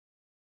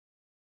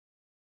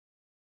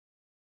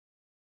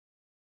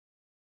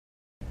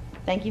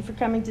Thank you for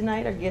coming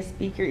tonight. Our guest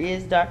speaker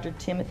is Dr.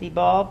 Timothy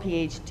Ball,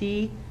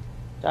 PhD.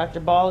 Dr.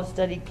 Ball has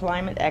studied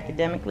climate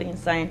academically and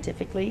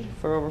scientifically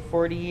for over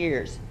 40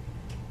 years,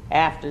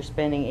 after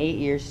spending 8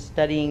 years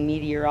studying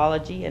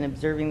meteorology and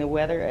observing the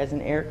weather as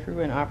an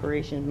aircrew and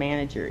operations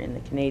manager in the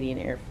Canadian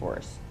Air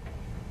Force.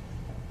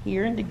 He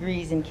earned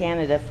degrees in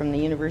Canada from the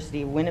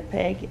University of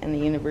Winnipeg and the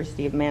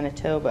University of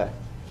Manitoba,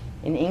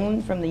 in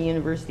England from the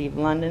University of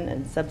London,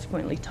 and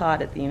subsequently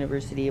taught at the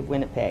University of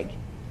Winnipeg.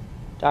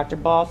 Dr.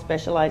 Ball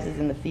specializes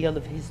in the field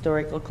of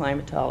historical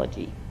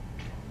climatology.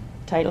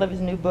 The title of his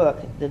new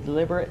book, The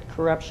Deliberate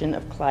Corruption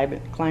of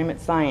Climate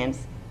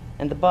Science,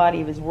 and the body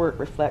of his work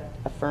reflect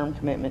a firm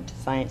commitment to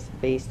science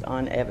based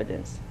on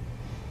evidence.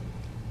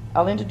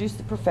 I'll introduce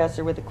the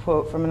professor with a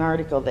quote from an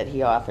article that he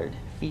authored,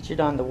 featured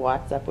on the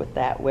What's Up With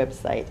That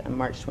website on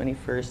March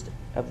 21st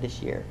of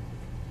this year.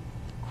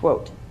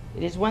 Quote,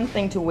 "It is one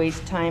thing to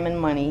waste time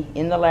and money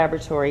in the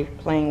laboratory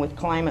playing with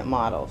climate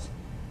models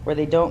where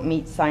they don't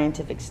meet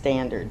scientific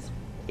standards.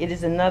 It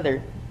is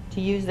another to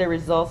use their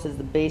results as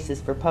the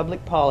basis for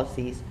public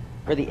policies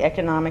where the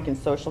economic and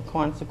social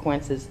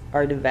consequences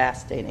are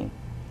devastating."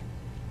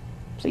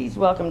 Please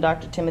welcome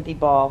Dr. Timothy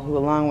Ball, who,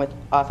 along with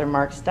author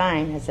Mark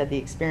Stein, has had the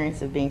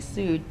experience of being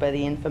sued by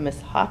the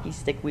infamous hockey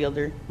stick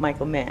wielder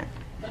Michael Mann.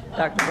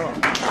 Dr. Ball.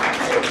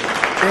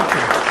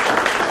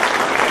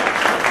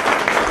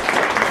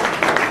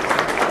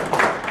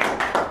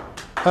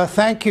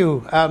 Thank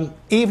you. Thank you.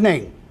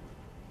 Evening.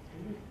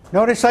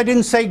 Notice I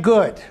didn't say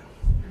good.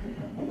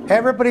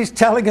 Everybody's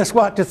telling us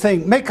what to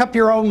think. Make up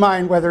your own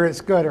mind whether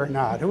it's good or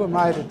not. Who am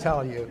I to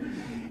tell you?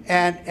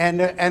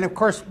 And of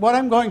course, what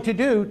I'm going to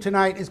do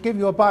tonight is give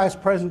you a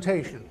biased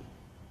presentation.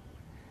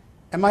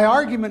 And my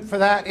argument for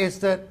that is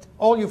that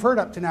all you've heard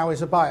up to now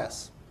is a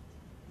bias.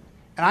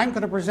 And I'm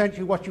going to present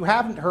you what you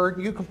haven't heard,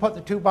 and you can put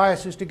the two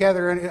biases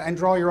together and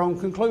draw your own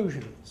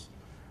conclusions.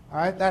 All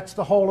right? That's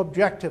the whole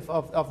objective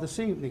of this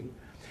evening.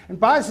 And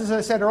biases, as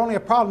I said, are only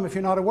a problem if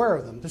you're not aware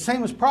of them. The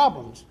same as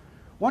problems.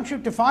 Once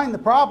you've defined the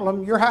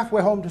problem, you're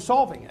halfway home to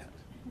solving it.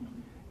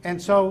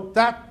 And so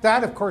that,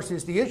 of course,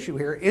 is the issue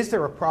here. Is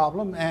there a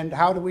problem, and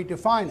how do we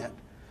define it?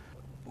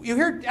 You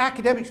hear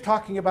academics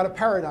talking about a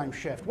paradigm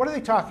shift. What are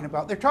they talking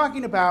about? They're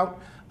talking about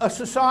a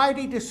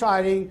society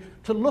deciding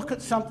to look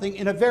at something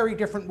in a very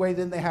different way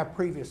than they have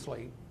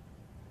previously.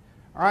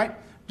 All right?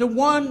 The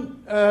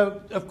one,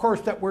 of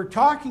course, that we're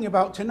talking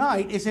about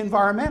tonight is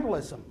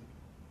environmentalism.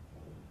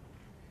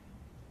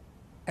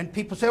 And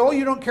people say, oh,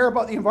 you don't care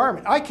about the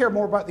environment. I care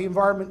more about the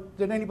environment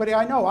than anybody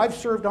I know. I've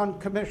served on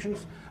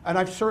commissions, and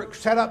I've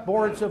set up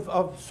boards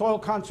of soil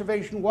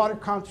conservation, water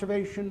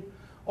conservation,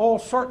 all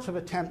sorts of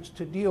attempts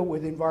to deal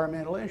with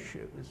environmental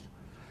issues.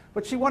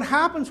 But see, what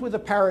happens with a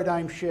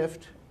paradigm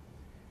shift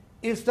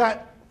is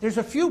that there's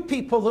a few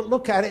people that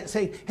look at it and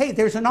say, hey,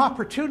 there's an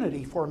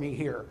opportunity for me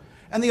here.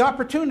 And the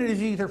opportunity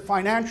is either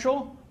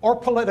financial or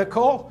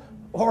political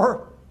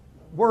or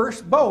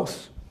worse,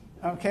 both.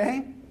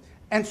 Okay?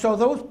 And so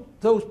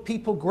those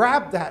people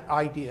grab that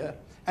idea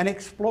and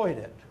exploit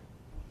it.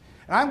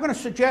 And I'm going to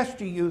suggest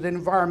to you that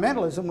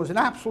environmentalism was an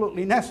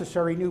absolutely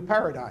necessary new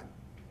paradigm.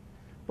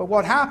 But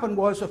what happened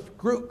was a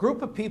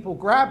group of people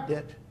grabbed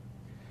it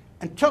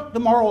and took the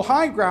moral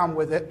high ground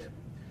with it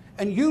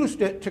and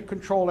used it to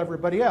control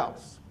everybody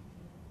else.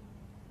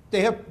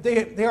 They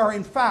are,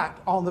 in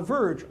fact, on the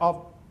verge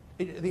of,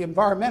 the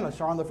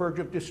environmentalists are on the verge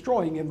of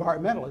destroying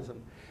environmentalism,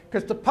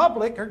 because the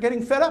public are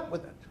getting fed up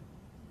with it.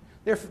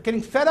 They're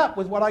getting fed up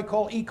with what I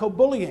call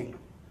eco-bullying.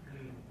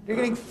 They're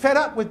getting fed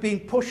up with being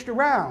pushed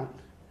around.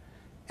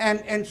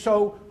 And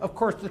so, of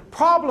course, the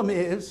problem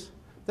is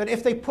that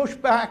if they push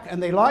back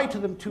and they lie to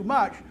them too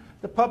much,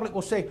 the public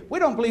will say, we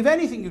don't believe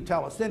anything you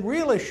tell us. Then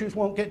real issues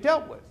won't get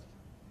dealt with.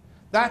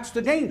 That's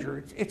the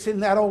danger. It's in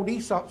that old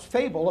Aesop's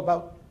fable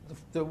about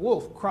the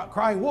wolf,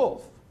 crying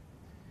wolf.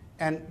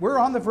 And we're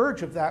on the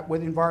verge of that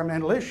with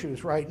environmental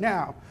issues right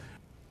now.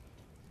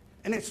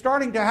 And it's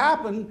starting to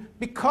happen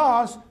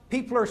because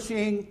people are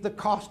seeing the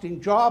cost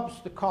in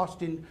jobs, the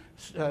cost in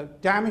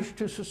damage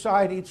to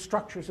society,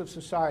 structures of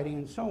society,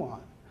 and so on.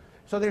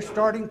 So they're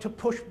starting to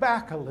push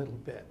back a little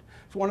bit.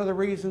 It's one of the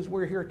reasons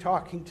we're here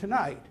talking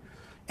tonight.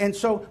 And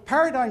so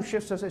paradigm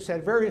shifts, as I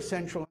said, very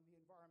essential.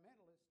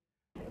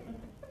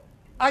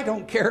 I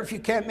don't care if you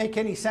can't make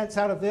any sense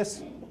out of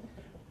this.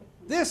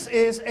 This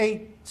is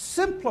a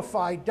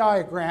simplified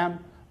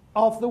diagram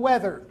of the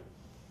weather,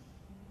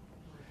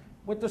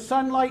 with the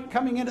sunlight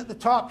coming in at the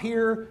top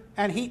here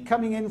and heat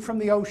coming in from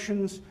the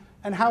oceans,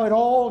 and how it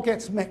all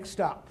gets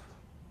mixed up.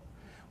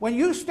 When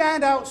you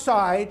stand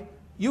outside,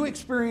 you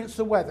experience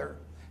the weather.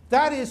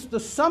 That is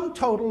the sum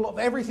total of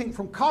everything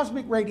from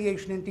cosmic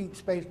radiation in deep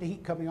space to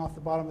heat coming off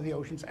the bottom of the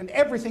oceans and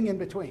everything in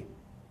between.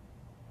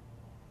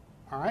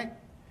 All right?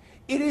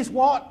 It is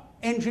what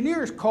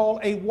engineers call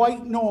a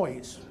white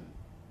noise.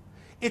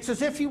 It's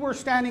as if you were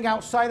standing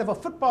outside of a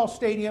football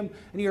stadium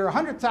and you're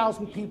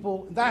 100,000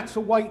 people. That's a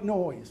white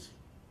noise.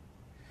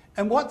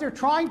 And what they're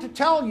trying to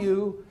tell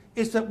you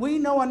is that we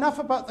know enough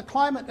about the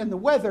climate and the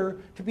weather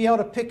to be able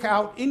to pick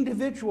out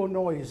individual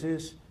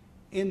noises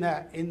in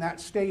that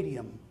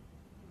stadium.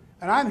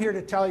 And I'm here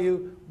to tell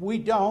you we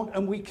don't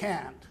and we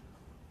can't.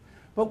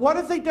 But what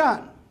have they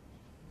done?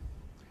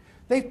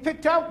 They've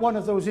picked out one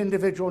of those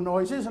individual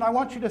noises, and I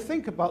want you to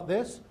think about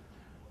this.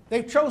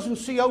 They've chosen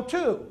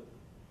CO2.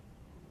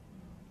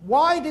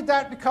 Why did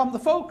that become the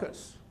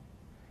focus?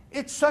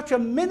 It's such a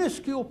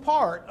minuscule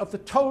part of the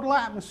total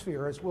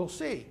atmosphere, as we'll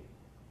see.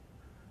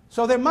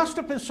 So there must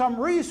have been some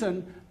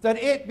reason that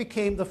it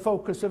became the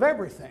focus of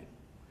everything.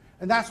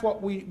 And that's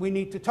what we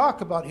need to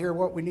talk about here,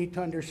 what we need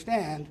to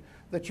understand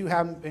that you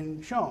haven't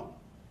been shown.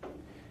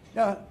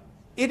 Now,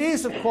 it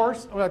is, of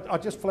course, I'll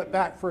just flip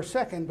back for a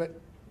second, but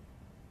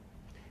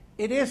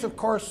it is, of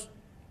course,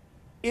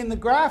 in the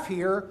graph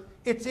here,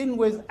 it's in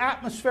with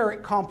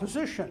atmospheric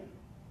composition.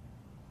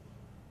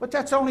 But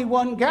that's only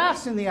one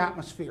gas in the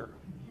atmosphere.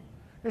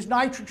 There's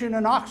nitrogen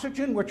and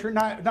oxygen, which are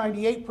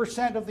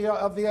 98%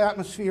 of the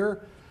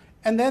atmosphere.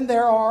 And then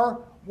there are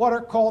what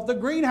are called the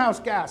greenhouse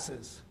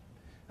gases.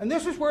 And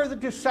this is where the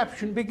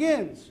deception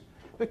begins,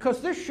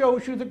 because this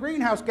shows you the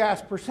greenhouse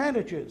gas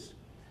percentages.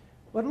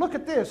 But look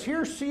at this.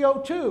 Here's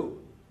CO2,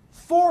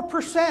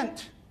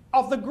 4%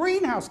 of the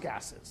greenhouse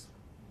gases.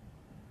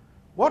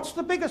 What's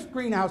the biggest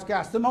greenhouse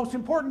gas? The most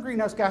important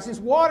greenhouse gas is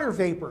water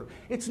vapor.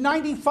 It's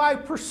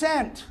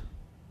 95%.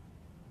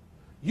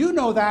 You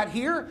know that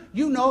here.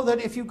 You know that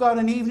if you've got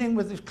an evening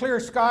with clear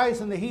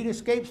skies and the heat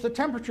escapes, the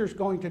temperature is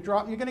going to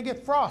drop. You're going to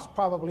get frost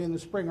probably in the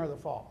spring or the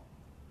fall.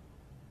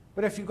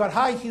 But if you've got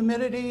high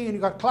humidity and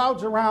you've got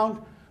clouds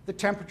around, the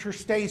temperature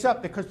stays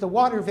up because the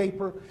water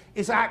vapor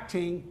is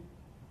acting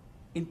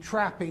in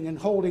trapping and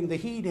holding the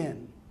heat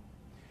in.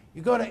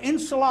 You go to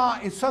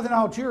Insula in southern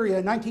Algeria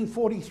in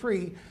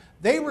 1943,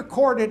 they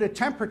recorded a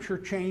temperature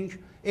change.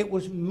 It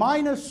was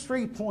minus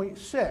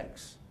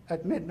 3.6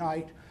 at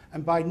midnight,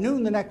 and by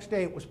noon the next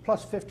day it was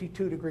plus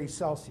 52 degrees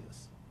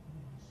Celsius.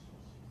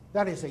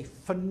 That is a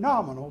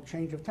phenomenal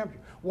change of temperature.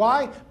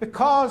 Why?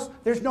 Because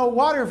there's no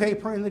water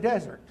vapor in the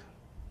desert.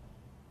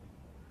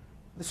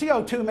 The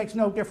CO2 makes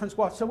no difference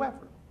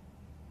whatsoever.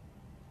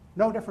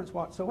 No difference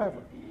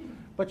whatsoever.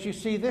 But you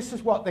see, this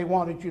is what they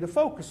wanted you to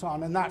focus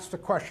on, and that's the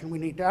question we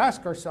need to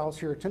ask ourselves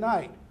here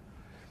tonight.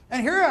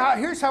 And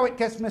here's how it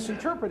gets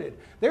misinterpreted.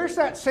 There's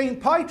that same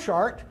pie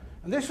chart,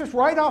 and this is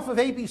right off of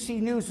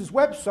ABC News'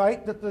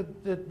 website that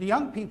the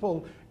young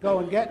people go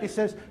and get. It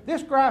says,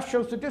 this graph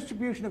shows the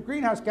distribution of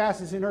greenhouse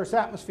gases in Earth's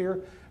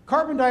atmosphere.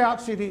 Carbon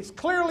dioxide is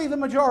clearly the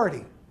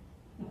majority.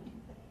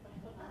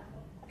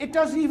 It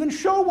doesn't even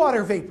show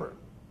water vapor.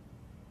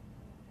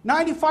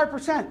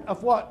 95%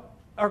 of what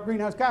our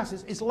greenhouse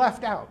gases is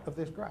left out of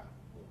this graph.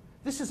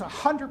 This is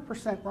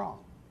 100%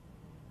 wrong.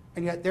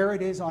 And yet there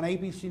it is on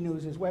ABC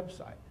News'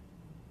 website.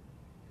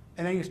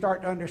 And then you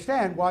start to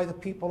understand why the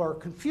people are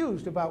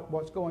confused about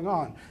what's going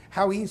on,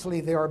 how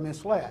easily they are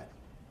misled.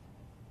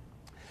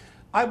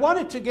 I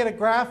wanted to get a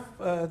graph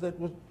that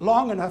was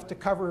long enough to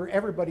cover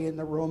everybody in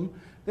the room.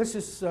 This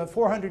is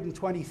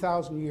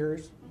 420,000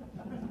 years.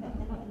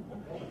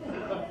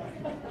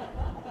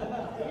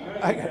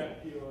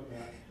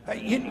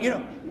 You know,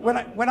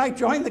 when I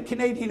joined the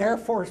Canadian Air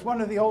Force, one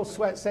of the old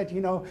sweats said,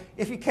 you know,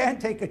 if you can't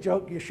take a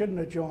joke, you shouldn't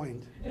have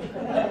joined.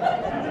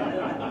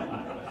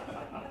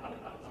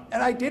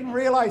 And I didn't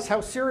realize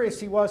how serious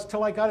he was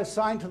till I got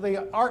assigned to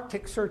the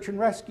Arctic Search and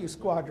Rescue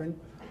Squadron.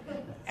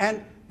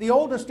 And the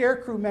oldest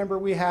aircrew member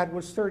we had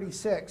was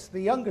 36.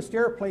 The youngest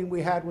airplane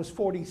we had was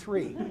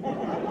 43.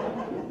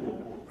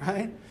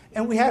 Right?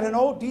 And we had an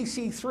old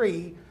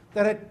DC-3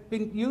 that had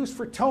been used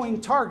for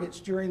towing targets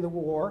during the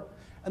war,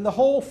 and the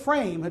whole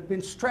frame had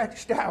been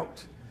stretched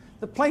out.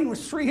 The plane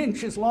was 3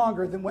 inches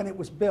longer than when it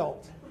was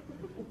built.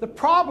 The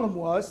problem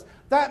was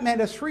that meant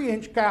a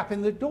 3-inch gap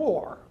in the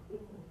door,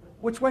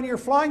 which when you're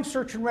flying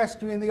search and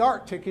rescue in the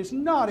Arctic is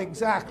not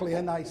exactly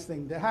a nice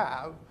thing to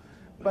have.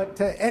 But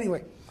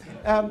anyway,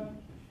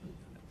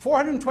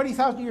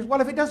 420,000 years, well,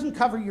 if it doesn't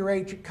cover your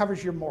age, it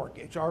covers your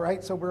mortgage, all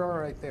right? So we're all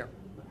right there.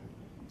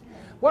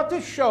 What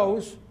this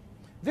shows,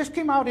 this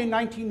came out in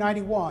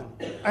 1991,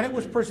 and it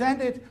was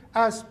presented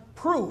as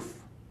proof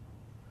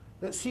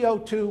that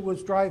CO2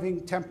 was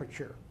driving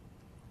temperature.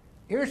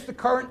 Here's the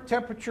current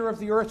temperature of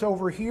the Earth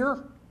over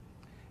here.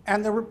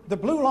 And the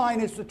blue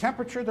line is the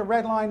temperature, the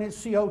red line is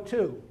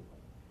CO2.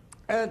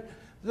 And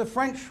the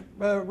French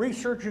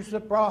researchers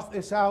that brought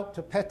this out,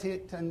 to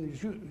Petit and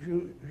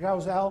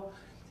Jouzel,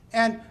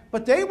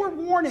 but they were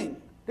warning.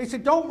 They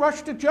said, don't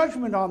rush to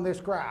judgment on this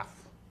graph.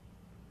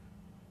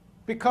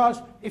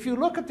 Because if you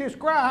look at this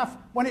graph,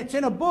 when it's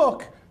in a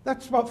book,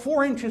 that's about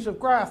 4 inches of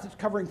graph that's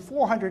covering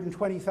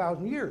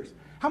 420,000 years.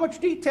 How much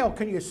detail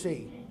can you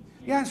see?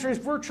 The answer is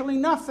virtually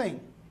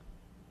nothing.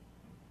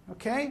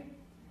 Okay?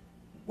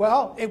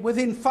 Well,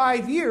 within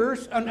 5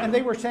 years, and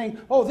they were saying,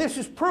 oh, this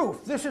is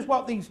proof. This is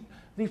what these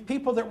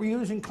people that were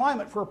using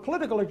climate for a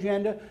political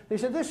agenda, they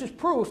said this is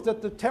proof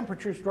that the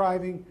temperature's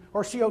driving,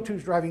 or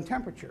CO2's driving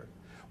temperature.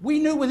 We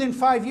knew within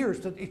 5 years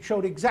that it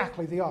showed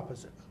exactly the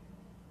opposite.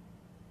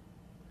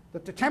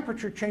 That the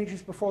temperature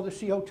changes before the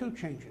CO2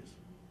 changes.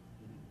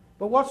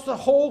 But what's the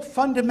whole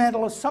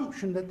fundamental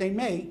assumption that they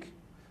make?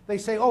 They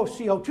say, oh,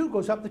 CO2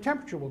 goes up, the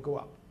temperature will go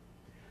up.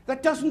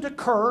 That doesn't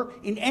occur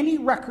in any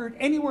record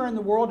anywhere in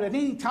the world at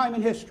any time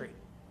in history.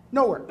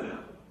 Nowhere.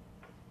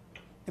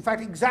 In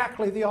fact,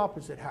 exactly the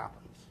opposite happens.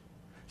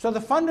 So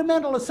the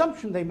fundamental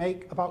assumption they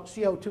make about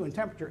CO2 and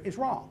temperature is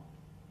wrong.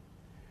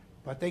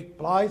 But they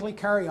blithely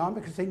carry on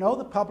because they know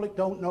the public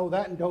don't know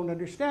that and don't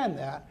understand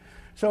that.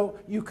 So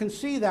you can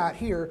see that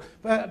here.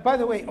 By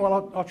the way,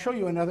 well, I'll show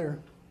you another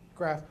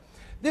graph.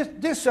 This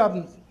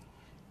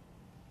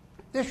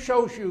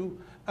shows you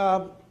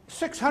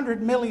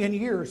 600 million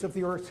years of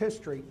the Earth's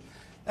history.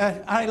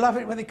 I love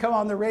it when they come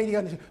on the radio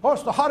and they say, oh,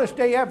 it's the hottest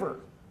day ever.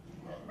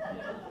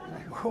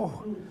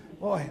 Oh,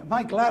 boy, am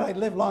I glad I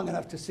lived long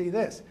enough to see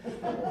this.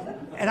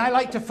 And I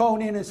like to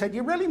phone in and say, do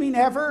you really mean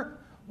ever?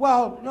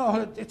 Well,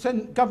 no, it's a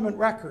government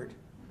record.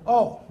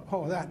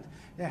 That.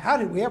 How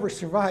did we ever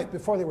survive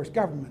before there was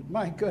government?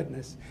 My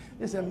goodness,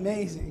 this is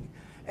amazing.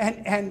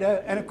 And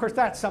of course,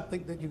 that's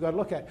something that you've got to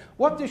look at.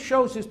 What this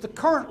shows is the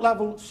current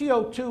level,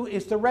 CO2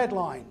 is the red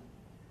line.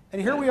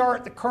 And here we are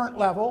at the current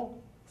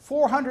level,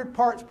 400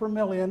 parts per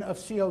million of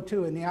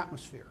CO2 in the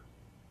atmosphere.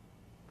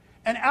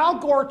 And Al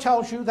Gore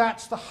tells you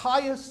that's the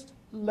highest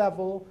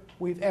level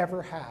we've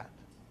ever had.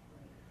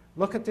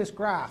 Look at this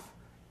graph.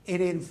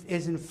 It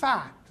is in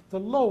fact the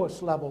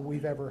lowest level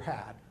we've ever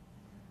had.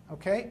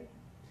 Okay?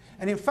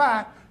 And in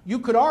fact, you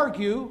could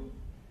argue,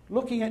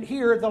 looking at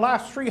here, the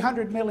last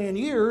 300 million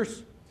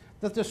years,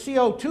 that the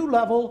CO2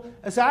 level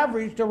has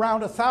averaged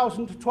around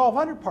 1,000 to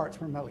 1,200 parts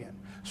per million.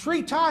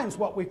 3 times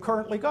what we've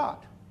currently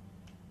got.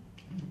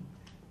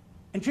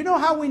 And do you know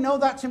how we know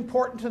that's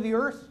important to the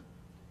Earth?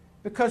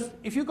 Because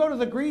if you go to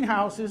the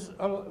greenhouses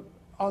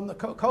on the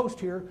coast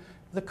here,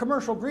 the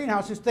commercial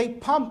greenhouses, they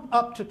pump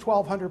up to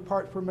 1,200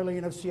 parts per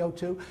million of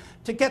CO2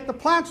 to get the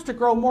plants to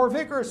grow more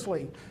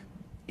vigorously.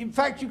 In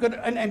fact, you could,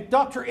 and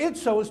Dr.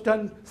 Idso has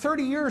done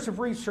 30 years of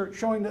research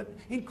showing that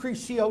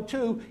increased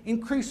CO2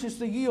 increases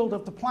the yield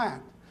of the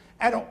plant.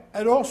 And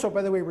also,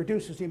 by the way,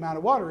 reduces the amount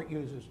of water it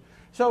uses.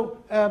 So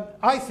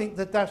I think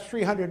that that's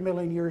 300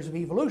 million years of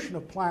evolution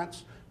of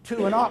plants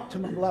to an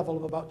optimum level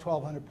of about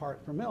 1,200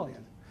 parts per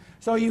million.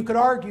 So you could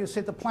argue,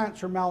 say, the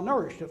plants are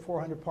malnourished at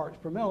 400 parts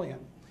per million.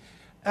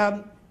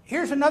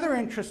 Here's another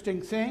interesting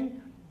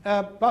thing.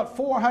 About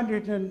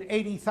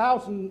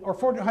 480,000 or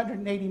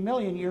 480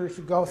 million years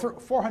ago,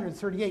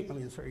 438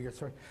 million years,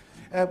 sorry,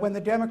 when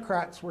the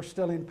Democrats were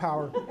still in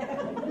power.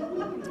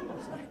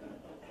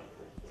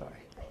 Sorry.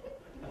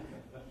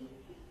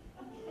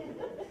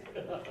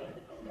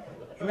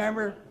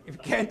 Remember, if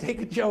you can't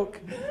take a joke.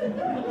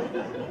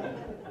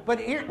 But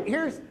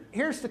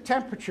here's the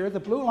temperature. The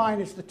blue line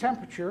is the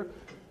temperature.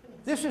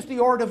 This is the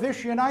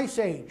Ordovician Ice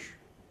Age,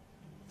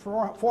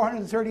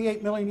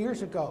 438 million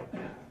years ago.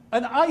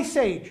 An ice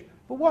age.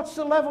 But what's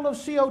the level of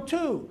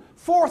CO2?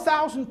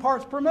 4,000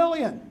 parts per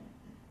million.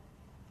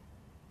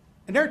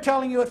 And they're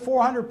telling you at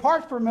 400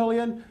 parts per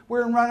million,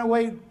 we're in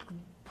runaway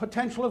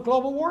potential of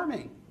global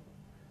warming.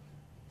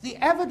 The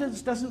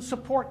evidence doesn't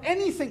support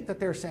anything that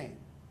they're saying.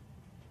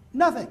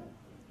 Nothing.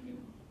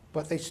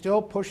 But they still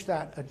push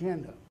that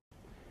agenda.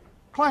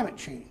 Climate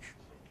change.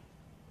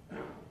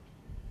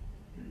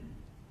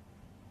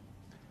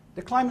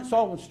 The climate's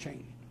always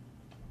changed.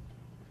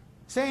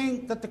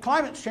 Saying that the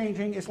climate's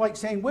changing is like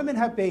saying women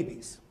have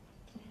babies.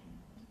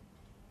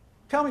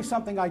 Tell me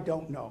something I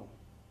don't know.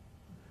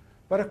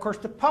 But of course,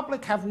 the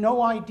public have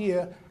no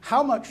idea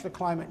how much the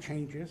climate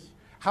changes,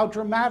 how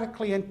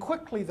dramatically and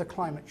quickly the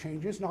climate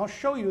changes, and I'll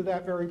show you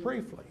that very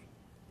briefly.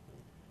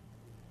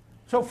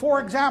 So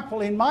for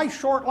example, in my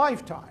short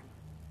lifetime,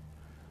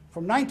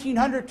 from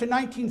 1900 to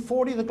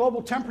 1940, the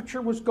global temperature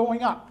was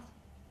going up.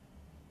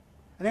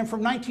 And then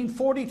from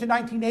 1940 to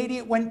 1980,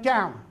 it went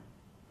down.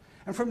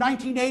 And from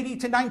 1980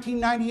 to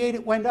 1998,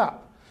 it went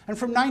up. And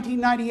from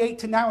 1998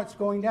 to now, it's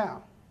going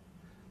down.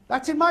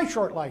 That's in my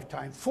short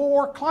lifetime,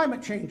 4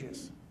 climate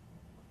changes.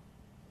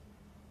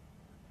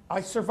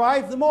 I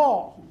survived them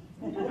all.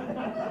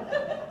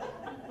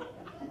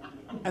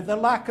 And the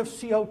lack of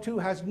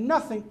CO2 has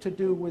nothing to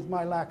do with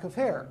my lack of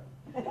hair.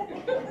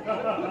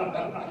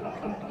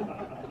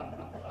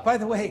 By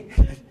the way,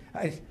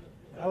 I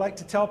like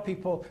to tell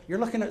people, you're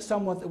looking at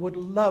someone that would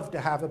love to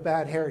have a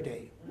bad hair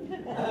day.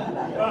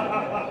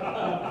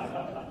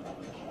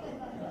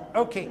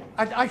 Okay,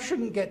 I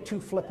shouldn't get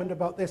too flippant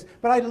about this,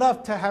 but I'd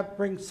love to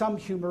bring some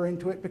humor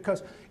into it,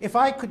 because if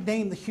I could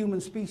name the human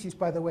species,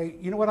 by the way,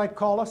 you know what I'd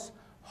call us?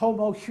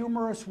 Homo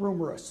humorous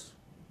rumorous,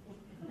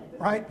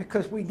 right?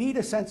 Because we need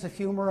a sense of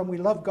humor and we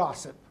love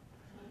gossip,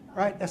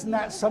 right? Doesn't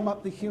that sum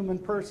up the human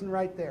person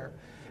right there?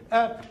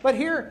 But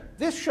here,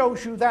 this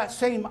shows you that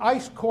same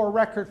ice core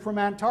record from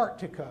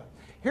Antarctica.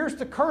 Here's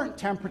the current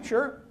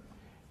temperature,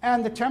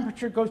 and the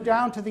temperature goes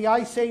down to the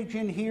ice age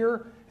in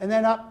here, and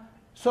then up.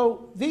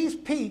 So these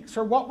peaks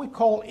are what we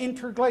call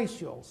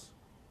interglacials.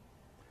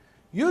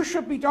 You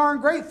should be darn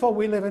grateful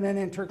we live in an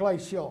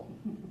interglacial.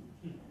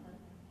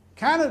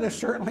 Canada's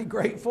certainly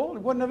grateful.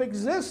 It wouldn't have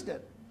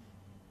existed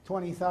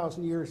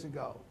 20,000 years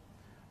ago.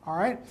 All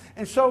right?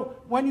 And so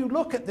when you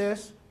look at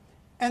this,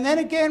 and then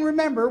again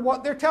remember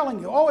what they're telling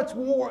you. Oh, it's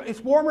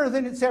warmer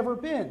than it's ever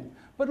been.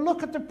 But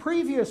look at the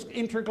previous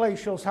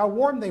interglacials, how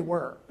warm they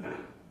were.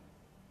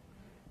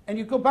 And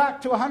you go back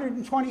to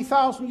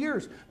 120,000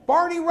 years.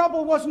 Barney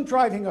Rubble wasn't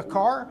driving a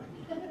car.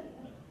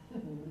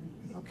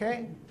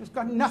 Okay? It's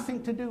got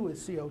nothing to do with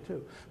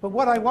CO2. But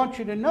what I want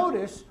you to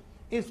notice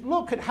is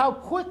look at how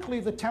quickly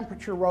the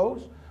temperature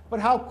rose,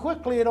 but how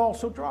quickly it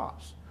also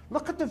drops.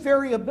 Look at the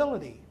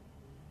variability.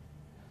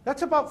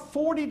 That's about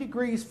 40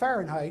 degrees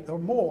Fahrenheit or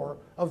more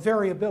of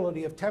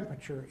variability of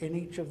temperature in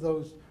each of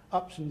those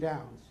ups and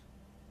downs.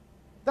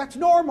 That's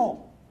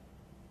normal.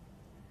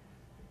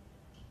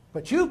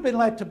 But you've been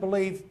led to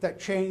believe that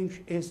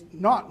change is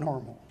not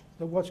normal,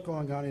 that what's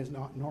going on is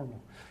not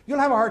normal. You'll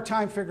have a hard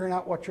time figuring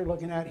out what you're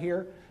looking at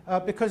here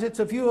because it's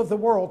a view of the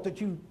world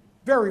that you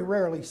very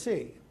rarely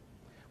see.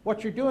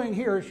 What you're doing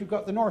here is you've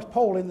got the North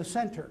Pole in the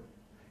center.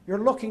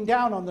 You're looking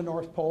down on the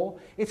North Pole.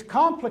 It's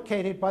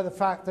complicated by the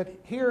fact that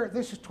here,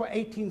 this is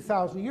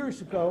 18,000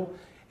 years ago.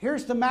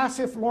 Here's the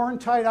massive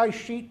Laurentide ice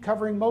sheet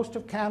covering most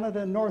of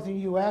Canada and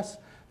northern US,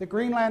 the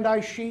Greenland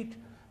ice sheet,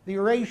 the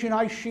Eurasian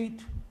ice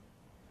sheet.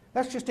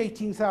 That's just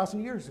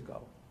 18,000 years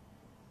ago.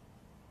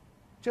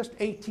 Just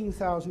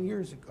 18,000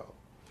 years ago.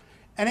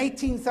 And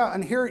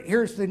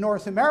here's the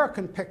North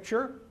American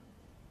picture,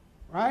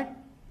 right?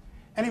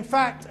 And in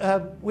fact,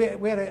 we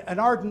had an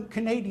ardent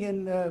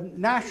Canadian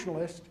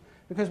nationalist,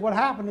 because what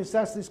happened is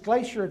as this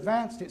glacier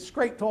advanced, it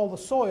scraped all the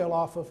soil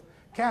off of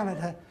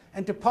Canada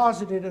and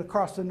deposited it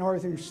across the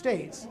northern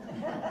states.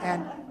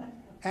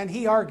 And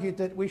he argued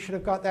that we should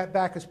have got that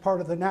back as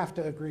part of the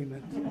NAFTA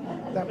agreement.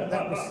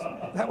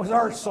 That was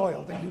our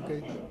soil that you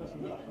could.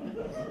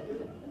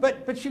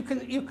 But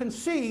you can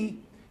see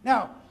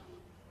now,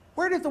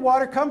 where did the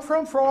water come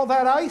from for all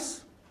that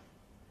ice?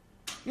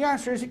 The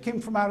answer is it came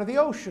from out of the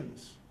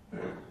oceans.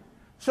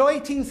 So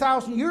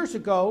 18,000 years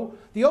ago,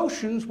 the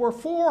oceans were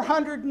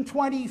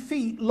 420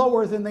 feet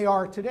lower than they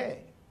are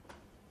today.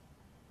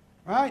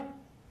 Right?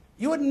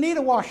 You wouldn't need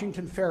a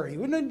Washington ferry. You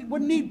wouldn't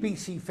need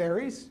BC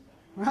ferries.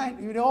 Right?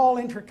 You'd all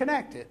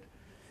interconnected.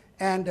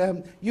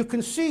 And you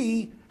can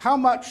see how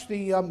much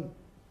the...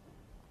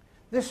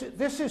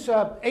 This is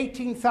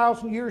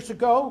 18,000 years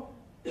ago.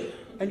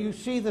 And you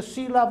see the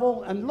sea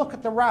level. And look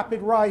at the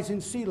rapid rise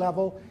in sea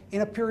level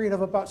in a period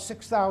of about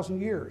 6,000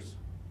 years.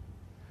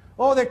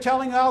 Oh, they're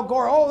telling Al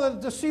Gore, oh,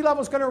 the sea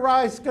level's going to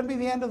rise. It's going to be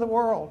the end of the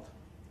world.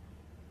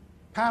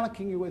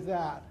 Panicking you with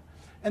that.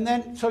 And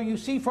then, so you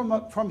see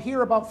from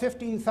here about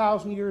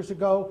 15,000 years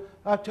ago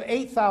up to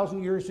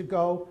 8,000 years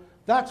ago,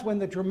 that's when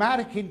the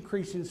dramatic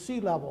increase in sea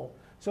level.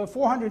 So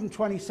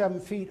 427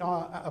 feet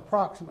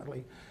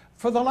approximately.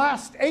 For the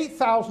last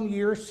 8,000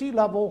 years, sea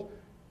level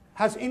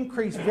has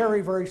increased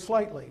very, very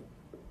slightly.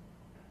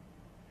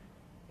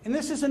 And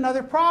this is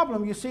another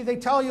problem. You see, they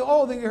tell you,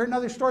 oh, you heard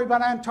another story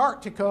about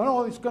Antarctica.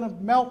 Oh, it's going to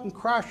melt and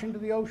crash into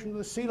the ocean.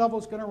 The sea level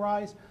is going to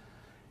rise.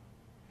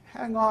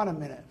 Hang on a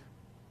minute.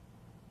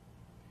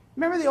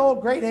 Remember the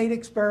old grade 8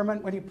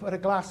 experiment when you put a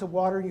glass of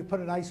water and you put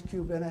an ice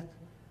cube in it?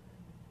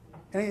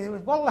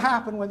 And what will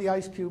happen when the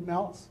ice cube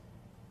melts?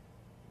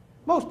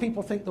 Most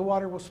people think the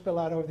water will spill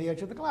out over the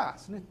edge of the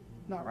glass. And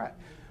it's not right.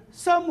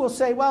 Some will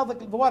say, well,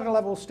 the water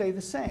level will stay the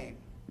same.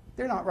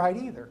 They're not right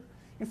either.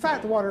 In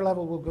fact, the water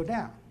level will go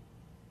down.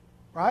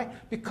 Right?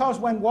 Because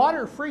when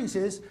water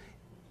freezes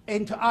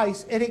into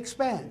ice, it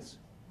expands.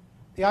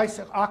 The ice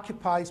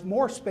occupies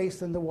more space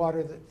than the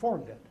water that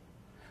formed it.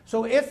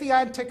 So if the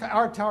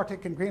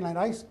Antarctic and Greenland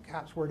ice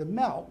caps were to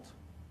melt,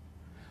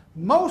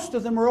 most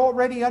of them are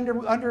already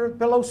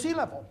below sea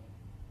level.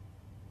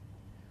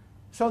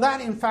 So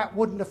that, in fact,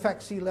 wouldn't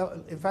affect sea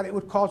level. In fact, it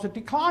would cause a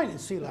decline in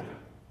sea level.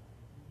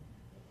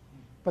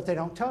 But they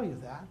don't tell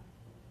you that.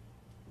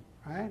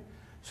 Right?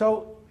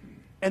 So,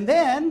 and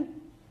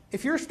then,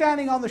 if you're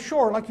standing on the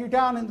shore, like you're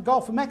down in the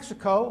Gulf of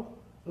Mexico,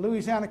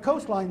 Louisiana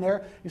coastline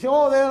there, you say,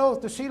 oh,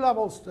 the sea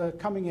level's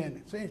coming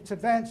in. It's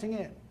advancing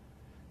in.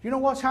 Do you know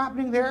what's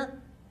happening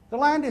there? The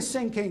land is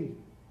sinking.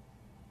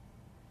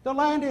 The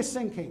land is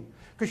sinking.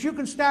 Because you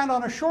can stand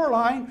on a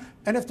shoreline,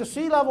 and if the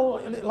sea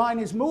level line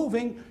is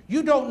moving,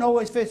 you don't know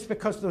if it's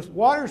because the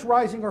water's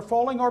rising or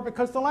falling or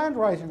because the land's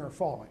rising or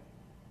falling.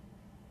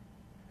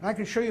 And I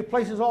can show you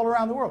places all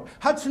around the world.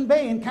 Hudson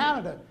Bay in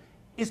Canada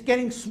is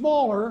getting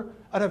smaller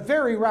at a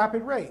very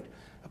rapid rate.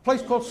 A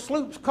place called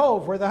Sloop's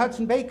Cove, where the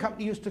Hudson Bay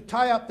Company used to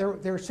tie up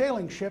their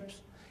sailing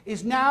ships,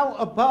 is now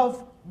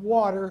above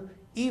water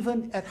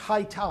even at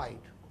high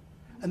tide.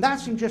 And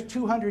that's in just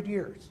 200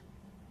 years.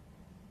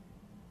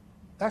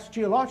 That's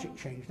geologic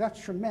change. That's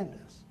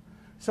tremendous.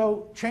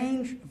 So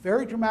change,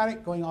 very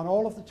dramatic, going on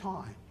all of the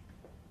time.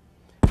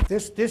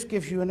 This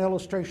gives you an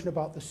illustration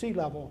about the sea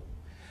level.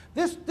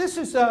 This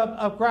is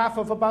a graph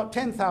of about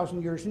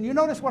 10,000 years. And you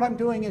notice what I'm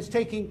doing is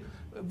taking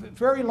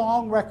very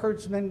long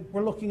records, and then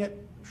we're looking at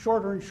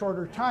shorter and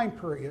shorter time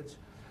periods.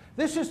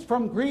 This is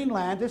from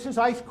Greenland. This is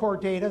ice core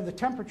data, the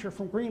temperature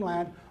from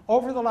Greenland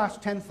over the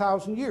last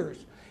 10,000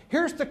 years.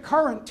 Here's the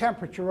current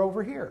temperature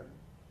over here.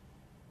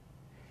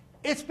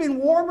 It's been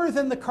warmer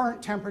than the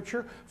current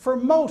temperature for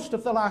most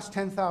of the last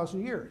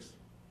 10,000 years.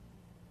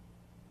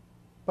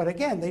 But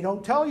again, they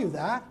don't tell you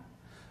that.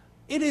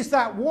 It is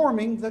that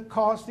warming that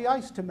caused the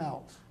ice to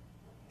melt.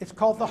 It's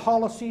called the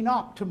Holocene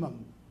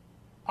optimum.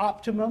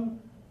 Optimum,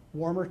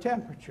 warmer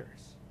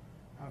temperatures.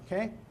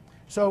 Okay?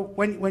 So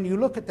when you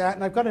look at that,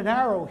 and I've got an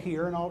arrow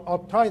here, and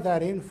I'll tie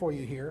that in for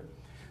you here.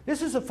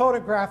 This is a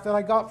photograph that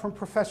I got from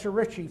Professor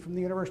Ritchie from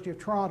the University of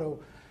Toronto.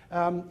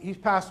 He's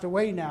passed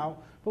away now.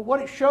 But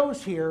what it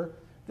shows here,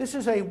 this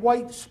is a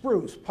white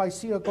spruce,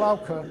 Picea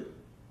glauca,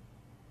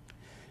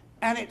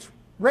 and it's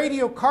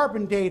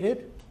radiocarbon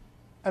dated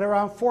at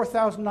around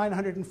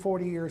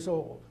 4,940 years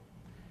old.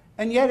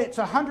 And yet it's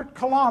 100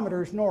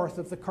 kilometers north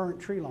of the current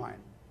tree line.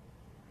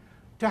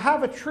 To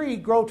have a tree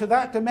grow to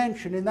that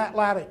dimension in that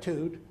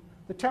latitude,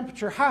 the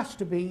temperature has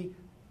to be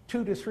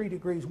 2 to 3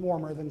 degrees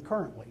warmer than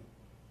currently.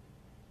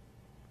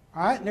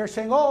 All right? And they're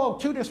saying, oh,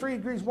 2 to 3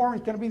 degrees warmer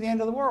is going to be the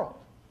end of the world.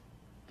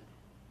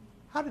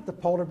 How did the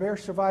polar bear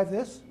survive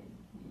this?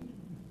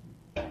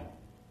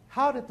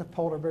 How did the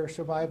polar bear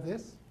survive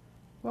this?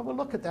 Well, we'll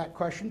look at that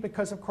question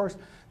because, of course,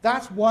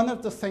 that's one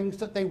of the things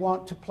that they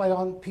want to play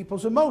on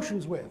people's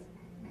emotions with.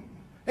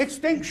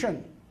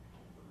 Extinction.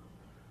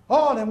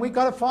 Oh, then we've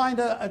got to find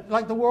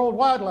like the world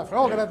wildlife.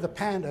 Oh, we've got to have the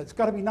panda. It's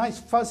got to be nice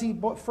fuzzy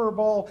fur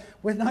ball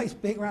with nice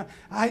big round.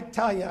 I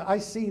tell you,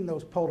 I've seen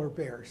those polar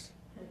bears.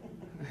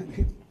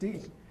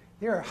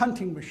 They're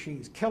hunting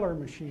machines, killer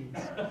machines.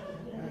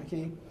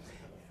 Okay?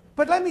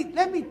 But let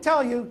me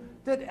tell you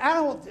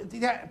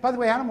that by the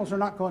way, animals are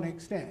not going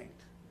extinct.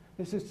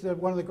 This is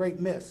one of the great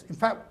myths. In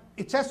fact,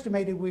 it's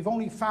estimated we've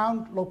only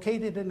found,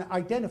 located, and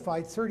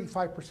identified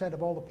 35%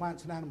 of all the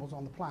plants and animals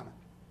on the planet.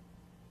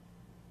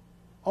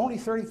 Only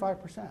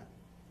 35%.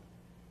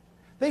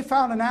 They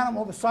found an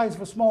animal the size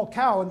of a small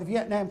cow in the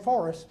Vietnam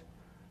forest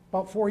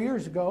about 4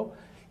 years ago,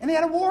 and they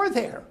had a war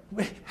there.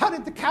 How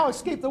did the cow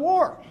escape the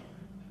war?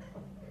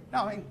 No,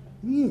 I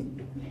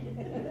mean,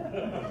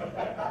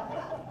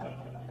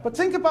 But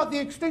think about the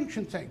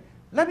extinction thing.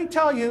 Let me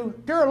tell you,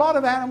 there are a lot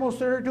of animals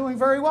that are doing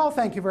very well,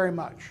 thank you very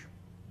much.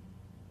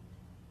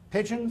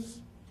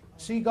 Pigeons,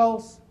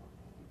 seagulls,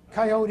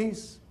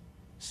 coyotes,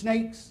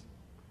 snakes.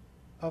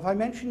 Have I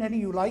mentioned any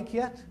you like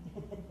yet?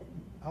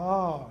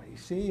 Oh, you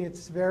see,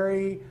 it's a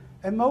very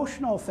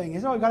emotional thing. You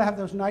know, you've got to have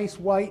those nice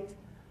white.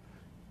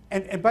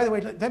 And by the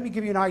way, let me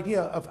give you an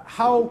idea of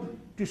how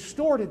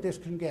distorted this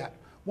can get.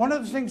 One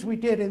of the things we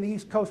did in the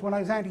East Coast when I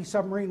was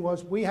anti-submarine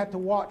was we had to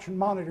watch and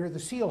monitor the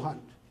seal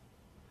hunt.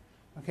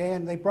 Okay,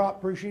 and they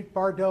brought Brigitte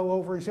Bardot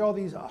over and said, oh,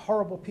 these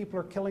horrible people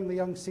are killing the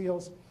young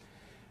seals.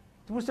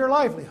 It was their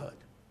livelihood.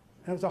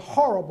 And it was a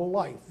horrible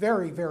life,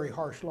 very, very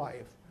harsh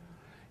life.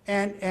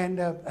 And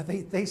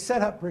they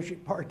set up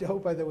Brigitte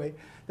Bardot, by the way.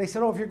 They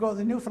said, oh, if you're going,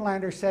 the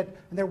Newfoundlanders said,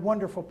 and they're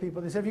wonderful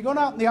people, they said, if you're going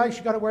out in the ice,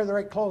 you've got to wear the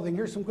right clothing.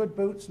 Here's some good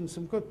boots and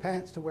some good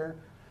pants to wear.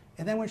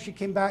 And then when she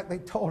came back, they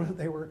told her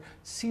they were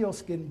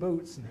sealskin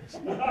boots.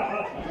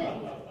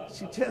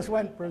 She just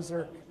went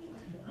berserk.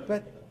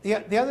 But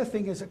the other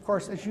thing is, of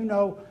course, as you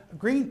know,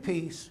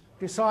 Greenpeace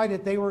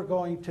decided they were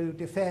going to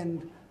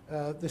defend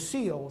the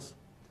seals.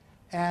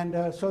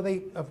 And so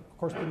they, of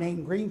course, the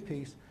name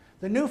Greenpeace.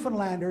 The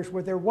Newfoundlanders,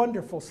 with their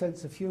wonderful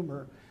sense of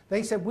humor,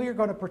 they said, we are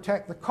going to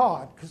protect the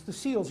cod, because the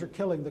seals are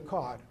killing the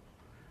cod.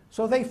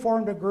 So they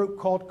formed a group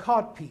called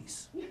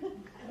Codpeace.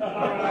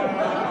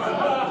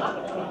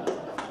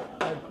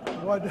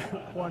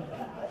 Wonderful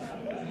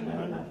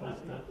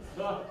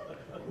stuff.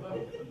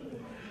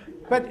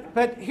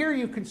 But here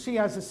you can see,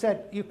 as I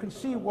said, you can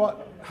see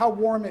how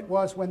warm it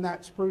was when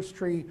that spruce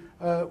tree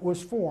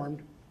was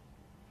formed.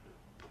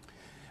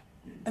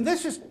 And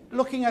this is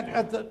looking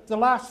at the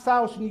last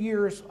 1,000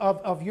 years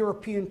of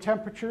European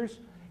temperatures.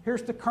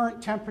 Here's the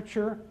current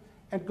temperature.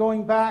 And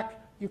going back,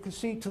 you can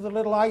see to the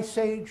Little Ice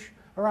Age,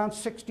 around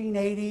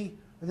 1680,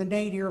 the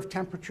nadir of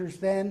temperatures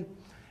then.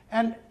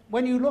 And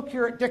when you look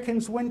here at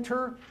Dickens'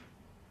 winter,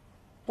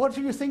 what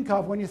do you think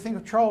of when you think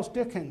of Charles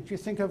Dickens? You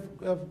think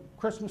of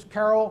Christmas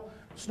Carol,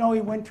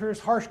 snowy winters,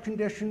 harsh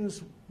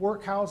conditions,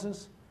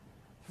 workhouses.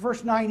 The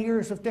first 9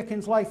 years of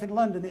Dickens' life in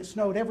London, it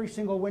snowed every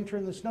single winter,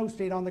 and the snow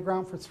stayed on the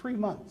ground for 3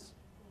 months.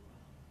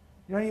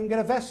 You don't even get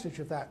a vestige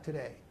of that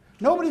today.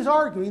 Nobody's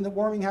arguing that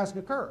warming hasn't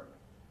occurred.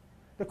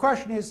 The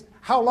question is,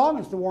 how long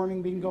has the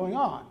warming been going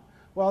on?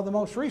 Well, the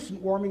most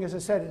recent warming, as I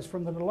said, is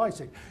from the Little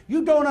Ice Age.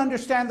 You don't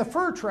understand the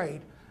fur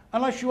trade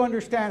unless you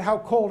understand how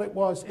cold it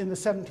was in the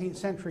 17th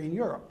century in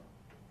Europe.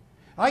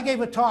 I gave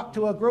a talk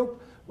to a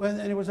group, and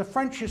it was a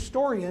French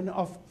historian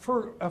of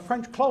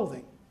French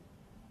clothing.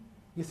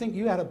 You think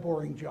you had a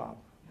boring job.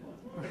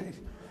 Right?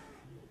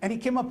 And he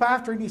came up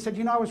after and he said,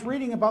 you know, I was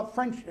reading about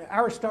French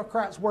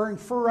aristocrats wearing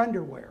fur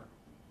underwear.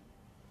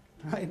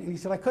 Right? And he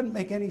said, I couldn't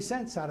make any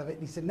sense out of it.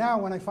 And he said, now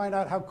when I find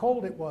out how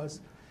cold it was,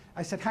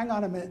 I said, hang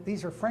on a minute,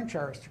 these are French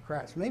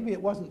aristocrats. Maybe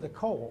it wasn't the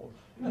cold.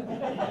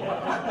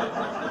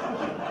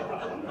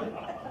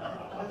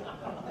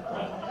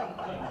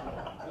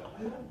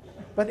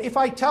 But if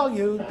I tell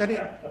you that in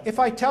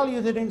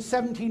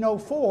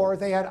 1704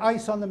 they had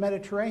ice on the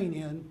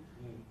Mediterranean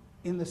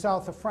in the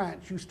south of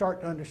France, you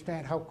start to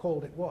understand how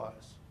cold it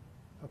was.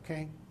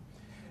 Okay,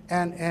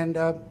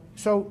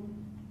 so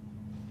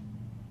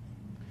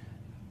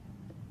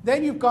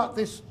Then you've got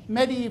this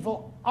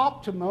medieval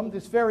optimum,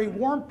 this very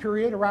warm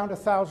period around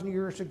 1,000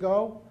 years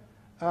ago.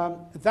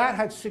 That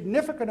had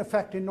significant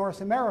effect in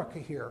North America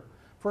here.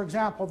 For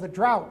example, the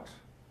drought,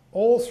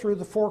 all through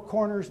the Four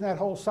Corners and that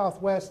whole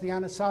Southwest, the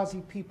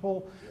Anasazi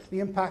people, the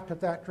impact of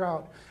that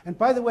drought. And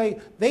by the way,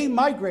 they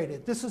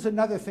migrated. This is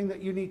another thing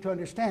that you need to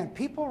understand.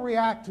 People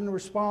react and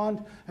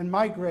respond and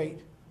migrate.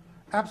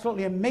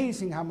 Absolutely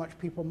amazing how much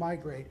people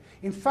migrate.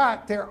 In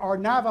fact, there are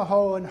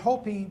Navajo and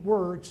Hopi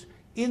words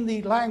in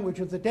the language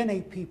of the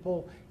Dene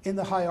people in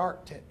the high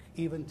Arctic,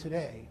 even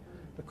today.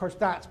 Of course,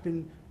 that's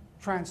been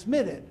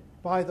transmitted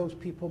by those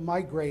people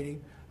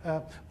migrating.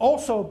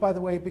 Also, by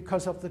the way,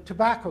 because of the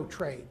tobacco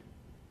trade.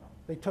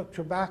 They took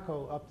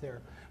tobacco up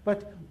there.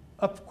 But,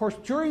 of course,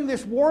 during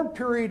this warm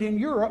period in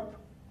Europe,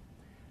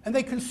 and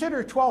they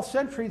consider 12th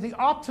century the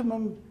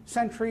optimum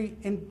century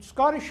in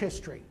Scottish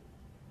history.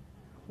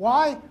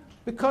 Why?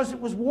 Because it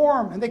was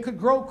warm and they could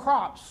grow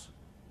crops.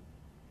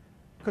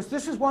 Because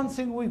this is one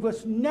thing we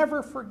must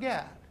never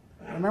forget.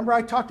 Remember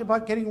I talked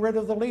about getting rid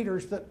of the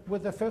leaders that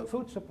with the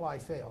food supply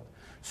failed.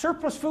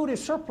 Surplus food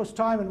is surplus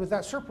time, and with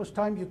that surplus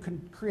time you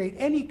can create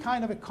any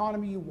kind of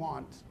economy you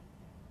want.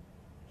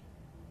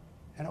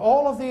 And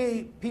all of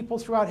the people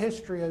throughout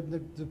history,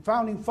 the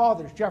founding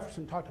fathers,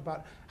 Jefferson talked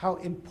about how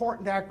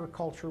important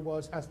agriculture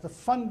was as the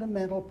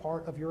fundamental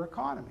part of your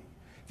economy.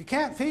 If you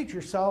can't feed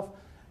yourself,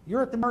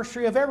 you're at the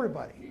mercy of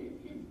everybody.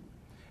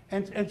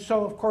 And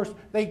so, of course,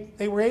 they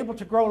were able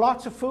to grow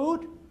lots of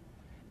food,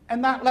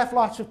 and that left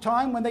lots of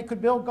time when they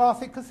could build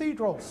Gothic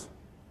cathedrals.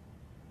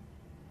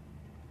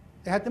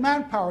 They had the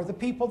manpower, the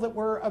people that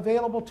were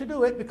available to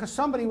do it, because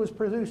somebody was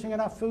producing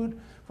enough food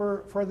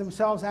for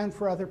themselves and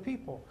for other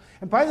people.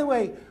 And by the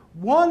way,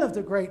 one of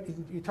the great,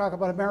 you talk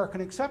about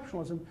American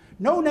exceptionalism,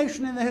 no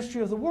nation in the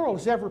history of the world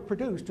has ever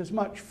produced as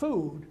much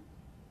food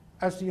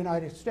as the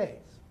United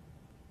States.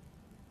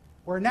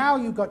 Where now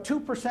you've got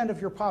 2% of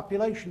your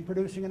population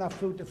producing enough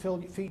food to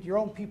feed your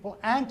own people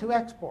and to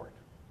export.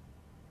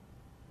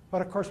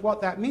 But of course what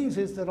that means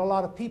is that a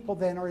lot of people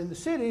then are in the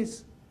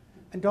cities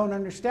and don't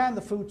understand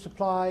the food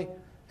supply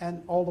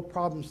and all the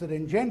problems that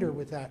engender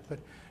with that. But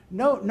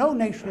no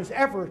nation has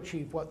ever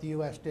achieved what the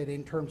US did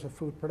in terms of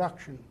food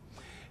production.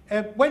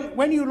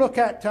 When you look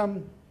at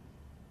the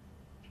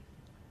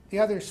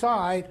other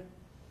side,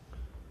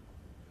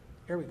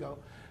 here we go.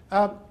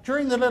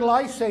 During the Little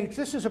Ice Age,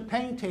 this is a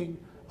painting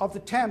of the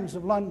Thames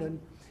of London.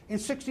 In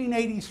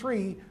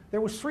 1683,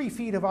 there was 3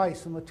 feet of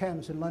ice in the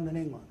Thames in London,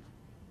 England.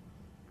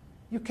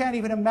 You can't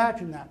even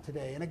imagine that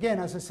today. And again,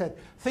 as I said,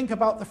 think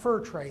about the fur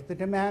trade, the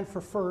demand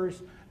for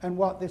furs and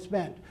what this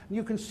meant. And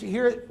you can see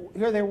here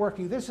they're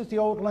working. This is the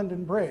old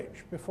London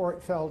Bridge before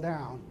it fell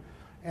down.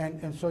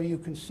 And so you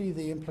can see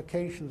the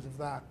implications of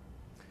that.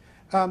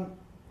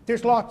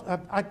 There's lots,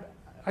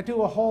 I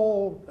do a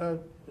whole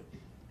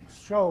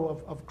show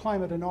of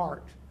climate and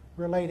art,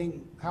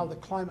 relating how the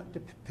climate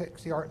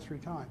depicts the art through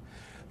time.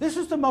 This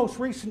is the most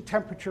recent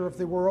temperature of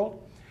the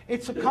world.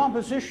 It's a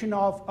composition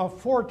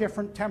of 4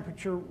 different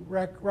temperature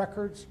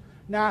records,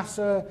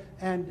 NASA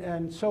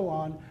and so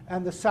on,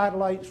 and the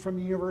satellites from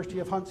the University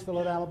of Huntsville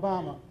at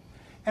Alabama.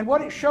 And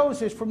what it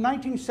shows is from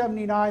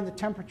 1979 the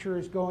temperature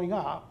is going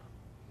up.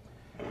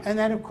 And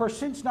then of course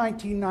since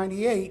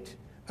 1998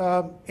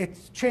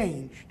 it's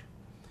changed.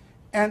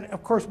 And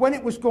of course when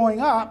it was going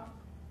up,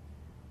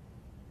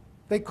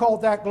 they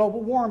called that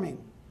global warming.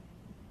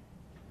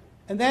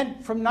 And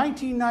then from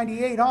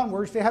 1998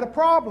 onwards, they had a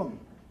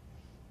problem,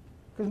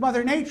 because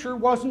Mother Nature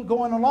wasn't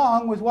going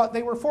along with what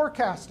they were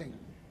forecasting.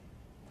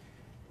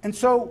 And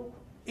so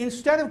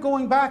instead of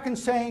going back and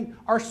saying,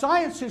 our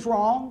science is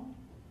wrong,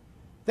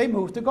 they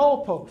moved the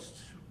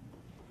goalposts.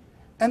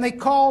 And they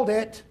called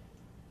it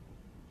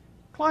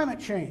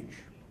climate change.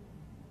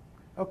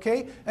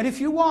 Okay? And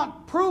if you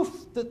want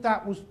proof that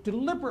that was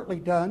deliberately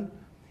done,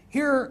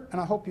 here, and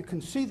I hope you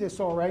can see this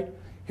all right,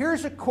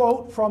 here's a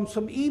quote from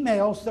some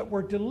emails that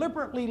were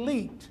deliberately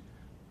leaked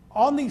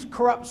on these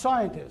corrupt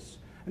scientists.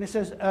 And it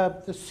says,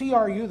 the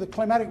CRU, the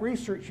Climatic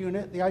Research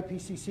Unit, the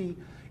IPCC,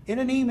 in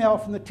an email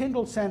from the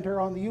Tyndall Center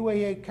on the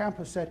UAA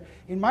campus said,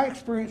 in my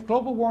experience,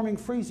 global warming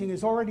freezing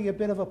is already a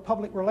bit of a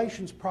public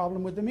relations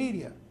problem with the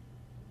media.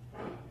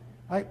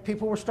 Right?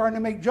 People were starting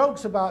to make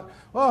jokes about,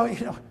 oh,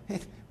 you know,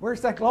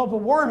 where's that global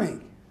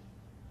warming?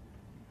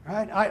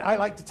 Right? I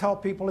like to tell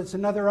people it's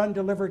another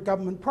undelivered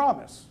government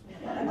promise.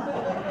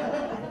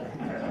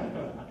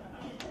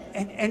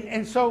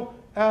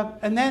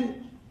 And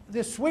then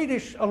this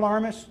Swedish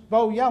alarmist,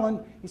 Bo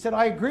Yellen, he said,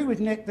 I agree with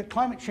Nick that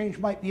climate change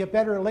might be a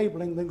better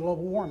labeling than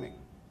global warming.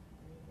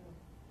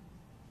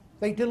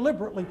 They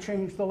deliberately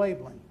changed the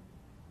labeling.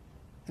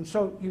 And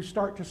so you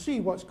start to see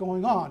what's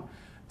going on.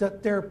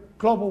 That their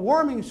global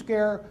warming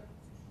scare,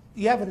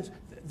 the evidence,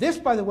 this,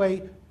 by the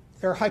way,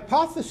 their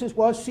hypothesis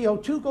was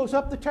CO2 goes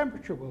up, the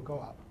temperature will go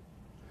up.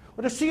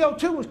 Well, the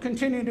CO2 was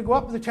continuing to go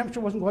up, but the temperature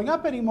wasn't going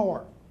up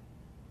anymore.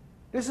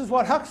 This is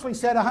what Huxley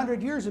said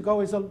 100 years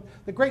ago is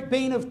the great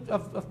bane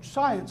of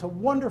science, a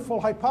wonderful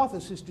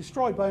hypothesis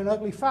destroyed by an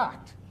ugly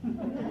fact.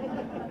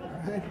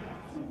 Right?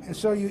 And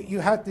so you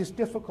had this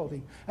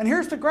difficulty. And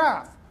here's the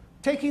graph.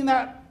 Taking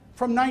that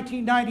from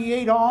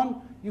 1998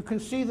 on, you can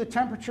see the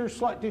temperature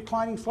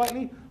declining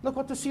slightly. Look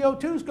what the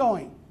CO2 is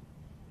going.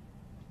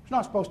 It's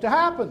not supposed to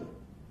happen.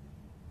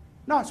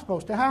 Not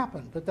supposed to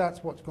happen, but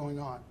that's what's going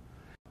on.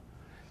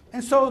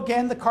 And so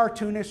again, the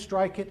cartoonists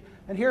strike it.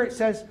 And here it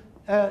says,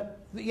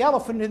 the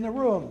elephant in the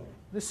room,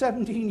 the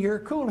 17-year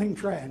cooling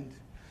trend.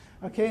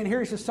 Okay, and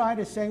here's a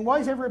scientist saying, why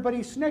is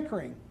everybody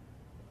snickering?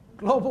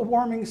 Global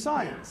warming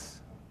science.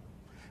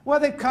 Well,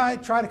 they kind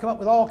of try to come up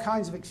with all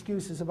kinds of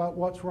excuses about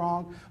what's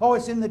wrong. Oh,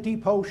 it's in the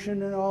deep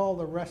ocean and all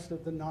the rest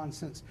of the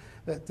nonsense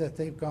that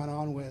they've gone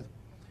on with.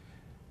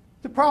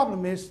 The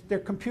problem is their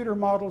computer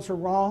models are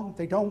wrong.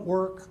 They don't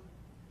work.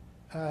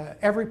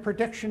 Every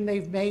prediction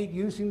they've made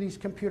using these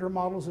computer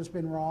models has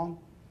been wrong.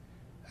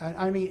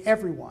 I mean,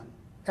 everyone,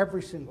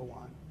 every single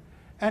one.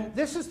 And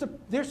this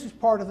is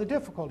part of the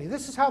difficulty.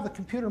 This is how the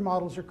computer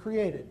models are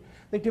created.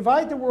 They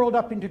divide the world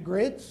up into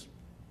grids.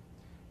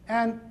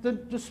 And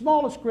the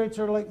smallest grids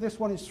are like this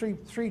one is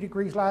 3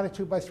 degrees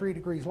latitude by 3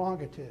 degrees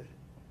longitude.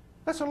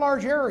 That's a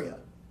large area.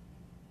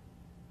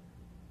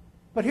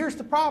 But here's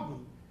the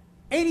problem.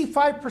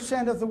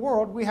 85% of the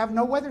world, we have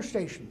no weather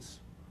stations.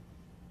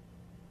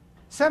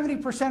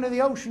 70% of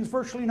the oceans,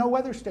 virtually no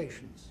weather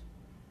stations.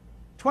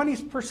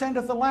 20%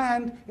 of the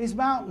land is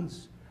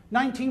mountains.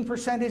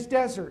 19% is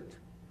desert.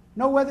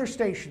 No weather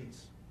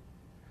stations.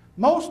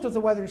 Most of the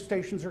weather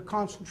stations are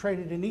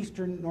concentrated in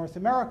eastern North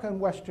America and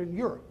western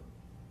Europe.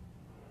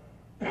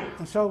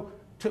 And so,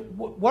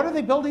 what are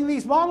they building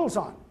these models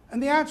on?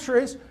 And the answer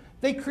is,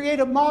 they create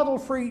a model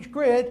for each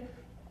grid,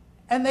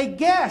 and they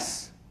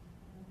guess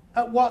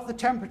at what the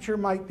temperature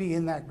might be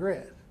in that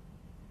grid.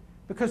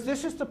 Because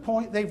this is the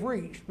point they've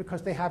reached,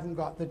 because they haven't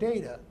got the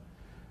data.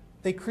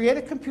 They create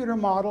a computer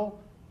model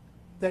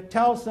that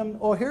tells them,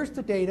 oh, here's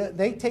the data.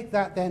 They take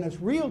that then as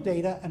real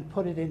data and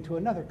put it into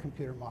another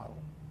computer model,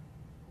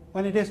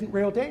 when it isn't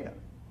real data.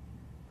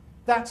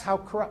 That's how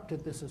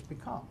corrupted this has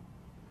become.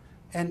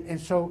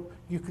 And so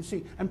you can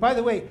see. And by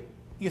the way,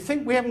 you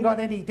think we haven't got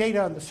any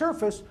data on the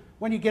surface.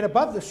 When you get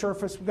above the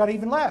surface, we've got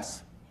even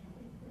less.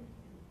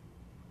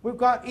 We've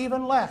got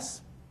even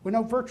less. We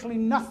know virtually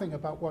nothing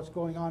about what's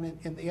going on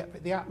in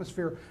the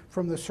atmosphere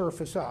from the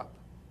surface up.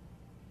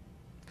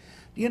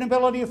 The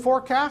inability to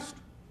forecast.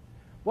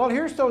 Well,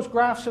 here's those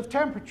graphs of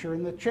temperature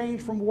and the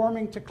change from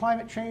warming to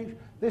climate change.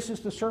 This is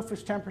the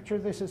surface temperature.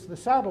 This is the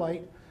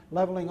satellite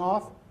leveling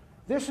off.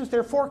 This is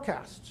their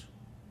forecasts.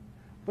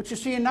 But you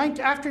see,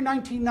 after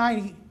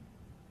 1990,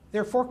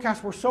 their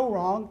forecasts were so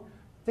wrong,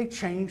 they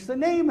changed the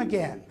name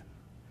again.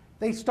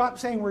 They stopped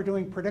saying we're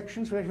doing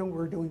predictions,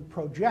 we're doing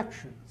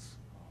projections.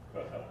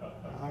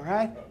 All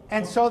right?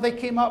 And so they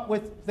came up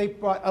with, they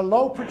brought a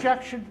low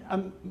projection, a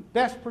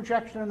best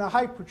projection, and a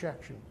high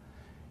projection.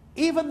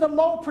 Even the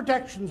low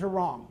projections are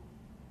wrong.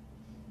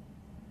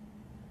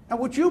 Now,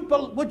 would you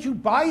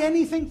buy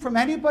anything from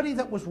anybody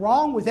that was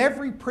wrong with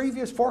every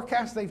previous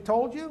forecast they've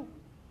told you?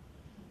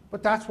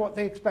 But that's what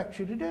they expect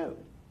you to do.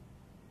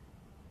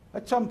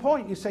 At some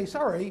point, you say,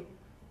 sorry,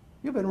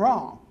 you've been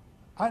wrong.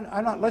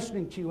 I'm not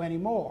listening to you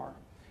anymore.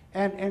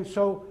 And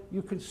so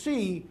you can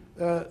see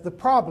the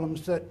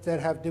problems that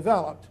have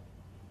developed.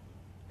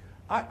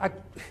 I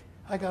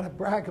got to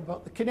brag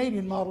about the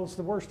Canadian model's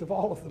the worst of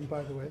all of them,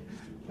 by the way.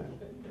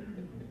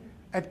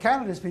 And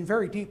Canada's been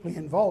very deeply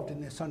involved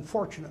in this,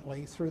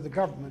 unfortunately, through the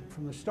government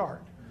from the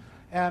start.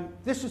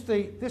 This is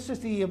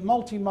the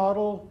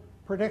multi-model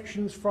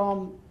predictions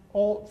from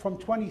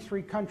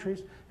 23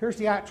 countries. Here's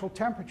the actual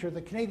temperature.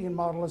 The Canadian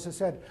model, as I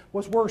said,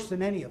 was worse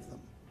than any of them.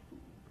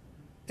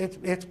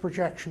 Its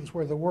projections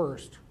were the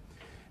worst.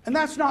 And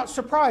that's not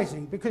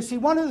surprising, because see,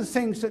 one of the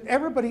things that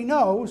everybody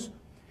knows,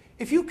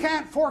 if you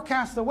can't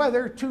forecast the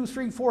weather 2,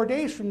 3, 4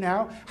 days from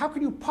now, how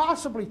can you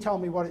possibly tell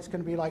me what it's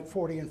going to be like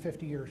 40 and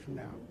 50 years from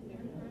now?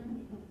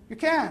 You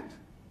can't.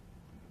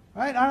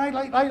 Right? And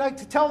I like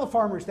to tell the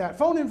farmers that.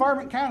 Phone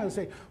Environment Canada and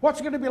say, what's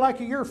it going to be like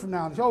a year from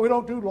now? And they say, oh, we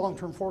don't do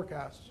long-term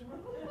forecasts.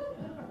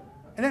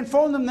 And then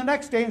phone them the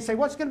next day and say,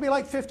 what's it going to be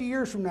like 50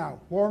 years from now?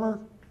 Warmer?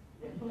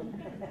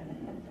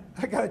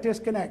 I got to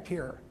disconnect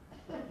here.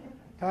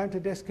 Time to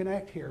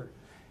disconnect here.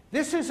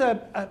 This is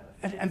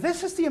and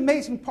this is the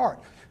amazing part.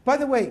 By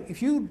the way,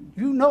 if you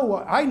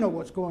know I know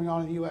what's going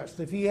on in the U.S.,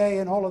 the VA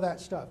and all of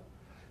that stuff.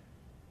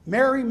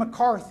 Mary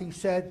McCarthy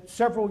said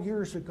several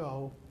years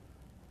ago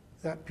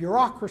that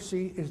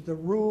bureaucracy is the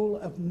rule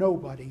of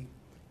nobody.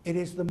 It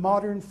is the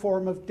modern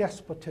form of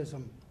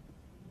despotism.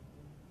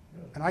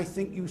 And I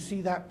think you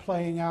see that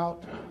playing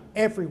out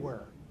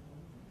everywhere.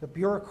 The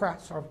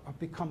bureaucrats have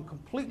become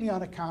completely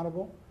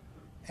unaccountable,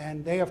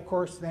 and they, of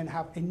course, then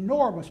have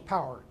enormous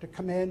power to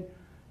come in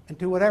and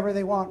do whatever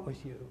they want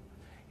with you.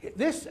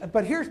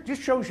 But here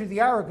just shows you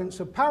the arrogance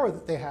of power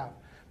that they have,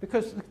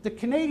 because the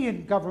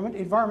Canadian government,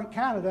 Environment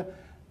Canada,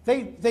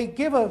 they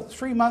give a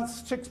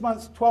 3-month,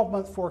 6-month,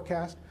 12-month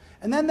forecast,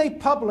 and then they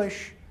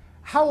publish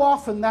how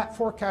often that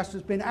forecast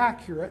has been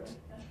accurate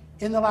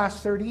in the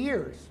last 30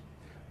 years.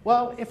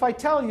 Well, if I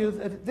tell you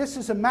that this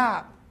is a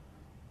map,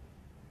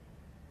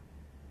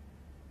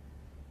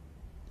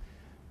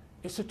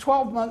 it's a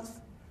 12-month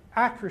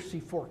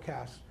accuracy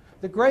forecast.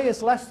 The gray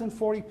is less than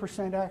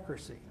 40%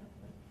 accuracy.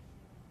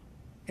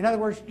 In other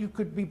words, you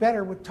could be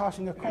better with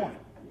tossing a coin.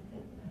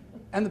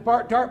 And the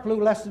dark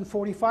blue, less than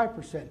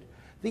 45%.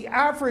 The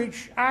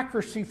average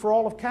accuracy for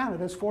all of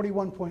Canada is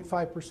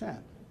 41.5%.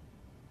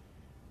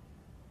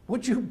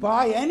 Would you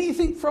buy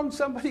anything from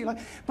somebody like...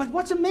 But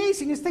what's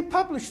amazing is they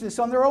publish this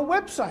on their own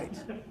website.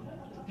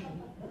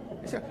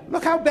 They say,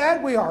 look how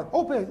bad we are.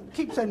 Oh,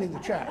 keep sending the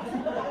chat.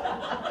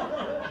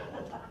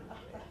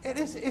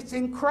 It's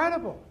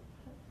incredible.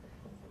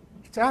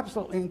 It's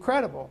absolutely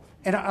incredible.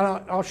 And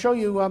I'll show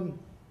you,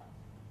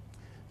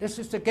 this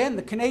is again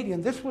the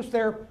Canadian. This was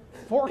their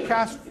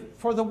forecast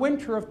for the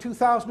winter of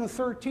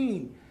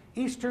 2013,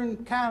 Eastern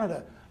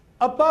Canada.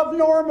 Above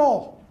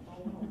normal.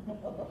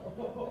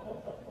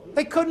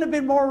 They couldn't have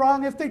been more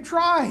wrong if they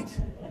tried,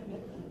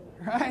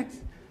 right?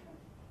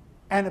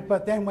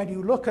 But then when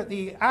you look at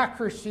the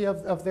accuracy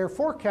of their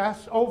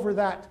forecasts over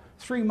that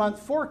 3-month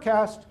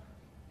forecast,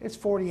 it's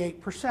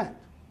 48%.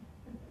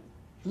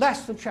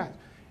 Less than chance.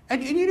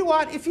 And you know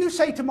what? If you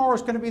say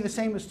tomorrow's going to be the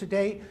same as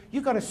today,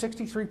 you've got a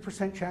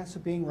 63% chance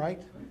of being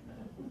right.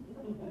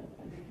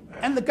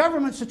 And the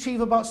governments achieve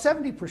about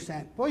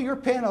 70%. Boy, you're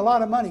paying a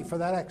lot of money for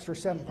that extra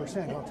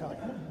 7%, I'll tell you.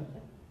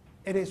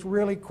 It is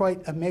really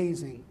quite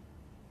amazing.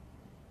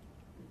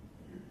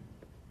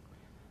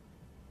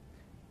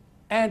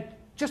 And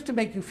just to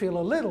make you feel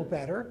a little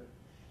better,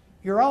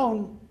 your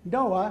own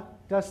NOAA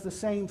does the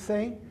same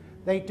thing.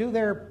 They do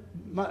their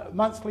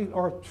monthly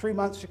or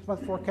 3-month,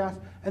 6-month forecast,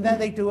 and then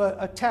they do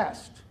a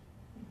test.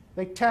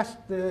 They test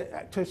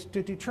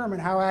to determine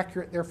how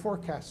accurate their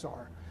forecasts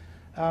are.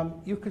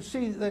 You can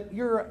see that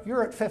you're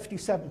at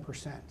 57%,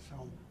 so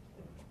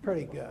it's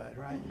pretty good,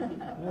 right?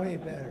 Way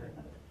better.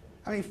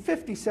 I mean,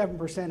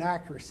 57%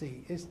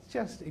 accuracy is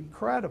just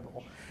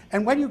incredible.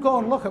 And when you go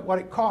and look at what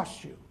it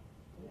costs you,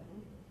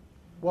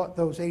 what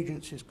those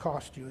agencies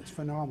cost you, it's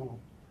phenomenal.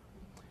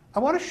 I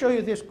want to show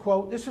you this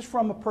quote. This is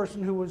from a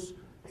person who is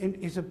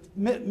a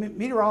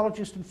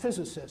meteorologist and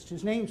physicist.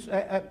 His name's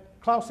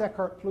Klaus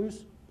Eckhart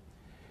Plus.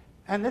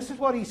 And this is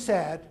what he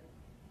said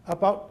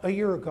about a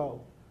year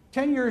ago.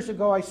 10 years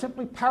ago, I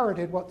simply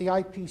parroted what the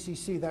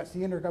IPCC, that's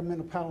the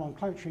Intergovernmental Panel on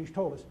Climate Change,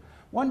 told us.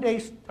 One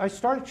day, I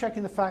started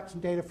checking the facts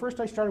and data. First,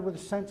 I started with a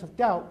sense of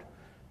doubt,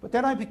 but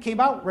then I became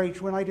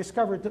outraged when I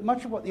discovered that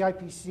much of what the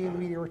IPCC and the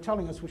media were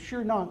telling us was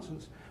sheer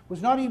nonsense,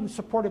 was not even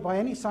supported by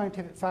any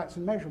scientific facts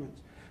and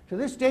measurements. To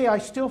this day, I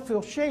still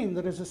feel shame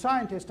that as a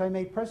scientist, I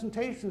made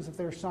presentations of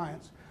their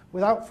science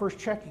without first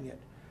checking it.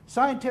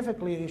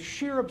 Scientifically, it is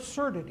sheer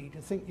absurdity to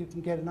think you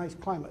can get a nice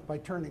climate by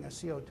turning a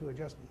CO2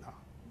 adjustment knob.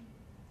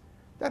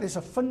 That is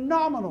a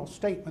phenomenal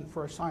statement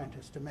for a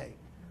scientist to make.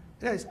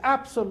 That is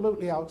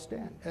absolutely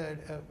outstanding,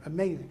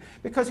 amazing,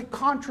 because it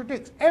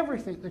contradicts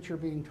everything that you're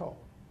being told.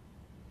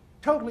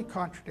 Totally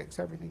contradicts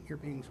everything you're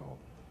being told.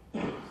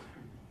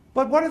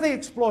 But what are they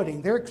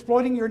exploiting? They're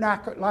exploiting your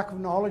lack of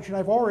knowledge, and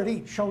I've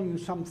already shown you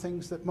some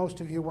things that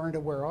most of you weren't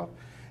aware of.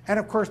 And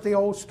of course, the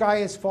old sky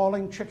is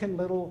falling, chicken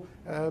little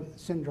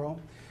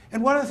syndrome.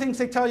 And one of the things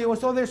they tell you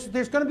is, oh, there's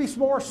going to be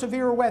more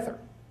severe weather.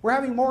 We're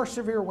having more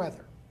severe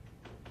weather.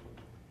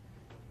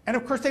 And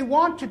of course, they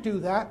want to do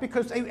that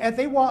because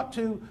they want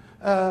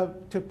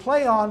to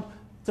play on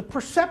the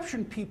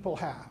perception people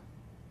have.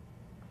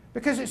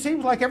 Because it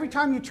seems like every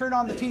time you turn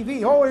on the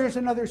TV, oh, here's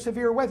another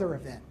severe weather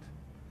event.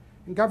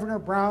 And Governor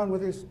Brown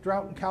with his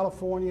drought in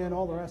California and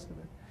all the rest of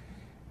it.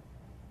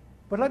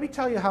 But let me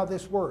tell you how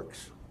this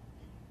works.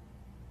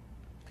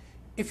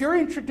 If you're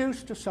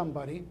introduced to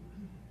somebody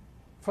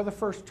for the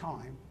first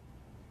time,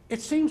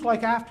 it seems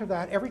like after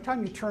that, every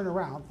time you turn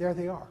around, there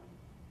they are.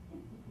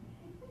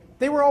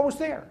 They were always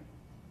there,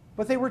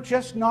 but they were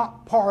just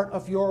not part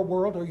of your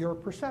world or your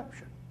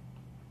perception.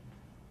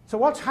 So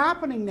what's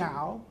happening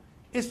now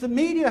is the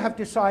media have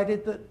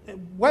decided that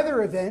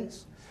weather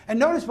events, and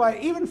notice by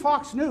even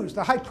Fox News,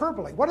 the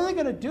hyperbole, what are they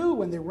going to do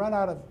when they run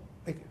out of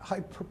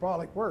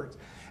hyperbolic words?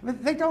 I mean,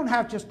 they don't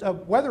have just a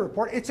weather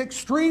report, it's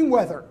extreme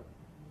weather.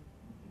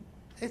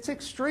 It's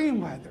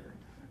extreme weather,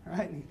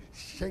 right?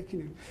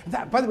 Shaking.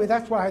 By the way,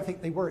 that's why I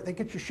think they work. They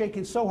get you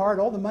shaking so hard,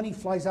 all the money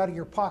flies out of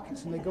your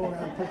pockets and they go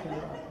around picking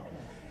it up.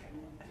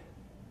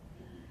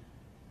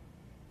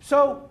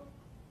 So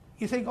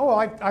you think, oh,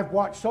 I've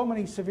watched so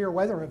many severe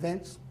weather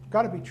events,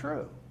 got to be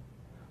true.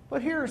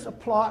 But here's a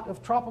plot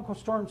of tropical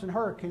storms and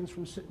hurricanes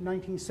from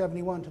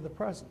 1971 to the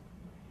present.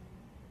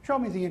 Show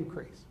me the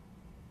increase.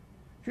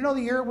 Do you know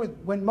the year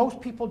when most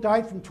people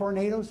died from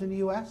tornadoes in the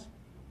US?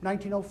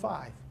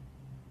 1905.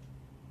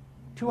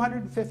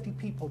 250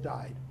 people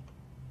died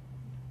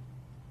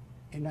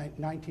in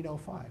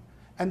 1905.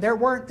 And there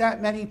weren't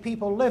that many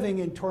people living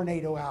in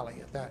Tornado Alley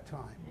at that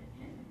time.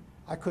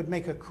 I could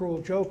make a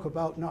cruel joke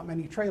about not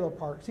many trailer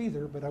parks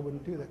either, but I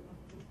wouldn't do that.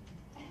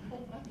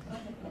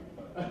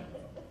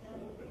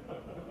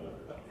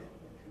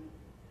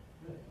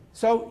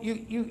 So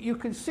you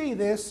can see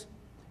this,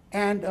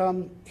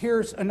 and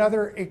here's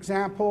another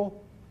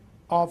example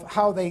of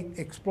how they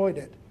exploit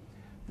it.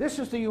 This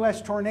is the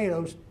US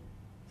tornadoes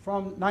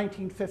from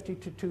 1950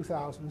 to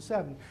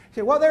 2007. You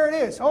say, well, there it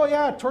is. Oh,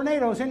 yeah,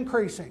 tornadoes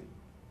increasing.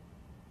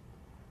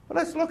 But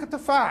let's look at the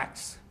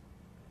facts.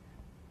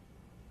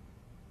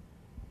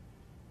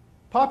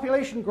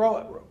 Population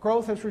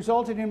growth has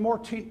resulted in more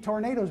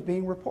tornadoes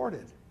being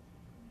reported.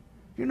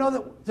 Do you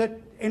know that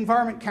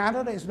Environment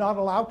Canada is not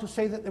allowed to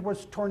say that there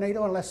was a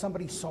tornado unless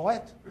somebody saw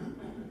it?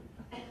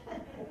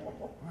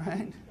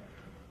 Right?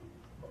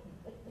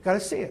 Got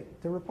to see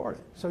it to report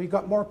it. So you've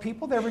got more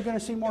people, they're going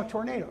to see more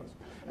tornadoes.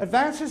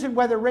 Advances in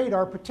weather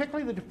radar,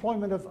 particularly the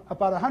deployment of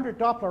about 100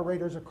 Doppler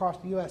radars across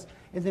the U.S.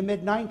 in the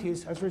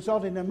mid-90s, has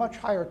resulted in a much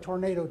higher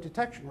tornado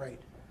detection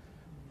rate.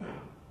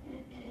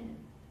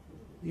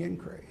 The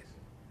increase.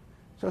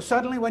 So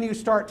suddenly when you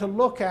start to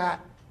look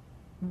at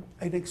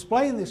and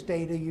explain this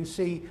data, you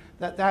see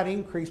that that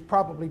increase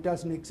probably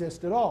doesn't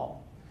exist at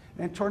all.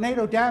 And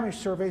tornado damage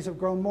surveys have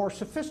grown more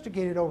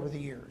sophisticated over the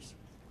years.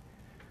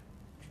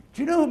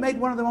 Do you know who made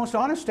one of the most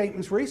honest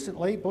statements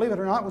recently? Believe it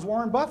or not, was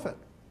Warren Buffett.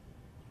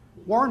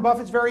 Warren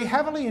Buffett's very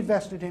heavily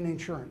invested in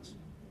insurance.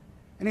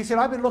 And he said,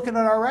 I've been looking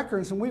at our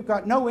records and we've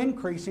got no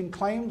increase in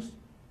claims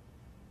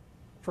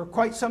for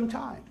quite some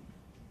time.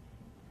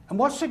 And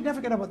what's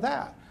significant about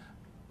that?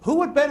 Who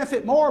would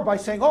benefit more by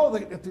saying, oh,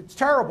 it's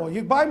terrible,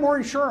 you buy more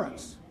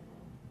insurance,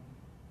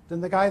 than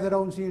the guy that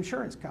owns the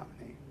insurance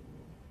company?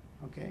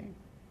 Okay?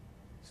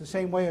 It's the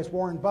same way as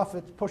Warren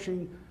Buffett's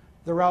pushing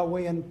the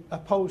railway and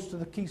opposed to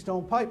the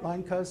Keystone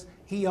Pipeline because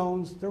he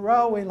owns the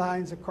railway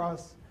lines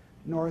across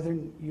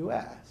northern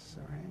U.S.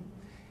 All right?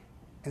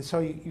 And so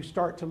you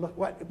start to look,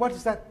 what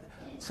is that?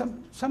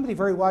 Somebody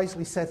very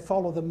wisely said,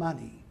 follow the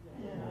money.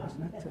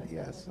 Wasn't it?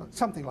 Yes,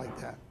 something like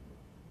that.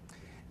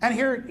 And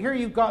here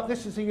you've got,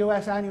 this is the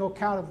U.S. annual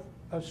count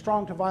of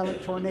strong to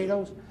violent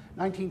tornadoes,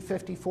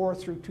 1954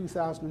 through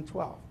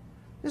 2012.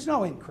 There's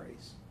no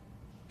increase,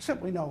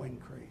 simply no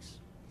increase.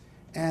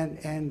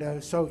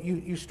 And so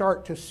you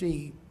start to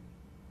see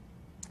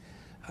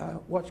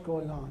what's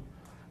going on.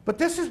 But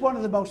this is one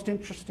of the most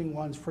interesting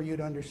ones for you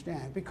to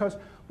understand, because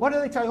what do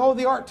they tell you? Oh,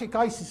 the Arctic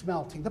ice is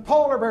melting, the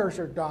polar bears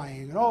are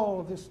dying, and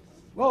oh, this,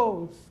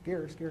 whoa,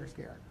 scare, scare,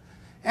 scare.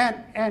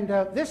 And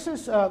this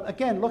is,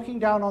 again, looking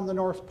down on the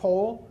North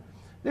Pole.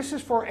 This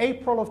is for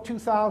April of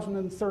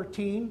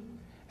 2013,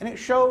 and it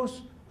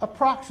shows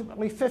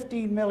approximately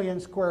 15 million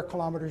square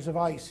kilometers of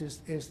ice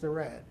is the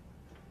red.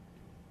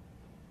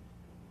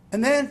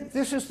 And then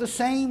this is the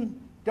same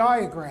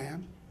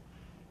diagram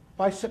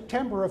by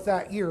September of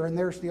that year, and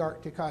there's the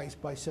Arctic ice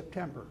by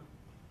September.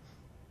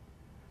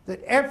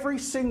 That every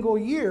single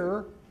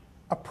year,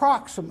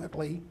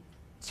 approximately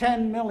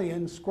 10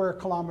 million square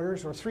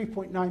kilometers, or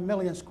 3.9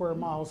 million square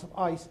miles of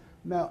ice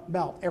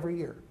melt every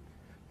year.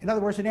 In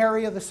other words, an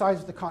area the size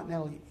of the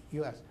continental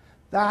U.S.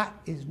 That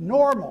is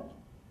normal.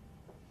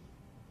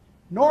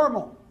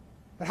 Normal.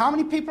 But how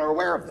many people are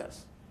aware of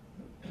this?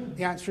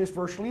 The answer is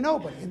virtually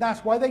nobody. And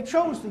that's why they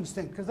chose these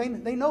things, because they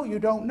know you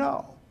don't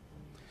know.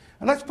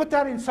 And let's put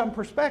that in some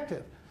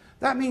perspective.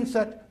 That means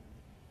that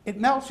it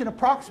melts in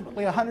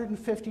approximately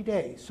 150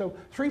 days. So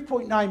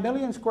 3.9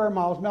 million square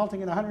miles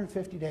melting in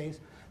 150 days.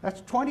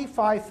 That's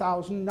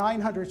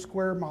 25,900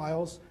 square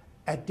miles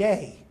a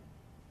day.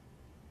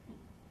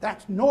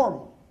 That's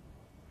normal.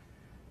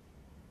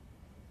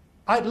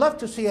 I'd love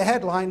to see a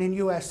headline in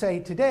USA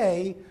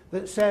Today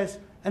that says,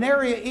 an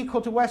area equal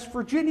to West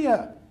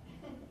Virginia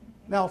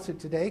melted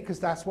today, because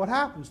that's what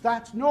happens.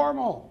 That's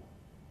normal.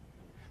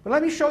 But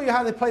let me show you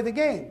how they play the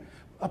game.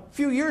 A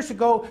few years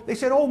ago, they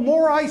said, oh,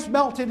 more ice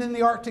melted in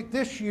the Arctic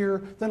this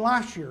year than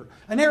last year.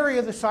 An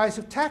area the size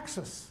of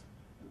Texas.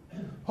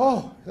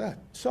 Oh,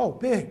 that's so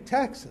big,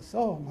 Texas.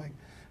 Oh,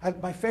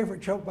 my favorite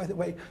joke, by the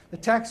way, the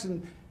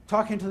Texan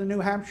talking to the New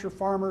Hampshire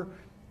farmer,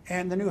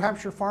 and the New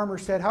Hampshire farmer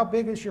said, how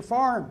big is your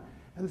farm?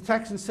 And the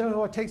Texan said,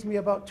 oh, it takes me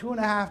about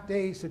 2.5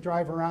 days to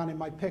drive around in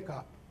my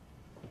pickup.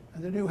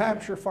 And the New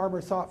Hampshire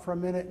farmer thought for a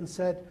minute and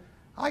said,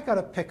 I got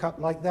a pickup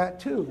like that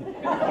too.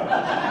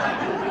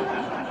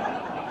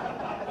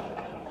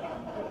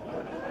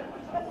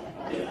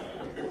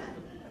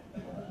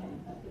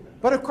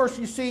 But of course,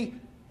 you see,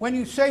 when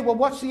you say, well,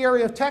 what's the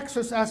area of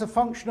Texas as a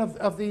function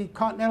of the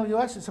continental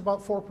U.S., it's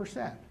about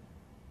 4%.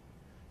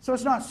 So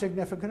it's not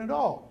significant at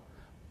all.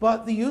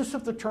 But the use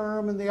of the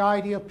term and the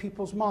idea of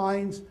people's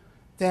minds,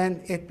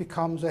 then it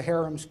becomes a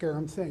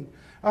harem-scarum thing.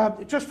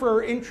 Just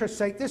for interest's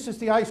sake, this is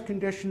the ice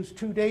conditions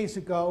 2 days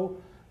ago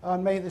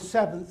on May the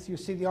 7th. You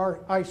see the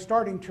ice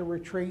starting to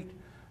retreat,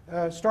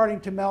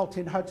 starting to melt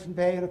in Hudson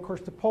Bay, and of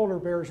course the polar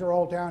bears are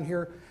all down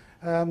here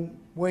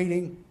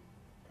waiting,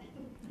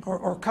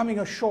 or coming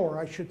ashore,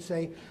 I should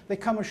say. They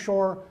come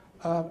ashore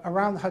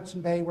around the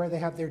Hudson Bay where they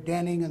have their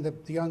denning and the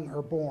young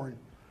are born.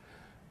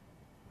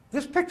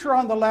 This picture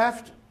on the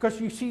left, because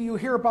you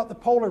hear about the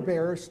polar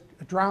bears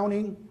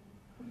drowning,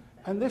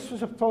 and this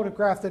was a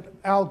photograph that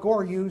Al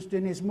Gore used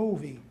in his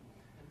movie.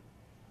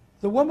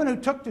 The woman who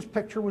took this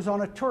picture was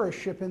on a tourist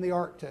ship in the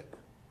Arctic.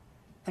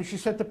 And she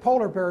said the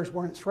polar bears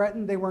weren't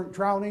threatened, they weren't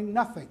drowning,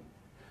 nothing.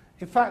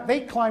 In fact, they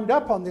climbed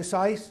up on this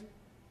ice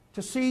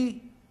to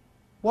see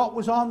what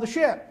was on the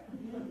ship.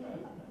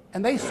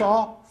 And they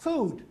saw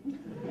food.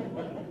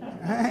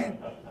 Right?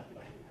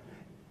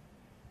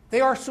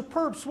 They are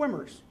superb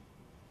swimmers.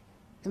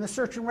 In the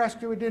search and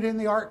rescue we did in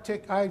the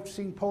Arctic, I've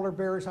seen polar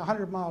bears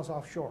 100 miles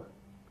offshore.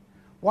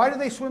 Why do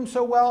they swim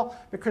so well?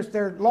 Because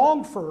their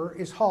long fur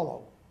is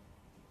hollow.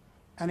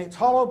 And it's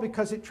hollow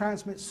because it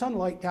transmits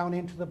sunlight down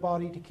into the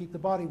body to keep the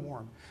body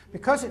warm.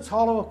 Because it's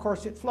hollow, of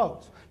course, it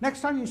floats.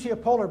 Next time you see a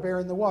polar bear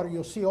in the water,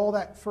 you'll see all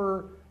that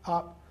fur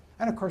up.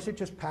 And of course, it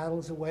just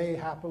paddles away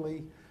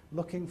happily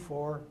looking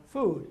for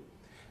food.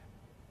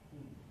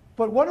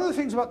 But one of the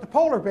things about the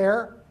polar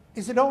bear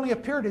is it only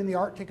appeared in the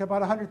Arctic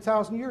about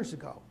 100,000 years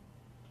ago.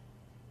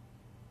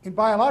 In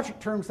biologic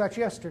terms, that's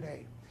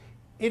yesterday.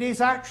 It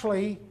is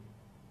actually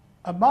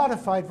a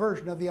modified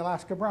version of the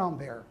Alaska brown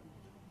bear.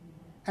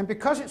 And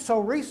because it so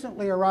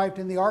recently arrived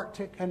in the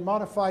Arctic and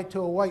modified to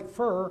a white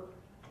fur,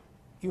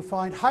 you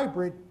find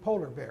hybrid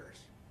polar bears.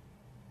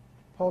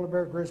 Polar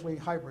bear grizzly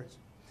hybrids.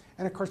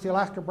 And of course, the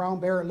Alaska brown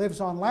bear lives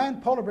on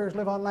land. Polar bears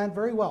live on land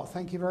very well,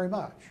 thank you very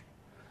much.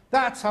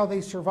 That's how they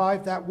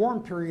survived that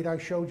warm period I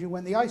showed you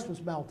when the ice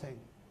was melting.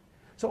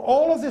 So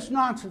all of this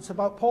nonsense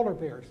about polar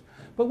bears.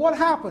 But what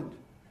happened?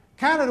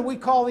 Canada, we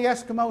call the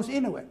Eskimos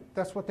Inuit.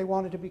 That's what they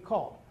wanted to be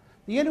called.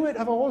 The Inuit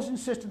have always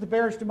insisted the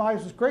bear's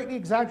demise was greatly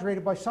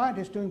exaggerated by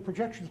scientists doing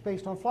projections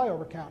based on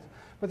flyover counts,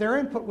 but their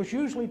input was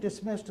usually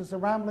dismissed as the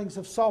ramblings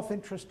of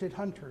self-interested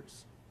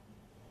hunters.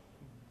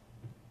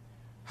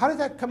 How did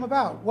that come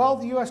about? Well,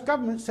 the US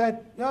government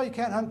said, no, you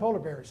can't hunt polar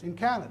bears in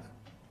Canada.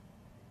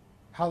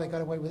 How they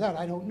got away with that,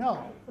 I don't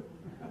know.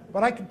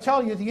 But I can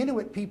tell you the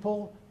Inuit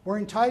people were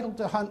entitled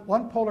to hunt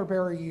one polar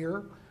bear a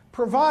year,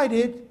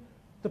 provided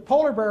the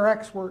polar bear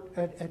expert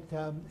at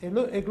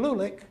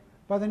Igloolik,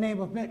 by the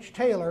name of Mitch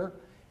Taylor,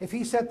 if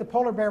he said the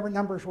polar bear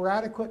numbers were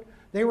adequate,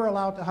 they were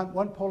allowed to hunt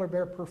one polar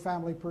bear per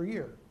family per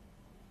year.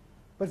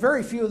 But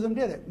very few of them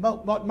did it.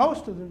 What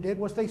most of them did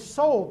was they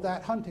sold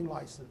that hunting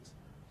license.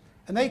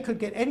 And they could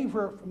get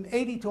anywhere from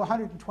 $80,000 to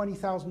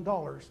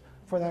 $120,000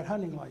 for that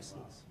hunting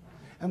license.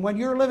 And when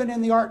you're living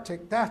in the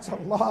Arctic, that's a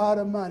lot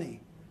of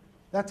money.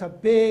 That's a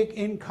big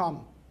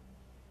income.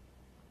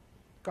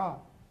 Gone.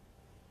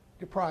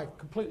 Deprived,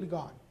 completely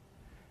gone.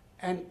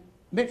 And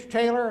Mitch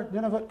Taylor,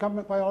 Nunavut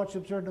government biologist,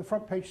 observed in the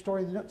front page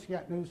story in the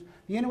Nutsiat News,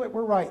 the Inuit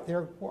were right.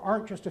 There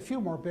aren't just a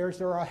few more bears,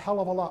 there are a hell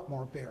of a lot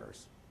more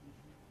bears.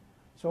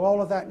 So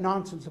all of that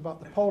nonsense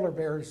about the polar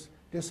bears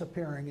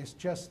disappearing is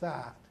just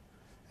that.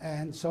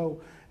 And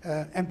so,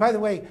 and by the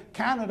way,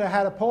 Canada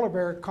had a polar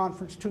bear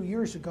conference 2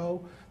 years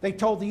ago. They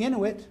told the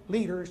Inuit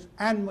leaders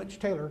and Mitch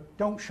Taylor,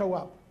 don't show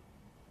up.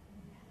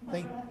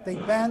 They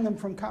banned them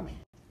from coming.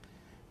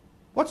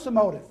 What's the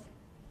motive?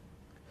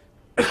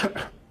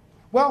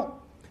 Well,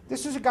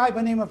 this is a guy by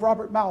the name of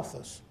Robert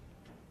Malthus.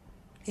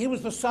 He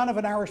was the son of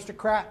an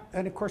aristocrat,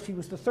 and of course he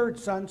was the third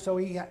son, so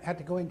he had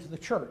to go into the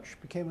church,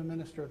 became a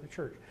minister of the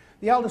church.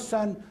 The eldest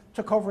son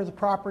took over the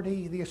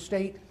property, the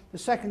estate. The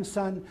second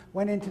son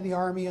went into the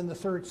army, and the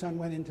third son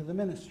went into the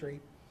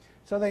ministry.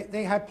 So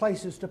they had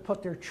places to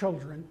put their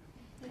children.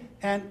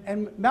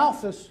 And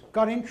Malthus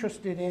got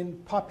interested in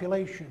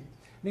population,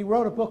 and he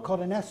wrote a book called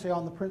An Essay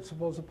on the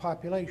Principles of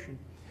Population.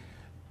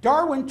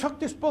 Darwin took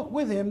this book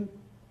with him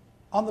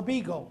on the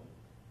Beagle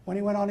when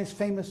he went on his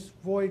famous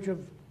voyage of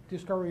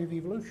discovery of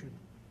evolution.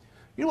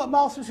 You know what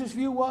Malthus's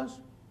view was?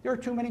 There are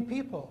too many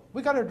people.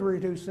 We've got to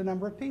reduce the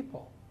number of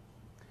people.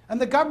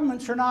 And the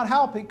governments are not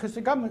helping because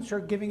the governments are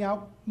giving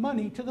out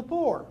money to the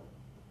poor.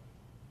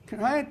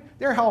 Right?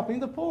 They're helping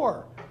the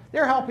poor.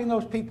 They're helping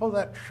those people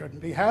that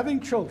shouldn't be having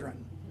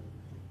children.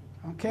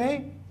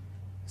 Okay?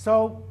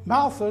 So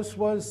Malthus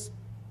was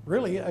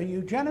really a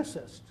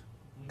eugenicist.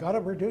 Got to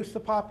reduce the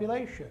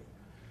population.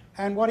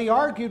 And what he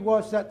argued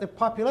was that the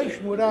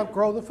population would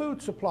outgrow the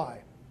food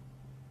supply.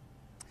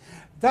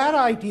 That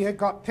idea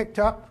got picked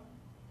up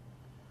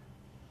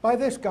by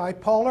this guy,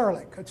 Paul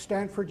Ehrlich, at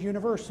Stanford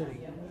University.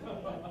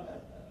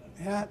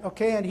 Yeah,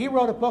 okay, and he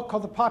wrote a book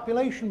called The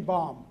Population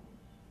Bomb.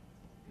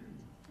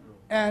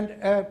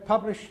 And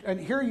published, and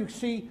here you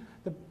see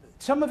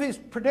some of his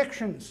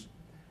predictions.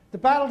 The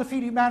battle to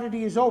feed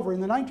humanity is over.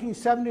 In the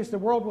 1970s, the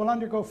world will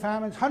undergo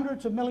famines.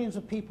 Hundreds of millions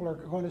of people are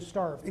going to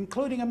starve,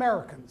 including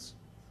Americans.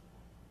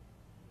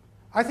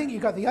 I think you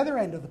got the other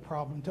end of the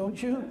problem,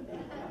 don't you?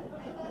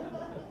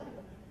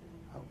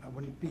 I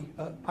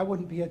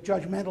wouldn't be a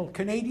judgmental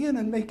Canadian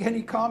and make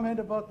any comment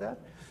about that.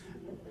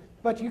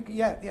 But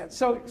yeah.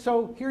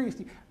 So here you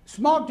see,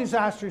 smog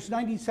disasters,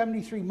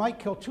 1973 might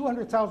kill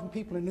 200,000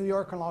 people in New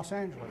York and Los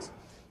Angeles.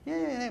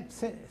 Yeah,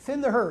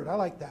 thin the herd. I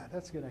like that.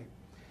 That's a good name.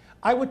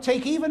 I would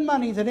take even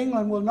money that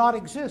England will not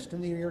exist in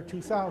the year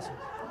 2000.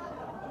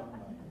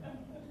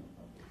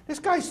 This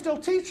guy's still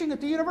teaching at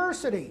the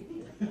university.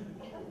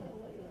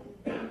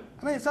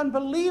 I mean, it's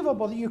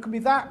unbelievable that you can be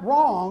that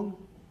wrong.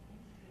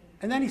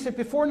 And then he said,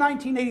 before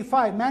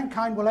 1985,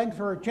 mankind will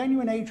enter a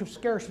genuine age of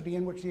scarcity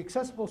in which the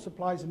accessible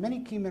supplies of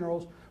many key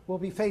minerals will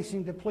be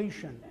facing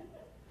depletion.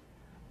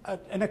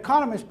 An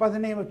economist by the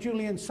name of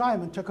Julian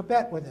Simon took a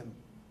bet with him.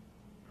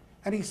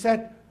 And he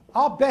said,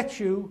 I'll bet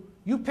you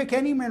pick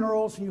any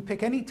minerals and you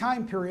pick any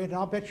time period, and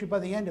I'll bet you by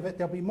the end of it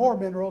there'll be more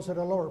minerals at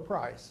a lower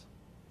price.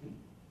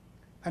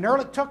 And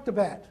Ehrlich took the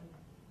bet.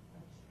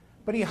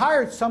 But he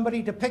hired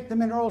somebody to pick the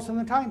minerals in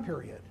the time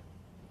period.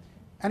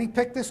 And he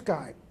picked this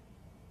guy,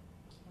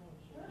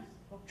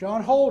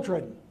 John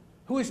Holdren,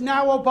 who is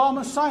now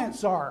Obama's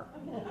science czar.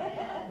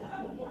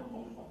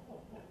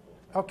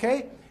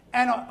 Okay?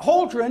 And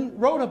Holdren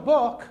wrote a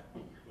book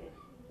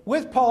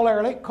with Paul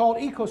Ehrlich called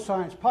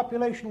Ecoscience,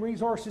 Population,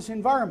 Resources,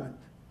 Environment.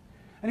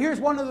 And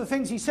here's one of the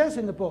things he says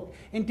in the book.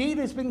 Indeed,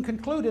 it has been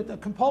concluded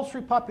that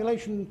compulsory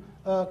population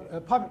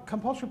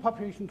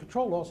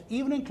control laws,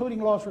 even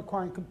including laws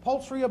requiring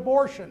compulsory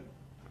abortion,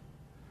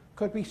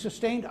 could be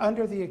sustained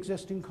under the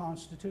existing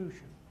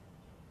Constitution.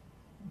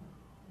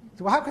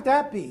 So how could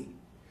that be?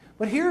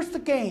 But here's the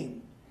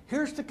game.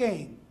 Here's the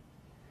game.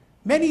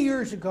 Many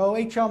years ago,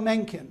 H.L.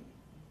 Mencken,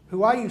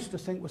 who I used to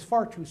think was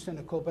far too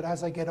cynical, but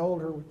as I get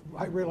older,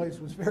 I realize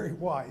was very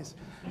wise.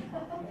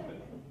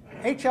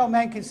 H.L.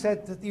 Mencken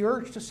said that the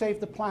urge to save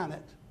the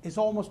planet is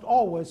almost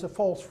always a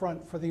false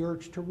front for the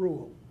urge to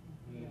rule.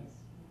 Yes.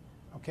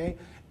 Okay?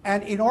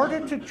 And in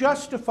order to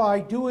justify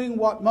doing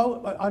what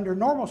under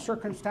normal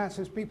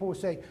circumstances people would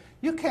say,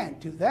 you can't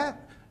do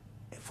that.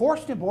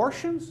 Forced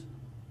abortions?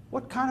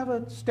 What kind of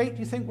a state do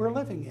you think we're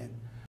living in?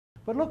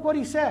 But look what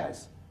he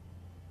says.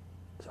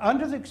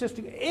 Under the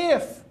existing,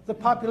 if the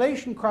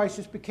population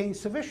crisis became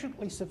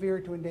sufficiently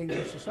severe to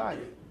endanger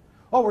society,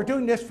 oh, we're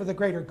doing this for the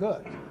greater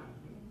good.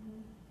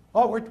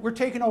 Oh, we're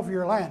taking over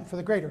your land for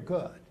the greater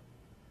good.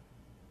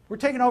 We're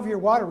taking over your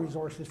water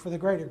resources for the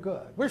greater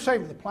good. We're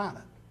saving the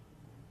planet.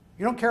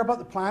 You don't care about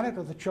the planet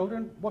or the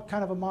children? What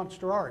kind of a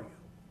monster are you?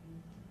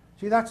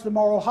 See, that's the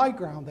moral high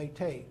ground they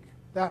take.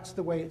 That's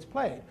the way it's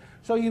played.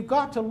 So you've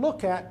got to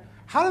look at,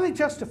 how do they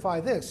justify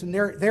this? And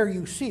there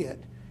you see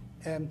it.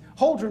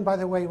 Holdren, by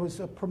the way,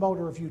 was a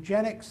promoter of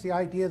eugenics, the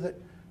idea that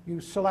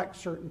you select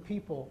certain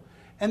people.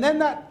 And then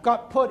that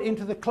got put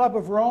into the Club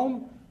of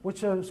Rome,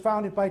 which was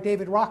founded by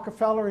David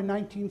Rockefeller in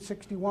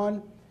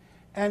 1961.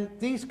 And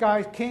these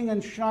guys, King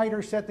and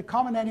Schneider, said the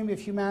common enemy of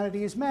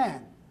humanity is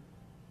man.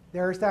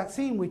 There's that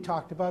theme we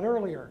talked about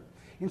earlier.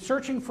 In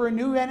searching for a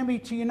new enemy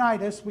to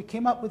unite us, we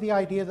came up with the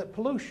idea that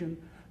pollution,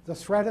 the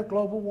threat of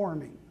global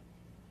warming.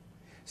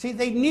 See,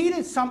 they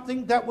needed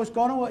something that was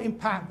going to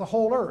impact the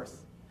whole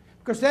Earth.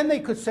 Because then they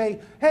could say,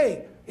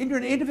 hey,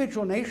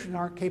 individual nations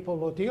aren't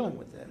capable of dealing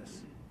with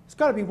this. It's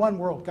got to be one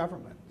world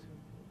government.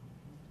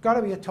 It's got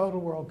to be a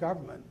total world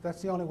government.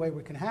 That's the only way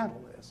we can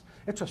handle this.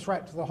 It's a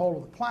threat to the whole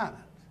of the planet.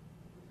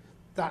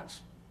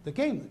 That's the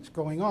game that's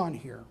going on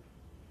here.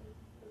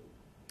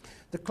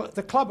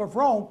 The Club of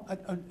Rome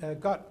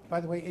got,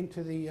 by the way,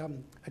 into the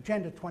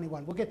Agenda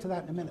 21. We'll get to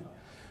that in a minute.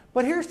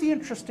 But here's the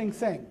interesting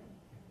thing.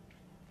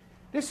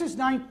 This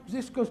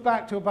goes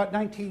back to about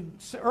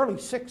early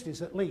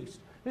 60s at least.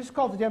 This is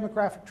called the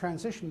demographic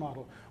transition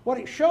model. What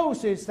it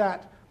shows is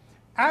that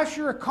as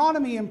your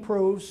economy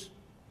improves,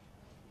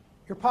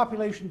 your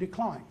population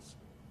declines.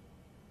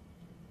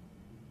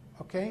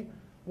 Okay?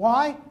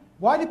 Why?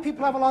 Why did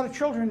people have a lot of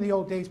children in the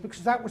old days?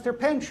 Because that was their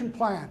pension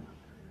plan.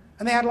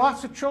 And they had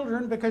lots of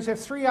children because if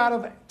 3 out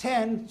of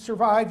 10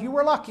 survived, you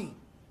were lucky.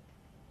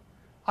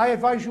 I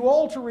advise you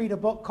all to read a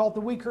book called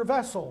The Weaker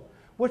Vessel,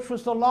 which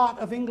was the lot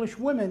of English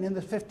women in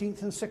the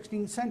 15th and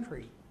 16th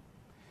century.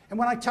 And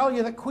when I tell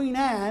you that Queen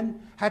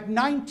Anne had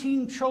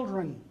 19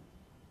 children,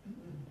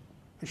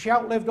 and she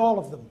outlived all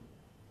of them.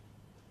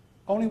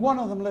 Only one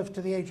of them lived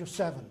to the age of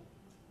 7.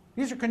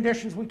 These are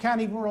conditions we can't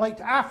even relate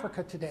to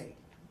Africa today.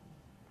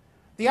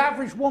 The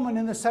average woman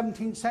in the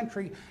 17th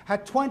century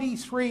had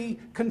 23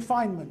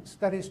 confinements,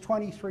 that is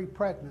 23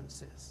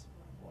 pregnancies.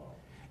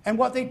 And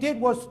what they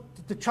did was,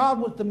 the child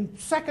was, the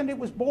second it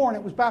was born,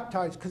 it was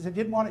baptized because they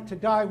didn't want it to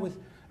die with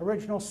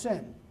original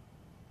sin.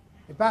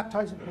 They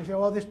baptized it because they said,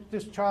 oh,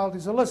 this child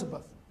is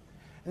Elizabeth.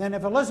 And then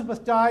if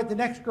Elizabeth died, the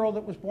next girl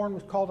that was born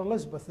was called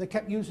Elizabeth. They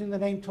kept using the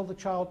name till the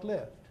child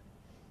lived.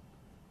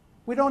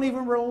 We don't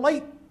even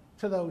relate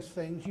to those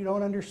things. You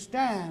don't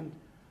understand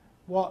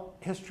what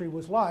history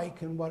was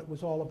like and what it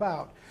was all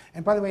about.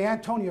 And by the way,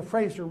 Antonia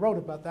Fraser wrote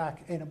about that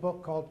in a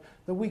book called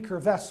The Weaker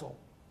Vessel,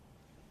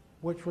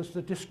 which was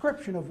the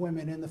description of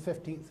women in the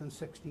 15th and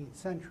 16th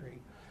century.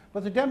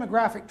 But the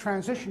demographic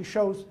transition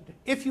shows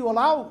if you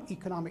allow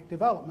economic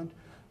development,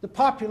 the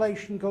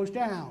population goes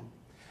down.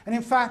 And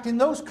in fact, in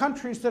those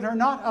countries that are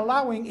not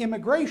allowing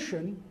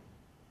immigration,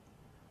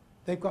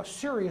 they've got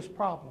serious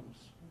problems.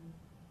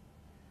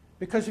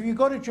 Because if you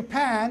go to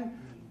Japan,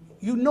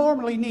 you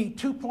normally need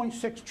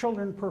 2.6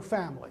 children per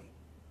family.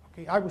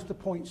 Okay, I was the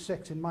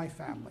 0.6 in my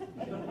family.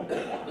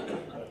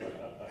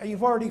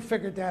 You've already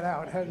figured that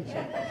out, haven't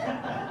you?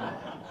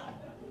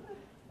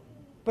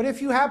 But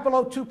if you have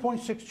below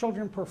 2.6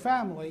 children per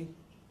family,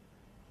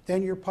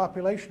 then your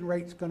population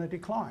rate's going to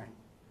decline.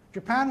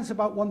 Japan is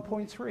about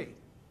 1.3.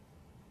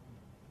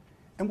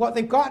 And what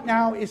they've got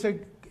now is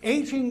an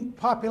aging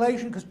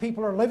population because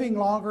people are living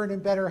longer and in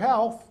better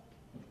health,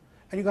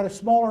 and you've got a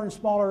smaller and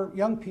smaller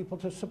young people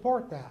to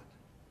support that.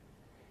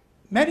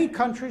 Many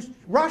countries,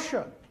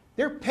 Russia,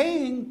 they're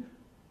paying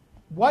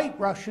white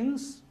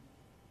Russians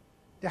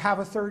to have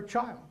a third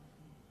child.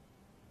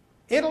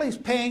 Italy's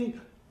paying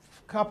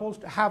couples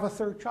to have a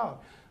third child.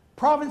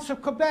 Province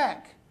of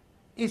Quebec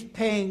is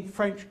paying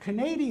French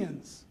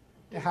Canadians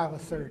to have a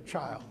third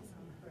child.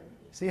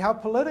 See how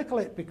political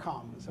it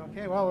becomes.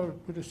 Okay, well,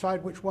 we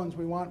decide which ones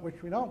we want,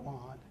 which we don't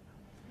want.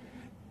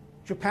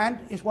 Japan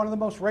is one of the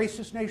most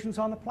racist nations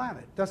on the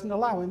planet. Doesn't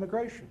allow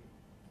immigration.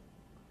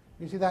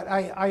 You see that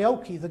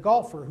Aoki, the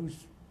golfer,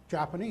 who's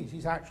Japanese,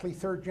 he's actually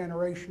third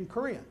generation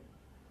Korean.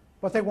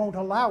 But they won't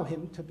allow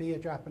him to be a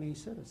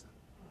Japanese citizen.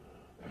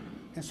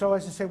 And so,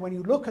 as I say, when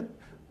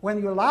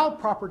you allow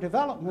proper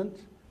development,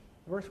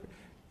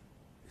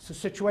 it's a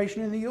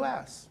situation in the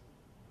US.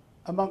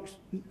 Amongst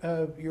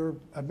your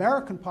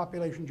American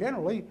population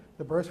generally,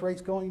 the birth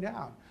rate's going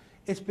down.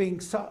 It's being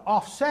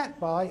offset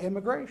by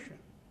immigration.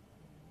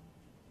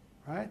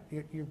 Right?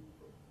 You're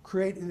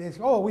creating this,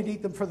 oh, we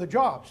need them for the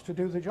jobs, to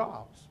do the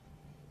jobs.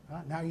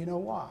 Now you know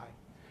why.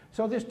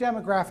 So this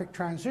demographic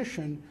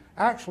transition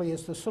actually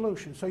is the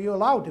solution. So you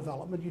allow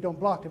development, you don't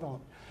block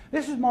development.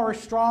 This is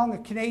Maurice Strong, a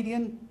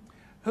Canadian,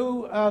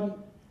 who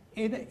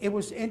it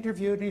was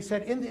interviewed, and he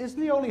said, isn't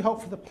the only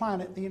hope for the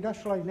planet the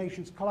industrialized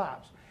nations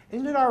collapse?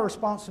 Isn't it our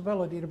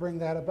responsibility to bring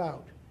that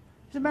about?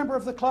 He's a member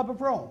of the Club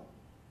of Rome.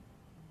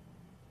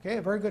 Okay,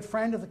 a very good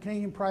friend of the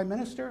Canadian Prime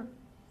Minister.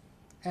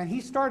 And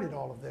he started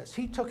all of this.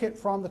 He took it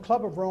from the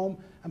Club of Rome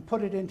and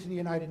put it into the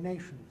United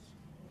Nations.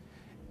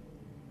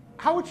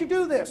 How would you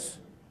do this?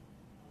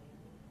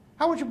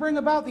 How would you bring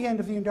about the end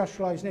of the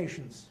industrialized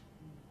nations?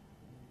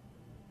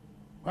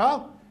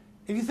 Well,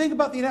 if you think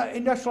about the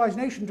industrialized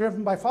nation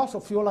driven by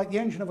fossil fuel like the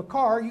engine of a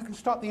car, you can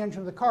stop the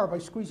engine of the car by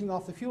squeezing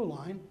off the fuel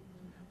line.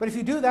 But if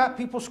you do that,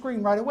 people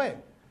scream right away.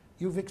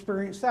 You've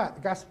experienced that.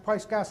 The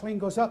price of gasoline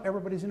goes up,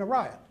 everybody's in a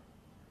riot.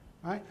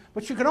 Right?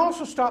 But you can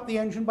also stop the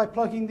engine by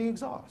plugging the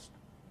exhaust.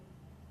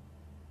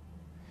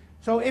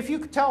 So if you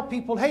could tell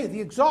people, hey,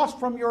 the exhaust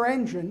from your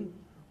engine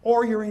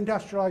or your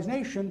industrialized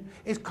nation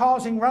is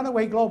causing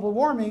runaway global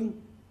warming,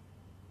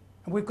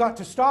 and we've got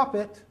to stop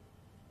it.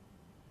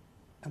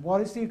 And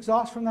what is the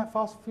exhaust from that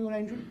fossil fuel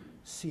engine?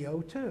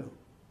 CO2.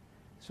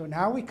 So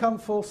now we come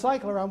full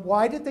cycle around.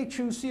 Why did they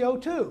choose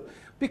CO2?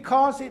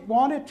 Because it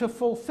wanted to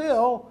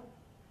fulfill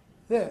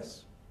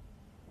this.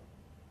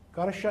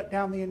 Got to shut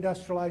down the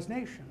industrialized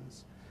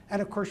nations.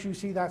 And of course you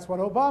see that's what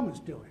Obama's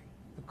doing.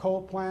 The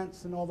coal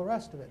plants and all the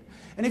rest of it.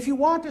 And if you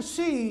want to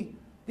see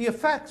the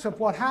effects of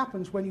what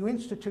happens when you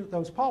institute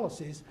those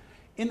policies,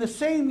 in the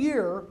same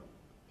year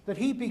that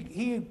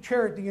he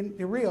chaired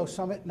the Rio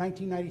Summit in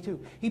 1992,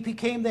 he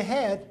became the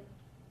head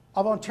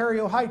of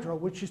Ontario Hydro,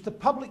 which is the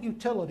public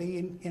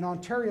utility in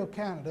Ontario,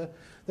 Canada,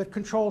 that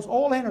controls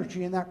all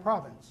energy in that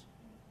province.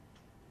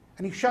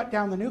 And he shut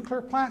down the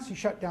nuclear plants, he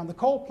shut down the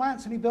coal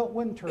plants, and he built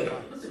wind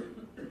turbines.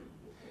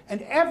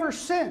 And ever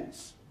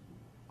since,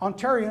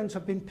 Ontarians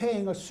have been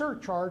paying a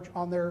surcharge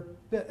on their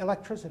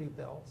electricity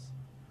bills.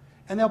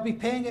 And they'll be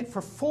paying it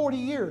for 40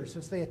 years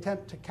as they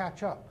attempt to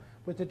catch up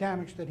with the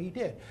damage that he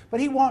did. But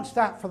he wants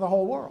that for the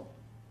whole world.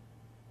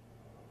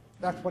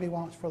 That's what he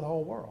wants for the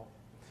whole world.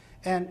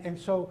 And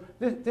so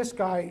this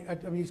guy,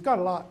 I mean, he's got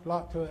a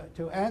lot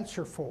to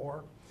answer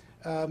for.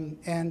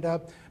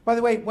 By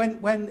the way,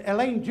 when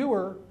Elaine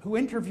Dewar, who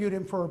interviewed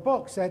him for her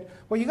book, said,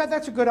 well,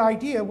 that's a good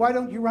idea, why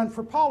don't you run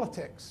for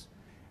politics?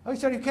 Oh, he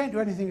said, you can't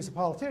do anything as a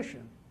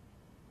politician.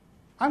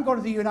 I'm going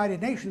to the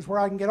United Nations where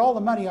I can get all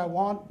the money I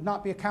want,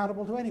 not be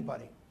accountable to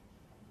anybody.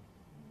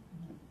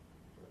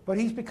 But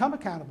he's become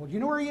accountable. Do you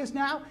know where he is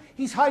now?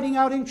 He's hiding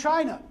out in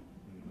China,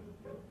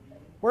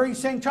 where he's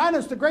saying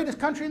China's the greatest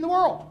country in the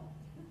world.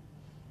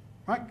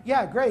 Right?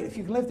 Yeah, great, if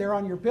you can live there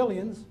on your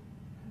billions.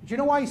 Do you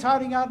know why he's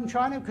hiding out in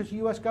China? Because the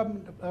US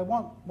government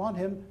want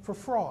him for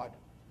fraud.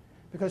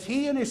 Because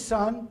he and his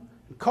son,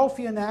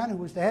 Kofi Annan, who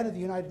was the head of the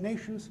United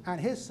Nations, and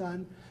his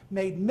son,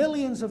 made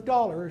millions of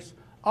dollars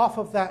off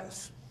of that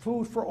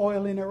food for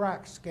oil in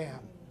Iraq scam.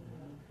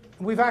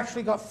 And we've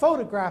actually got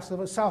photographs of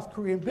a South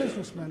Korean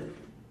businessman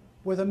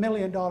with $1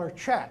 million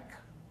check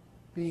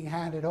being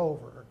handed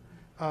over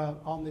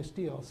on this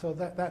deal. So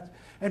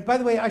and by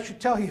the way, I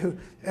should tell you,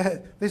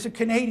 there's a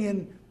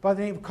Canadian by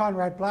the name of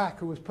Conrad Black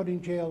who was put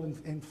in jail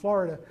in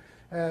Florida.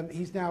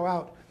 He's now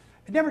out.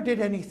 He never did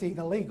anything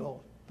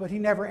illegal, but he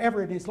never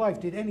ever in his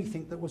life did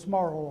anything that was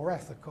moral or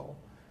ethical.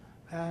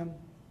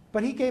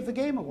 But he gave the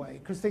game away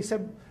because they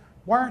said,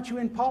 why aren't you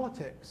in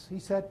politics? He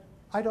said,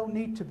 I don't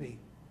need to be.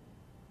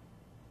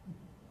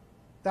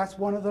 That's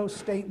one of those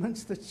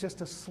statements that's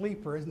just a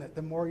sleeper, isn't it?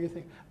 The more you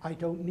think, I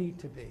don't need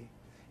to be.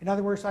 In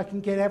other words, I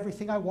can get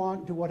everything I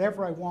want, do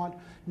whatever I want,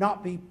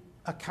 not be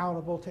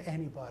accountable to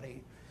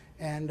anybody.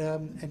 And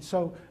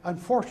so,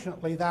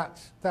 unfortunately,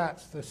 that's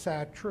the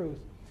sad truth.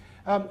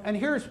 And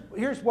here's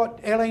what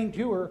Elaine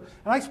Dewar,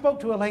 and I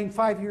spoke to Elaine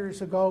 5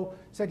 years ago,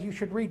 said you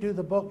should redo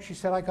the book. She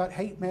said, I got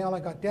hate mail,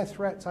 I got death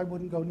threats, I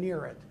wouldn't go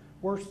near it.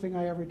 Worst thing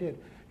I ever did.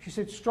 She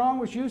said, Strong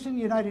was using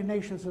the United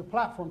Nations as a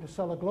platform to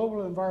sell a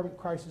global environment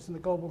crisis and the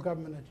global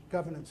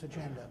governance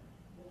agenda.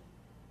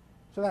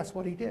 So that's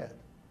what he did.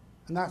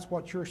 And that's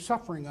what you're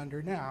suffering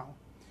under now.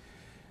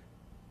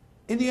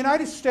 In the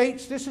United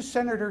States, this is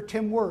Senator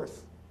Tim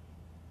Wirth.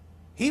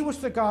 He was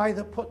the guy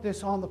that put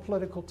this on the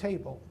political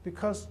table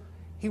because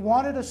he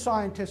wanted a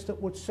scientist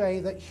that would say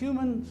that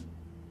humans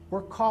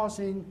were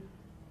causing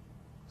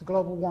the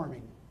global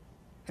warming.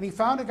 And he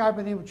found a guy by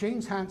the name of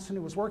James Hansen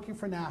who was working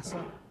for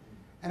NASA.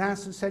 And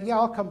Hansen said, yeah,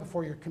 I'll come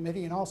before your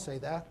committee and I'll say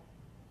that.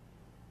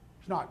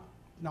 It's not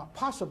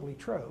possibly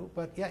true,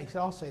 but yeah, he said,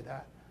 I'll say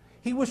that.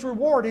 He was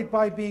rewarded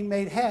by being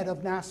made head of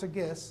NASA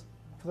GIS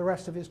for the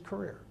rest of his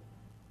career.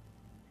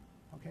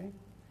 Okay?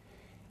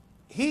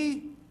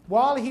 He,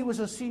 while he was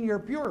a senior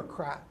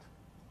bureaucrat,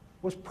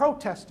 was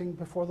protesting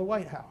before the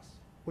White House,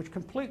 which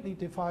completely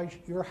defies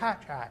your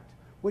Hatch Act,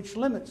 which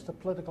limits the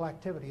political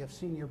activity of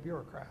senior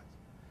bureaucrats.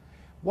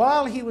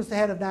 While he was the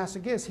head of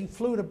NASA GIS, he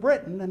flew to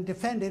Britain and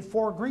defended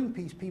 4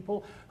 Greenpeace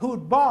people who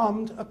had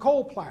bombed a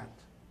coal plant.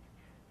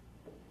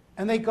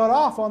 And they got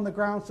off on the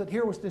grounds that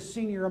here was this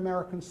senior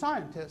American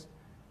scientist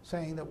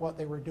saying that what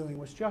they were doing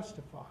was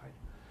justified.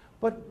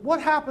 But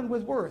what happened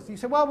with Worth? He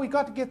said, well, we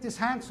got to get this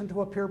Hansen to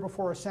appear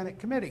before a Senate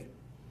committee.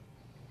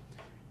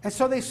 And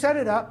so they set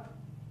it up,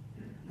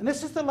 and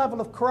this is the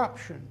level of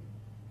corruption.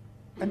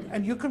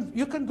 And you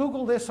can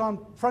Google this on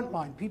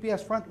Frontline,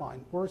 PBS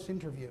Frontline, Worth's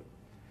interview.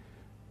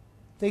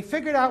 They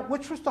figured out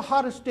which was the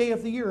hottest day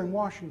of the year in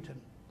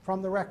Washington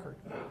from the record,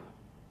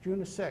 June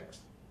the 6th.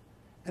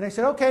 And they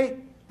said, okay,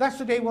 that's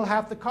the day we'll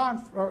have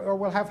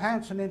we'll have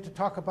Hansen in to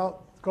talk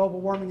about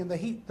global warming and the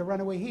heat, the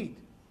runaway heat.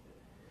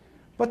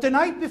 But the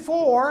night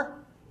before,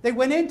 they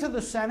went into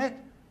the Senate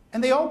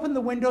and they opened the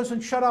windows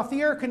and shut off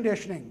the air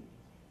conditioning.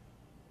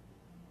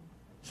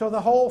 So the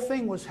whole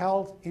thing was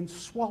held in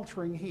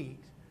sweltering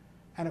heat.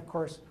 And of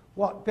course,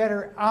 what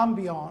better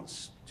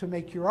ambiance to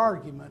make your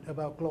argument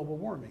about global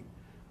warming?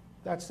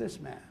 That's this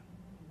man.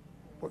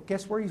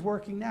 Guess where he's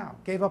working now?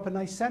 Gave up a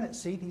nice Senate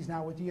seat. He's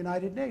now with the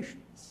United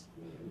Nations.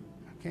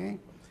 Okay?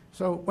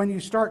 So when you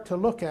start to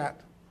look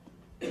at,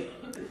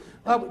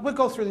 we'll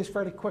go through this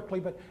fairly quickly,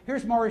 but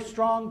here's Maurice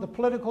Strong, the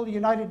political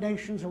United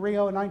Nations,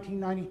 Rio in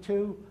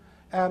 1992,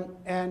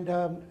 and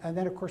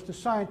then of course the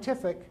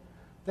scientific.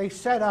 They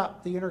set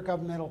up the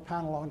Intergovernmental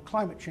Panel on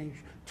Climate Change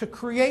to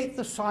create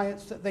the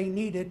science that they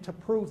needed to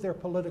prove their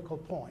political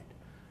point,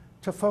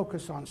 to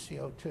focus on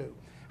CO2.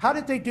 How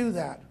did they do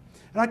that?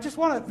 And I just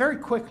want to, very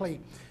quickly,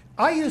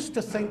 I used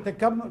to think that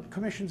government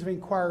commissions of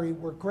inquiry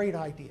were great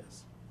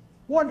ideas.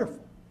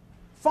 Wonderful.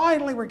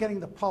 Finally, we're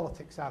getting the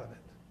politics out of it.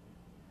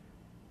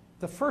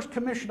 The first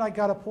commission I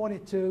got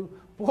appointed to,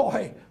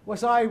 boy,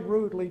 was I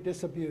rudely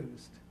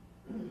disabused.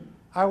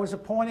 I was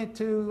appointed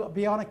to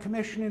be on a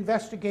commission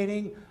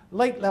investigating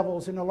lake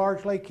levels in a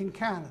large lake in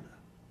Canada.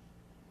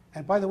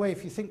 And by the way,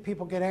 if you think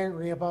people get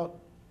angry about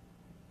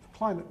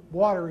climate,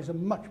 water is a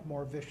much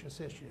more vicious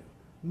issue,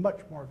 much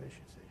more vicious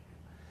issue.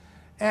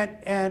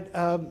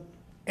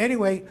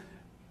 Anyway,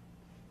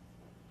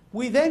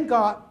 we then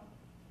got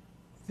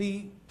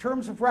the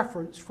terms of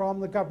reference from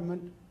the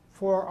government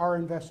for our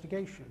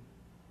investigation.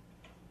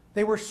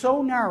 They were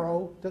so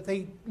narrow that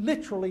they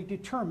literally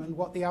determined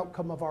what the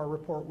outcome of our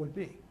report would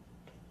be.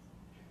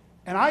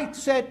 And I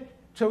said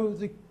to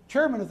the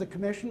chairman of the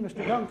commission,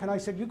 Mr. Duncan, I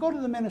said, you go to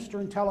the minister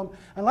and tell him,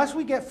 unless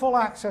we get full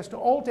access to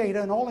all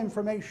data and all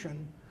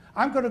information,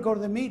 I'm going to go to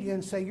the media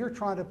and say, you're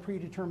trying to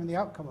predetermine the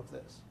outcome of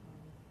this.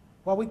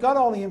 Well, we got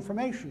all the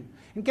information.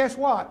 And guess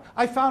what?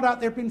 I found out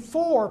there have been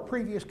 4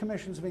 previous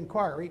commissions of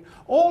inquiry,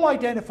 all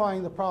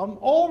identifying the problem,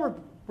 all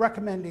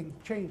recommending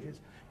changes.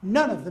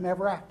 None of them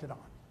ever acted on.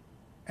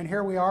 And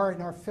here we are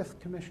in our 5th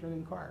commission of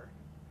inquiry.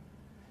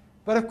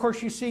 But of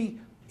course, you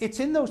see, it's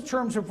in those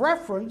terms of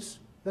reference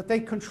that they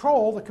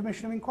control the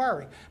commission of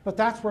inquiry. But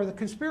that's where the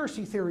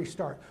conspiracy theories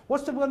start.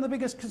 What's one of the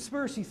biggest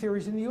conspiracy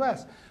theories in the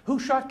US? Who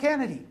shot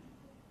Kennedy?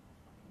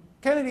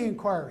 Kennedy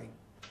inquiry.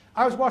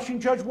 I was watching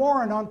Judge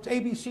Warren on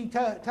ABC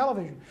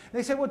television.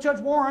 They said, well, Judge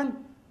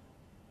Warren,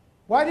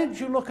 why didn't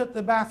you look at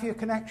the mafia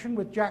connection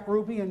with Jack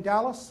Ruby in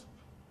Dallas?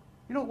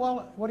 You know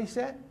what he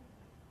said?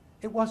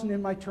 It wasn't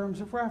in my terms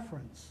of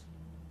reference.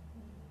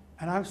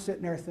 And I'm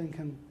sitting there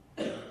thinking,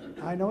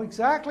 I know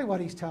exactly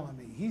what he's telling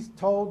me. He's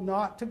told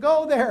not to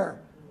go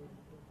there.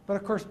 But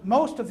of course,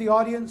 most of the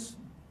audience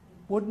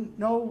wouldn't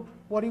know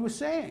what he was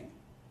saying.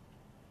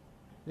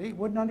 They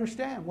wouldn't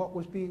understand what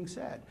was being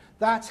said.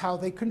 That's how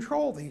they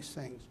control these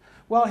things.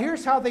 Well,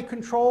 here's how they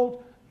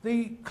controlled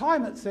the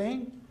climate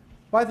thing.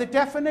 By the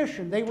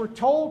definition, they were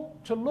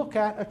told to look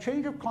at a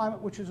change of climate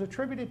which is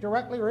attributed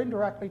directly or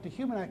indirectly to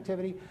human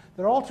activity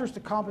that alters the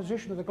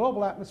composition of the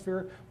global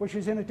atmosphere, which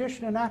is in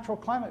addition to natural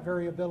climate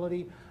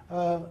variability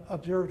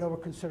observed over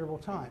considerable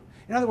time.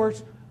 In other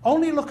words,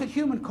 only look at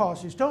human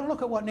causes. Don't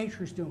look at what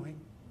nature's doing.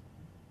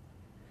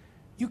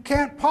 You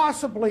can't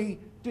possibly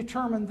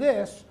determine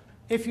this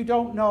if you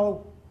don't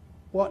know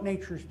what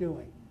nature's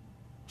doing.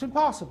 It's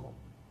impossible.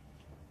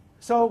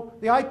 So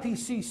the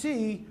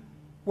IPCC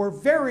were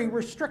very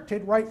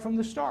restricted right from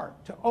the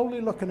start to only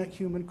looking at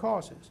human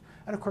causes.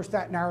 And of course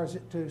that narrows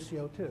it to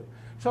CO2.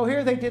 So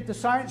here they did the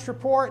science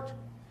report,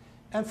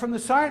 and from the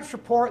science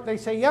report they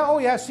say, yeah, oh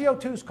yeah,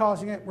 CO2 is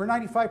causing it, we're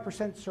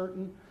 95%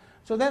 certain.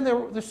 So then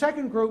the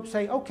second group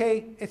say,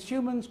 okay, it's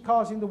humans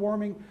causing the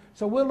warming,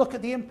 so we'll look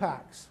at the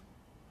impacts.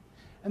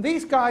 And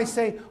these guys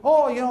say,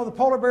 oh, you know, the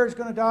polar bear is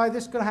going to die,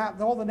 this is going to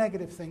happen, all the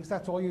negative things.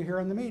 That's all you hear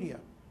in the media.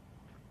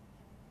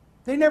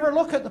 They never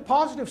look at the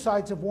positive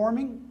sides of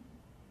warming.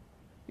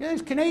 Yeah,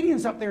 there's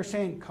Canadians up there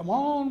saying, come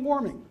on,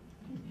 warming.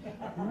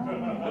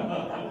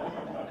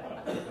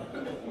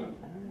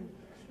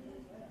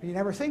 You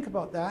never think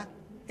about that.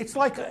 It's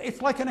like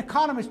an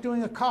economist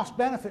doing a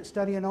cost-benefit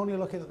study and only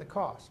looking at the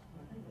cost.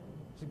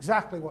 It's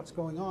exactly what's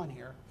going on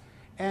here.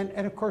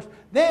 And of course,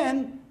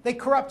 then they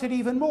corrupt it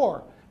even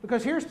more.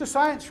 Because here's the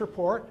science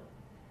report,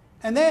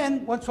 and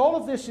then once all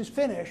of this is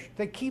finished,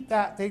 they keep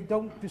that, they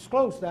don't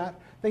disclose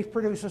that, they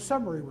produce a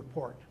summary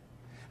report.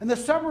 And the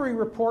summary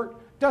report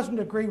doesn't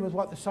agree with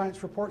what the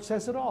science report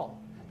says at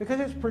all, because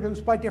it's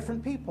produced by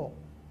different people.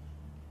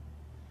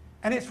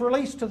 And it's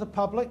released to the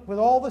public with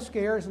all the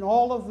scares and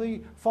all of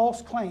the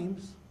false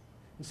claims.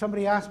 And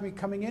somebody asked me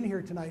coming in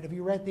here tonight, have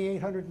you read the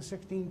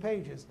 816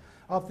 pages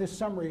of this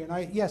summary?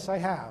 And yes, I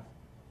have.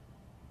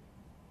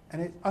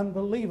 And it's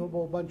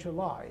unbelievable bunch of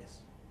lies.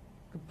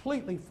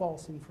 Completely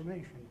false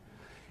information.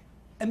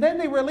 And then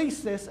they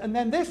release this, and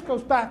then this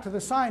goes back to the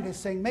scientists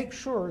saying, make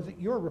sure that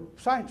your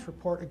science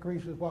report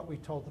agrees with what we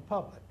told the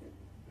public.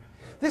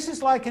 This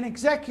is like an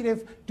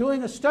executive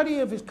doing a study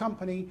of his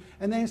company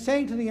and then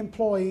saying to the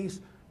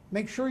employees,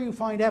 make sure you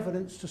find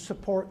evidence to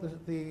support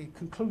the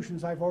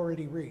conclusions I've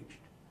already reached.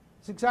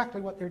 It's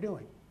exactly what they're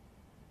doing.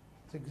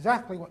 It's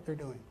exactly what they're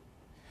doing.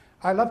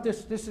 I love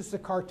this. This is the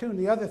cartoon.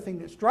 The other thing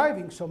that's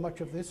driving so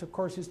much of this, of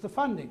course, is the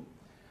funding.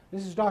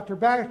 This is Dr.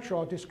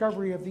 Bagshaw,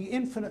 discovery of the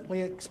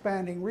infinitely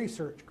expanding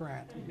research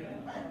grant.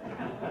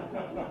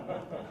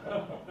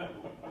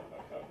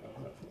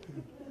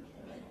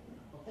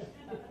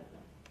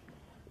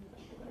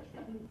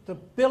 The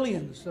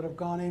billions that have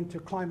gone into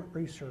climate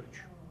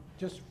research,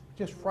 just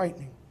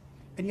frightening.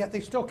 And yet they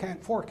still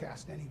can't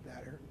forecast any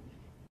better.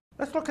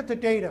 Let's look at the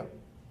data.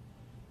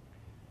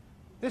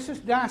 This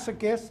is NASA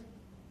GIST.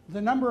 The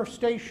number of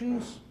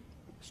stations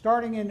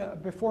starting in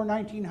before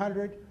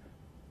 1900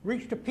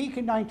 reached a peak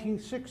in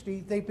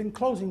 1960. They've been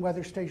closing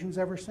weather stations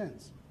ever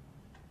since.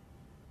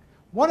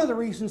 One of the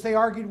reasons they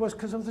argued was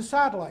because of the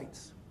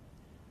satellites.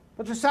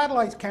 But the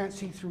satellites can't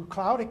see through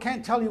cloud. It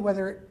can't tell you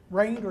whether it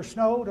rained or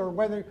snowed or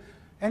whether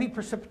any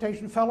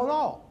precipitation fell at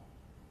all.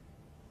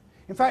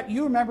 In fact,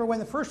 you remember when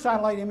the first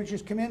satellite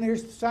images came in,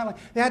 here's the satellite,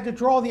 they had to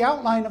draw the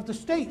outline of the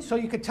state so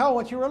you could tell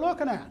what you were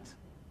looking at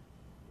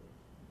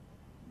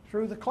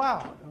through the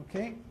cloud,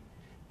 okay?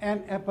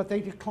 But they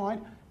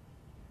declined.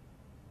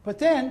 But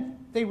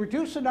then they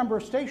reduced the number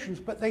of stations,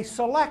 but they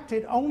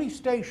selected only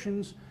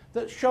stations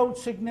that showed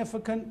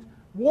significant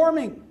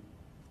warming.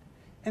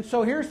 And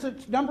so here's the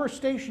number of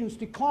stations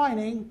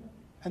declining,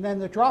 and then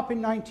the drop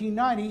in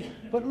 1990,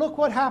 but look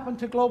what happened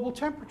to global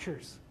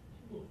temperatures.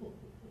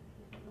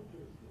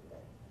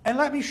 And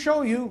let me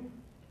show you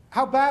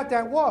how bad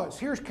that was.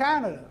 Here's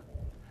Canada.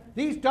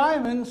 These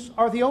diamonds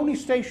are the only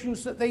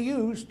stations that they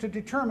use to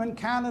determine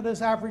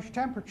Canada's average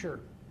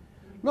temperature.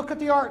 Look at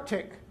the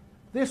Arctic.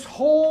 This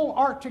whole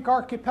Arctic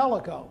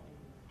archipelago,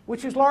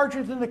 which is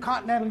larger than the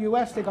continental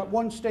US, they got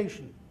one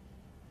station.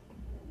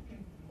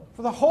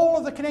 For the whole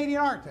of the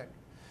Canadian Arctic.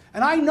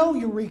 And I know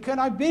Eureka,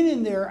 and I've been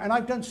in there, and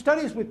I've done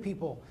studies with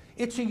people.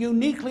 It's a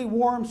uniquely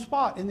warm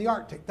spot in the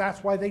Arctic.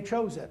 That's why they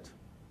chose it.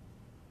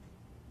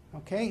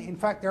 Okay? In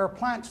fact, there are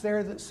plants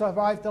there that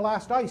survived the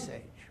last ice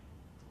age.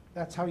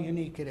 That's how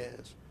unique it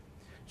is.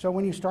 So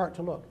when you start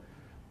to look.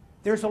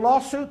 There's a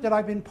lawsuit that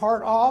I've been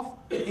part of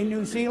in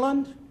New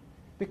Zealand,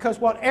 because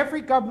what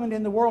every government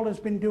in the world has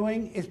been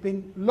doing is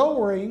been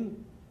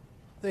lowering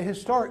the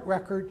historic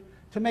record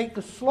to make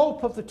the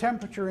slope of the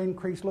temperature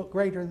increase look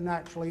greater than it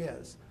actually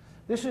is.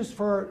 This is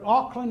for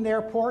Auckland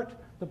Airport.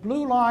 The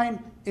blue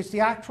line is the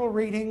actual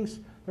readings.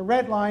 The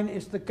red line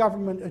is the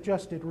government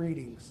adjusted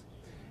readings.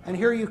 And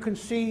here you can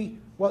see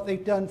what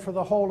they've done for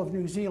the whole of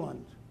New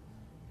Zealand.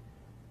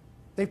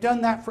 They've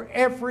done that for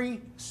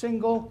every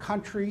single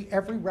country,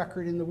 every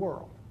record in the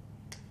world.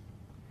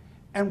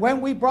 And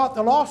when we brought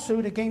the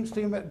lawsuit against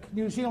the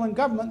New Zealand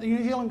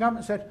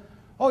government said,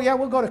 oh yeah,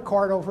 we'll go to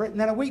court over it. And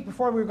then a week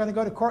before we were going to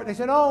go to court, they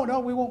said, oh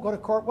no, we won't go to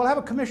court. We'll have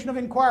a commission of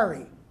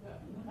inquiry.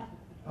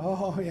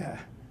 Oh yeah,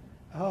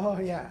 oh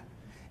yeah.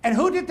 And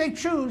who did they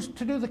choose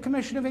to do the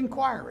commission of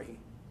inquiry?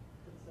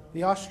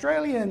 The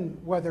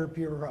Australian Weather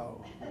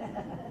Bureau,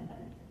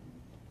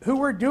 who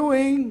were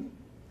doing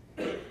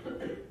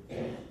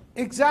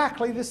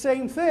exactly the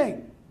same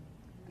thing.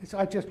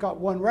 I just got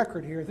one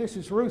record here. This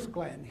is Ruth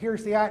Glen.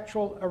 Here's the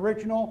actual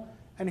original,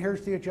 and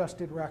here's the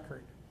adjusted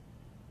record.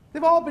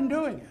 They've all been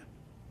doing it.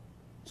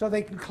 So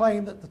they can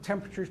claim that the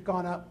temperature's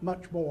gone up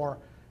much more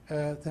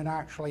than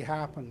actually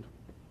happened.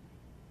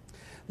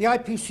 The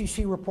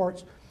IPCC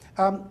reports,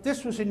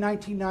 this was in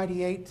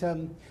 1998,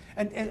 and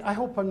I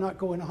hope I'm not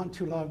going on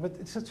too long, but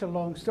it's such a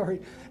long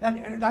story.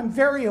 And I'm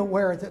very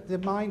aware that the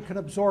mind can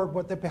absorb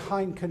what the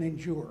behind can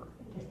endure.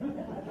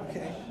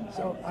 Okay,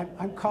 so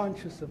I'm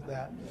conscious of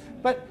that.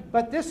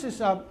 But this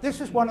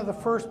is one of the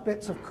first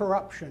bits of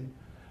corruption.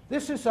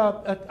 This is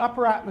an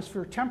upper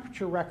atmosphere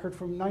temperature record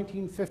from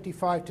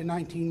 1955 to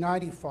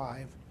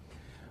 1995.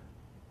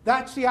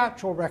 That's the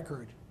actual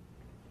record.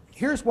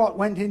 Here's what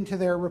went into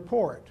their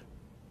report.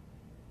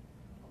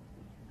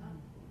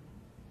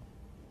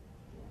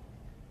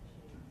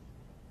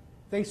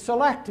 they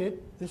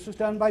selected, this was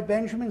done by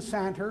Benjamin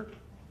Santer,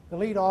 the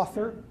lead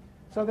author,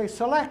 so they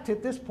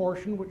selected this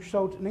portion which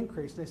showed an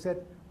increase. They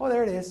said, oh,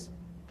 there it is,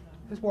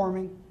 it's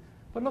warming.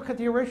 But look at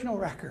the original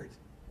record.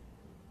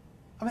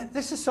 I mean,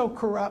 this is so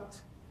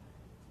corrupt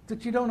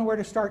that you don't know where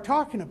to start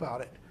talking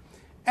about it.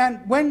 And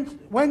when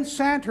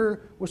Santer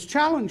was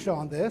challenged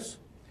on this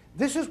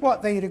is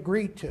what they had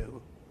agreed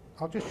to.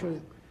 I'll just show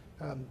you,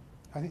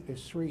 I think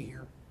there's 3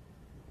 here.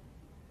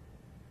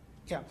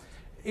 Yeah,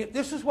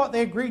 this is what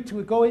they agreed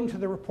to go into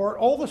the report.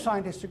 All the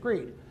scientists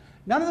agreed.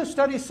 None of the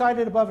studies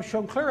cited above have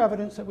shown clear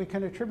evidence that we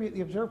can attribute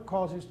the observed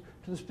causes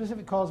to the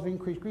specific cause of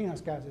increased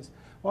greenhouse gases.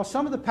 While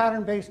some of the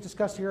pattern-based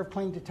discussed here have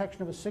claimed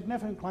detection of a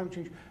significant climate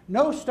change,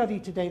 no study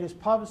to date has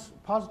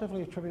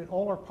positively attributed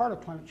all or part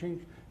of climate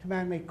change to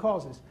man-made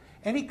causes.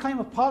 Any claim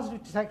of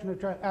positive detection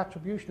or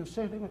attribution of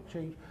significant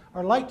change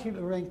are likely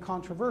to remain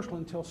controversial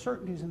until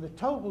certainties in the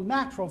total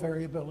natural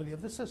variability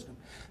of the system.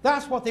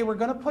 That's what they were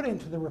going to put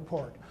into the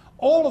report.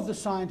 All of the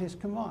scientists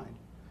combined.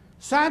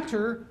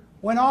 Santer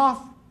went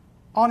off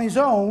on his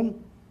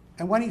own,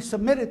 and when he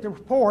submitted the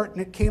report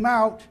and it came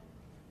out,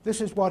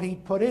 this is what he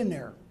put in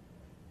there.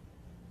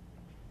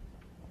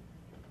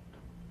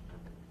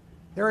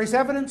 There is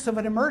evidence of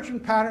an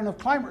emerging pattern of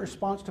climate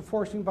response to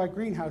forcing by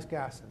greenhouse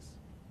gases.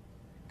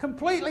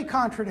 Completely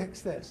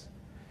contradicts this.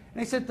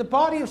 And he said, the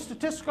body of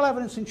statistical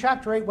evidence in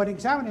Chapter 8, when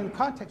examined in the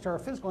context of our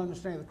physical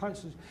understanding of the climate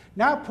system,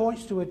 now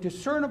points to a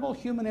discernible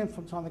human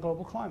influence on the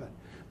global climate.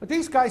 But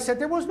these guys said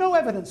there was no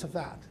evidence of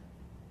that.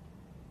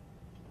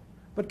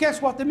 But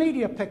guess what the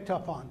media picked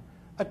up on?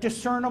 A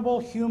discernible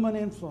human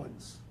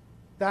influence.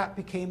 That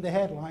became the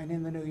headline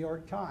in the New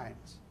York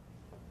Times.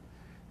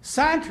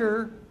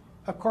 Santer,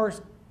 of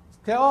course,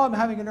 said, oh, I'm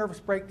having a nervous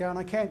breakdown,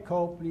 I can't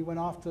cope, and he went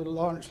off to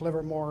Lawrence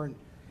Livermore, and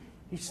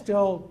he's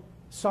still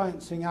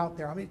sciencing out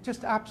there. I mean,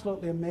 just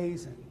absolutely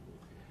amazing.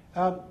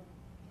 But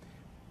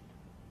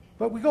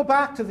we go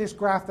back to this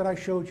graph that I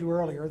showed you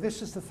earlier.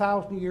 This is the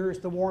 1,000 years,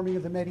 the warming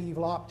of the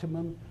medieval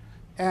optimum,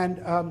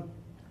 and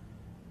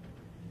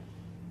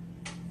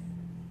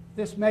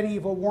this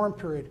medieval warm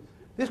period.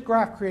 This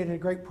graph created a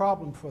great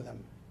problem for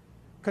them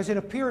because it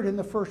appeared in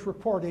the first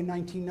report in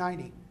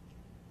 1990. And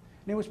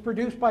it was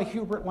produced by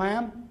Hubert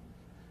Lamb.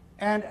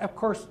 And of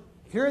course,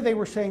 here they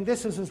were saying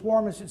this is as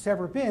warm as it's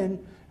ever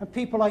been. And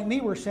people like me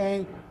were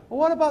saying, well,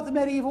 what about the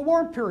medieval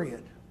warm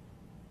period?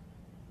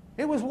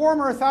 It was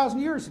warmer 1,000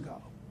 years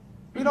ago.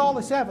 We had all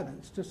this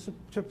evidence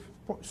to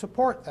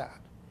support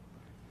that.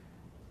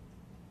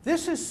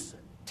 This is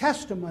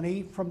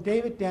testimony from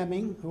David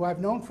Deming, who I've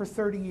known for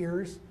 30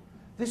 years.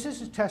 This is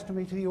his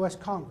testimony to the US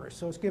Congress,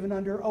 so it's given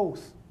under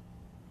oath.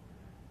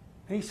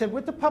 And he said,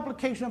 with the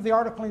publication of the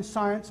article in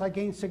Science, I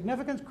gained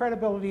significant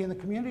credibility in the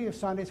community of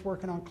scientists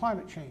working on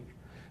climate change.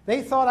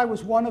 They thought I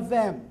was one of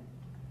them.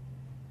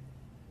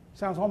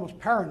 Sounds almost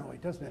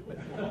paranoid, doesn't it? But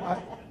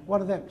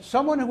one of them.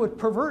 Someone who would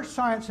pervert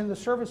science in the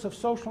service of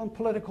social and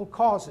political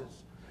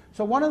causes.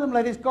 So one of them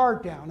let his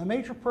guard down. A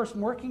major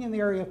person working in the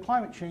area of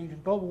climate change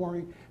and global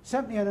warming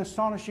sent me an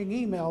astonishing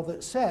email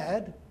that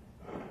said,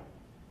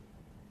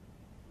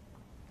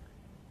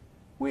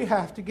 we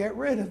have to get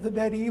rid of the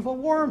medieval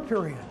warm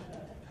period.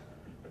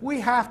 We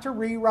have to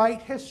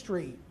rewrite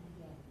history.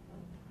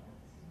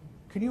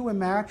 Can you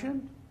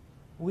imagine?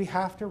 We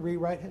have to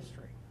rewrite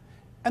history.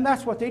 And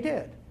that's what they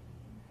did.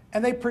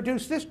 And they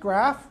produced this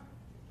graph,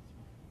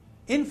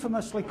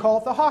 infamously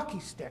called the hockey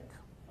stick.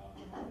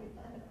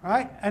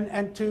 Right?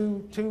 And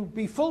to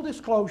be full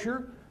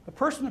disclosure, the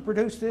person that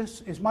produced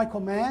this is Michael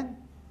Mann,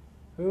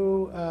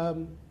 who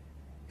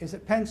is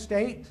at Penn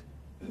State.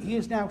 He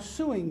is now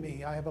suing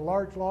me. I have a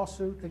large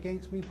lawsuit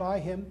against me by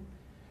him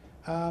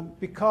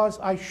because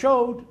I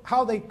showed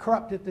how they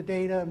corrupted the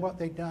data and what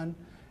they'd done.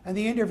 And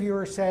the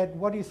interviewer said,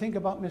 what do you think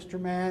about Mr.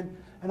 Mann?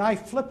 And I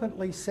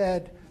flippantly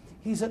said,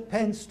 he's at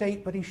Penn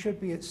State, but he should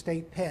be at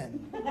State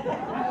Penn.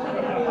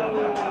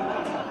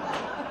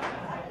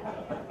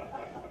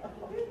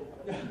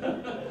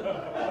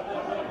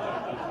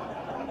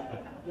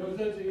 No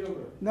sense of humor.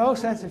 No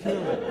sense of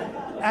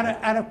humor.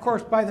 And of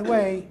course, by the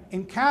way,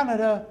 in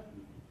Canada,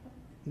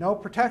 no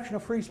protection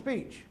of free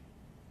speech.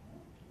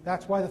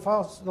 That's why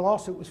the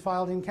lawsuit was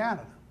filed in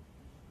Canada.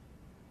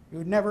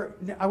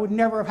 I would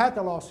never have had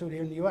the lawsuit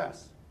here in the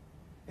US.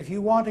 If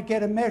you want to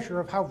get a measure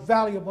of how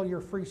valuable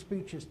your free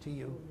speech is to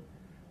you,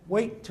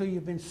 wait until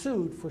you've been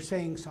sued for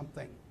saying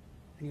something,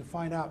 and you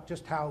find out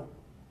just how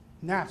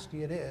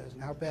nasty it is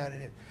and how bad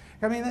it is.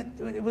 I mean,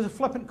 it was a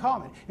flippant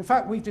comment. In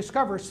fact, we've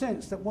discovered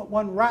since that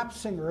one rap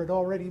singer had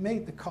already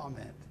made the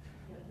comment,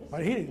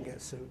 but he didn't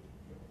get sued.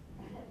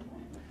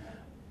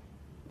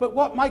 But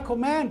what Michael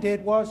Mann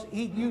did was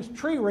he used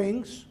tree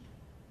rings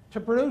to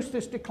produce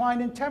this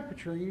decline in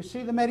temperature. You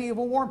see the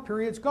medieval warm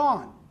period's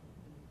gone.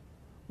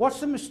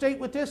 What's the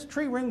mistake with this?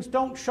 Tree rings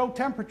don't show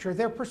temperature.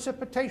 They're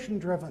precipitation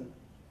driven.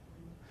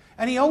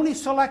 And he only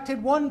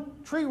selected one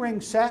tree ring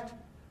set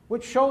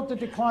which showed the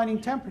declining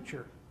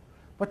temperature.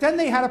 But then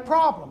they had a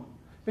problem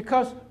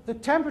because the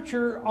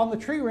temperature on the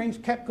tree rings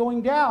kept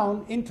going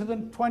down into the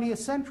 20th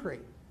century.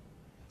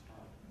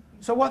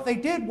 So what they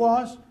did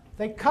was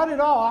they cut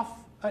it off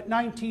at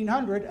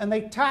 1900, and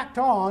they tacked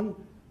on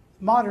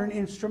modern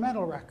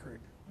instrumental record,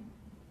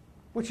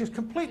 which is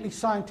completely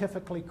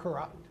scientifically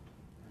corrupt.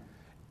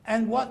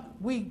 And what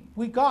we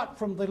got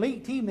from the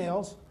leaked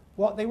emails,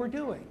 what they were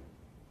doing.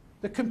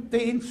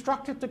 They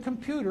instructed the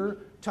computer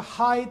to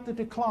hide the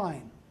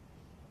decline.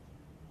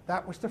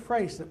 That was the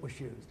phrase that was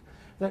used.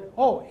 That,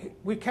 oh,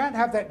 we can't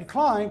have that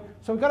decline,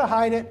 so we've got to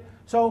hide it.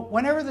 So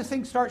whenever the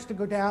thing starts to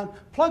go down,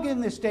 plug in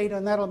this data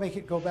and that'll make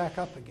it go back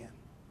up again.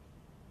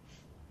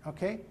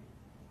 Okay?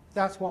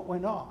 That's what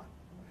went on.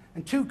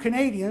 And two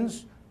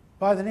Canadians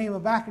by the name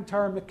of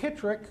McIntyre and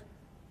McKittrick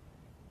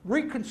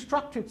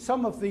reconstructed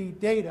some of the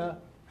data,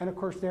 and of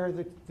course there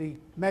the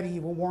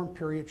medieval warm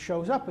period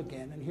shows up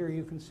again, and here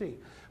you can see.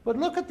 But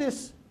look at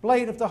this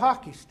blade of the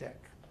hockey stick.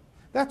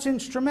 That's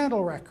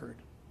instrumental record.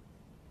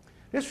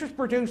 This was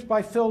produced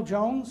by Phil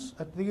Jones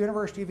at the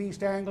University of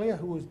East Anglia,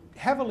 who was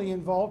heavily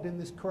involved in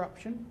this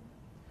corruption.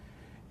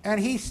 And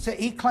he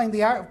claimed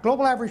the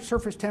global average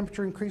surface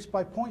temperature increased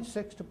by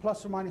 0.6 to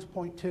plus or minus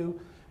 0.2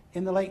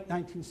 in the late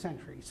 19th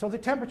century. So the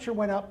temperature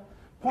went up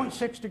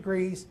 0.6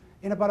 degrees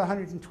in about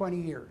 120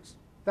 years.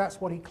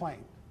 That's what he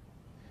claimed.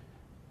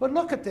 But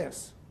look at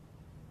this.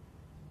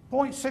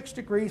 0.6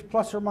 degrees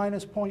plus or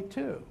minus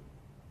 0.2.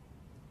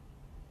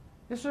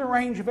 This is a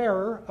range of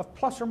error of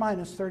plus or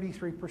minus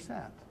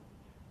 33%.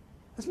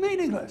 It's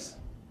meaningless.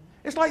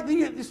 It's like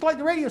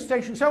the radio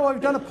station said, well,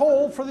 we've done a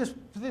poll for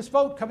this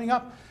vote coming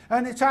up,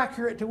 and it's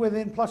accurate to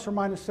within plus or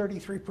minus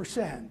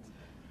 33%.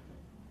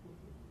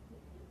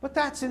 But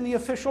that's in the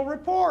official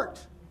report.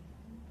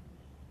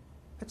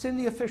 It's in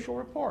the official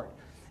report.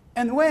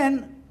 And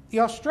when the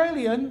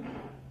Australian,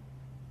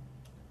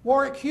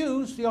 Warwick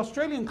Hughes, the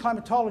Australian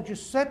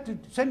climatologist,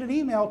 sent an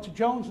email to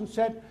Jones and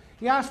said,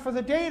 he asked for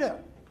the data.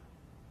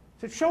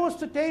 He said, show us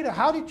the data.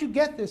 How did you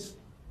get this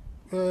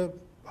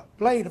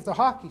blade of the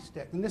hockey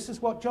stick? And this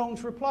is what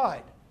Jones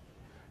replied.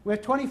 We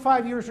have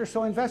 25 years or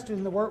so invested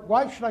in the work.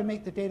 Why should I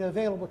make the data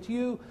available to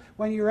you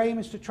when your aim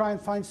is to try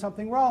and find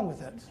something wrong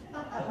with it?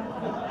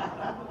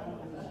 I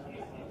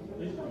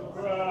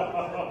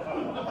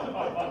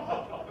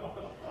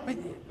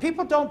mean,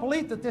 people don't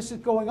believe that this is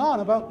going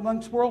on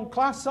amongst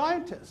world-class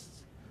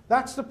scientists.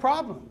 That's the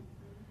problem.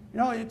 You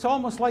know, it's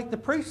almost like the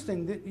priest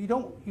thing, that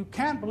you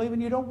can't believe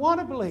and you don't want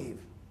to believe.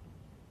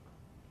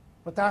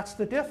 But that's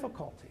the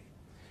difficulty.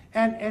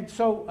 And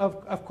so,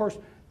 of course,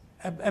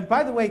 and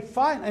by the way,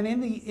 and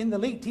in the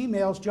leaked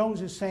emails,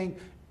 Jones is saying,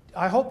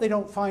 I hope they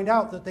don't find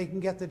out that they can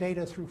get the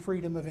data through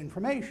freedom of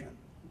information.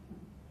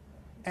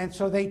 And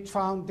so they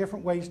found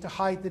different ways to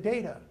hide the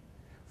data.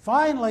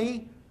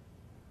 Finally,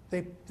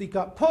 they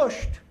got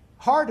pushed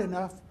hard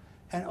enough,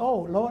 and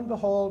oh, lo and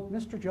behold,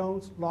 Mr.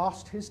 Jones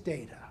lost his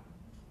data.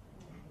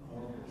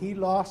 He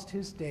lost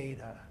his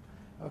data,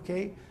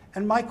 okay?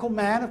 And Michael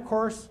Mann, of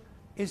course,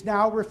 is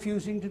now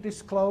refusing to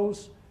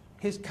disclose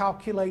his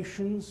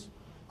calculations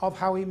of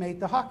how he made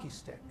the hockey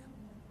stick.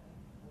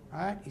 All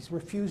right? He's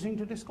refusing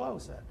to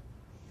disclose it.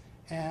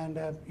 And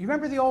you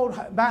remember the old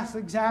math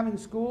exam in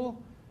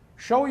school?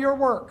 Show your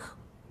work.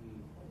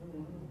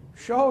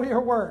 Show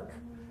your work.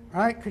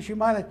 All right? Because you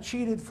might have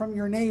cheated from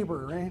your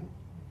neighbor, right?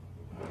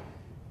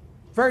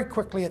 Very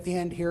quickly at the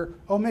end here,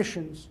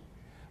 omissions.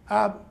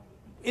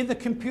 In the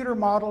computer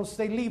models,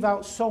 they leave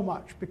out so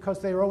much because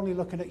they're only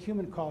looking at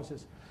human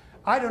causes.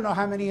 I don't know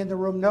how many in the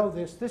room know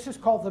this. This is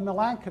called the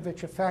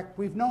Milankovitch effect.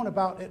 We've known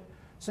about it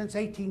since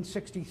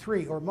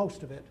 1863, or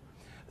most of it.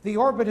 The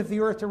orbit of the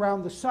Earth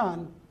around the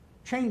Sun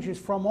changes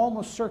from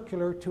almost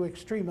circular to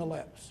extreme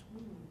ellipse.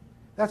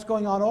 That's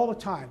going on all the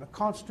time, a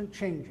constant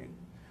changing,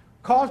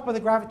 caused by the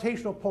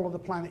gravitational pull of the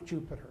planet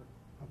Jupiter,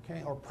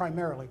 okay, or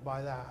primarily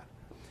by that.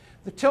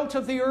 The tilt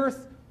of the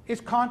Earth is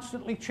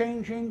constantly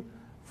changing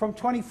from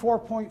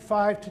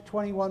 24.5 to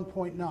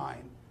 21.9.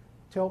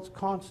 Tilt's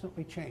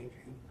constantly changing.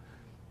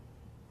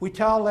 We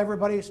tell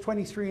everybody it's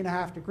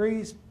 23.5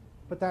 degrees,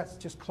 but that's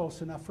just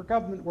close enough for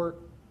government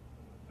work.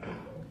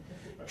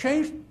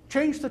 Change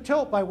the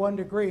tilt by 1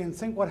 degree and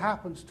think what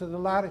happens to the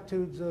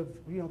latitudes of,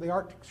 you know, the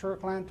Arctic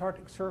Circle,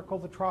 Antarctic Circle,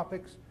 the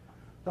tropics.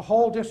 The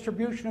whole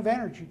distribution of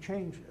energy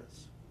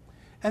changes.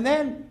 And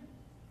then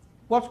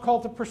what's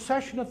called the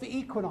precession of the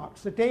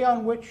equinox, the day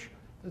on which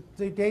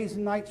the days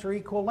and nights are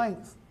equal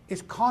length,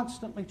 is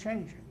constantly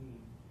changing.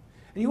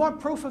 And you want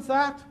proof of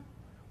that?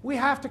 We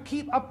have to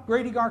keep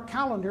upgrading our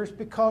calendars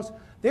because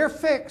they're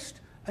fixed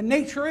and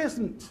nature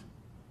isn't.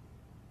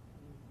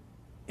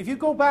 If you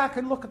go back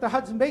and look at the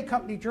Hudson Bay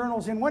Company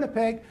journals in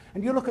Winnipeg,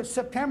 and you look at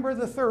September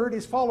the 3rd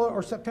is followed,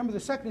 or September the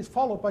 2nd is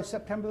followed by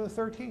September the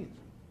 13th.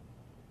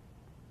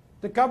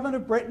 The government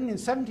of Britain in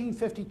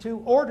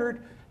 1752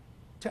 ordered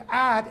to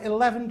add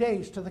 11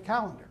 days to the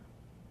calendar.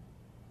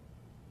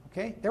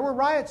 Okay? There were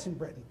riots in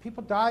Britain.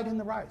 People died in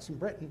the riots in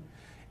Britain,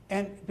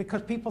 and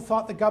because people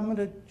thought the government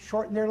had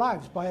shortened their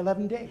lives by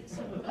 11 days.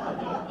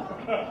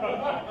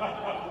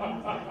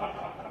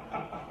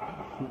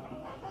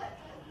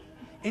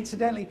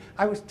 Incidentally,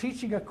 I was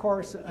teaching a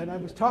course, and I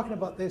was talking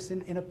about this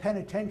in a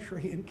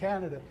penitentiary in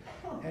Canada,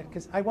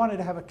 because I wanted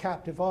to have a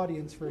captive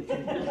audience for a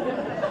change.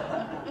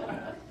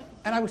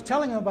 And I was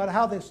telling them about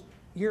how this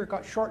year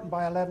got shortened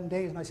by 11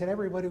 days, and I said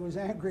everybody was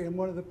angry, and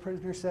one of the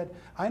prisoners said,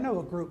 I know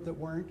a group that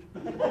weren't.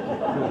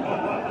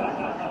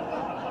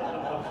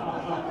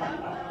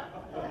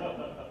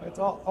 It's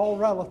all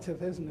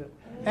relative, isn't it?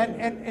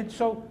 And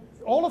so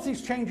all of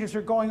these changes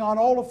are going on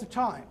all of the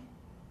time.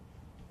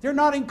 They're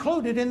not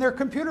included in their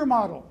computer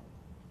model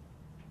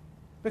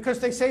because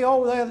they say,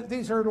 oh,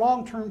 these are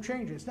long-term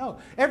changes. No,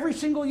 every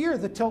single year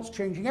the tilt's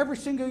changing. Every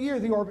single year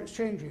the orbit's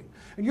changing.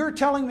 And you're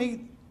telling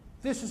me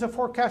this is a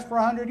forecast for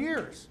 100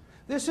 years.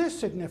 This is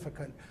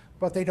significant,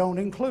 but they don't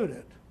include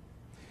it.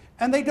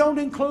 And they don't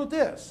include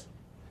this.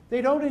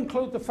 They don't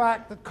include the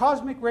fact that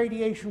cosmic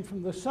radiation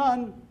from the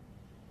sun,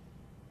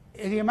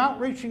 the amount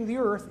reaching the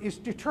Earth, is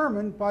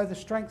determined by the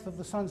strength of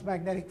the sun's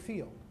magnetic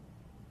field.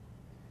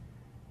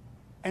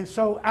 And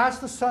so as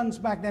the sun's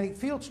magnetic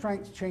field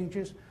strength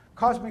changes,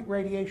 cosmic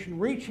radiation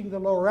reaching the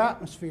lower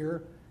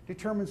atmosphere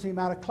determines the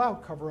amount of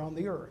cloud cover on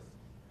the Earth.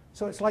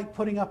 So it's like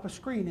putting up a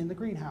screen in the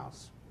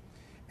greenhouse.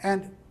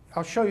 And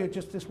I'll show you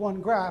just this one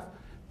graph.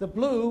 The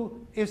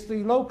blue is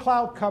the low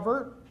cloud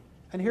cover,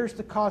 and here's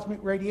the cosmic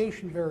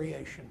radiation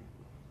variation.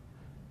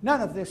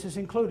 None of this is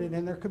included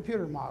in their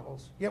computer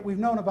models, yet we've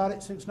known about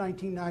it since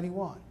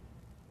 1991.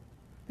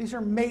 These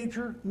are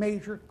major,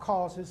 major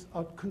causes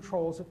of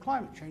controls of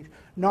climate change,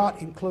 not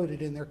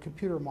included in their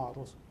computer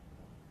models.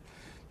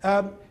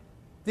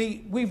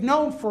 We've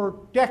known for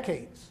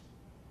decades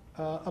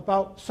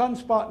about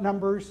sunspot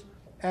numbers,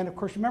 and of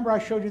course, remember I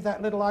showed you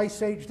that little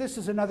ice age? This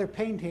is another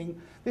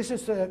painting. This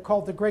is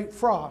called The Great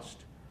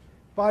Frost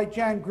by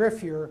Jan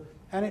Griffier,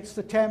 and it's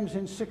the Thames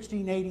in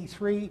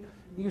 1683.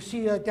 You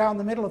see down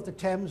the middle of the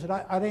Thames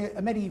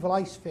a medieval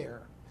ice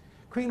fair.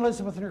 Queen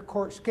Elizabeth and her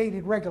court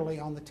skated regularly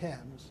on the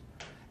Thames.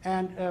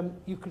 And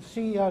you could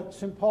see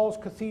St. Paul's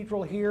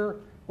Cathedral here,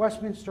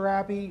 Westminster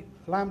Abbey,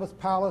 Lambeth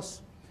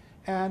Palace.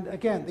 And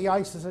again, the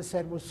ice, as I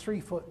said, was 3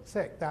 foot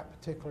thick that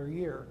particular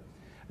year.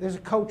 There's a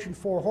coach and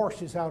 4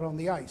 horses out on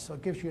the ice, so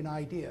it gives you an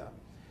idea.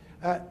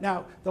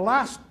 Now, the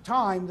last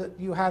time that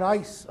you had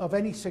ice of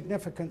any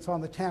significance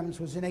on the Thames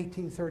was in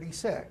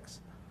 1836.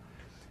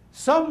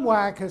 Some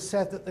wag has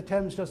said that the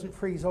Thames doesn't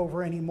freeze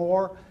over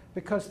anymore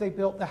because they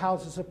built the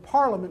Houses of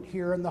Parliament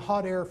here and the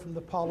hot air from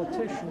the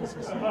politicians.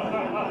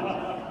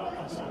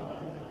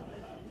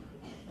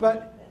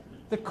 But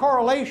the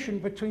correlation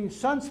between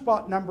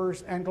sunspot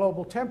numbers and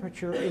global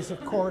temperature is,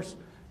 of course,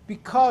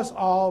 because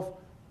of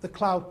the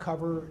cloud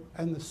cover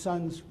and the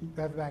sun's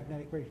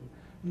magnetic radiation.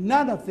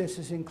 None of this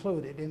is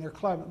included in their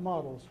climate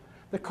models.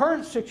 The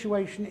current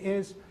situation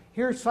is,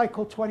 here's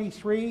cycle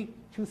 23,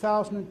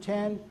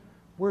 2010.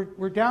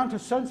 We're down to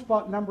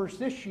sunspot numbers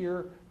this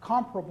year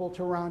comparable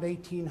to around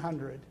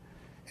 1800.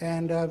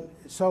 And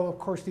so, of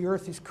course, the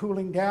Earth is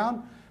cooling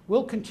down.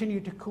 Will continue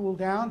to cool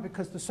down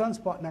because the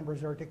sunspot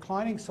numbers are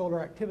declining,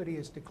 solar activity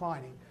is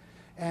declining.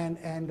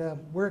 And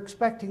we're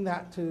expecting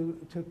that to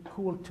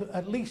cool to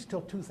at least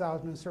till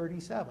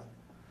 2037.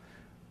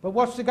 But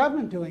what's the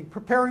government doing?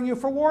 Preparing you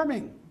for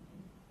warming.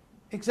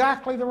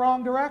 Exactly the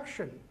wrong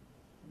direction.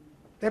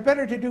 They're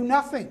better to do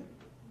nothing.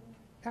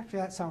 Actually,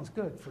 that sounds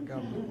good for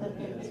government.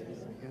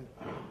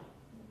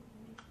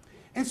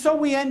 And so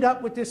we end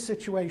up with this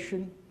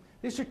situation.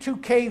 These are 2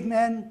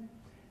 cavemen,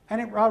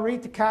 and I'll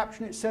read the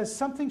caption. It says,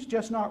 something's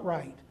just not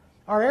right.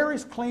 Our air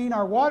is clean,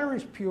 our water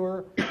is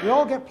pure, we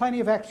all get plenty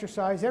of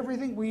exercise,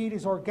 everything we eat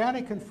is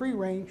organic and free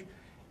range,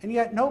 and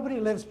yet nobody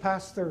lives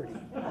past 30.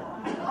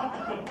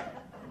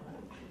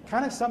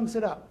 Kind of sums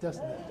it up,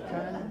 doesn't it?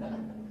 Kind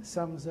of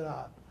sums it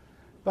up.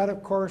 But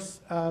of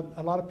course,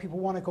 a lot of people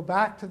want to go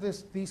back to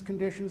these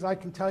conditions. I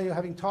can tell you,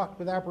 having talked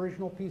with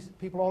Aboriginal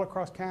people all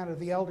across Canada,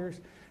 the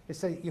elders, they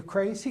say, you're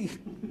crazy?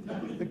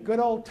 The good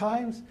old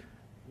times?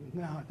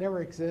 No, it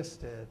never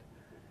existed.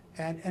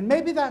 And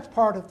maybe that's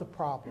part of the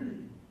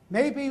problem.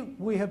 Maybe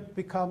we have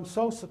become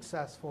so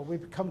successful,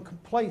 we've become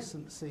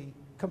complacent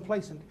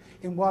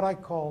in what I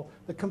call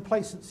the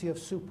complacency of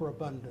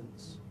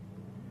superabundance.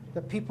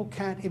 That people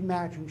can't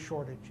imagine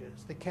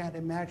shortages. They can't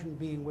imagine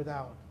being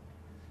without.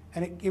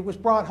 And it was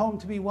brought home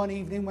to me one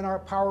evening when our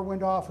power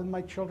went off and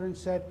my children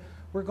said,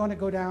 we're going to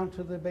go down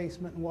to the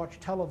basement and watch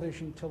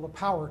television till the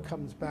power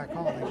comes back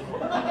on again.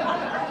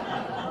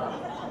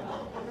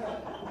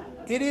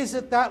 It is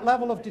at that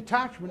level of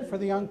detachment for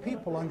the young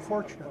people,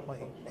 unfortunately.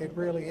 It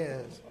really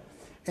is.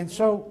 And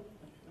so,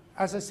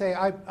 as I say,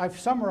 I've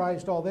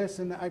summarized all this,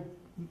 and I'm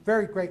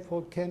very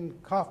grateful Ken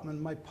Kaufman,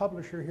 my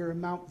publisher here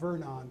in Mt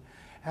Vernon,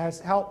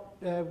 has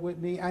helped with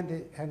me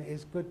and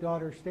his good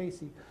daughter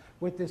Stacy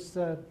with this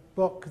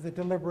book, The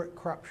Deliberate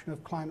Corruption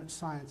of Climate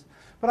Science.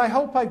 But I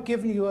hope I've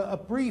given you a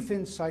brief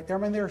insight there. I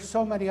mean, there are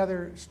so many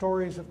other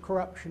stories of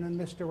corruption and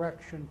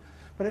misdirection,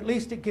 but at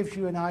least it gives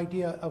you an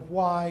idea of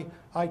why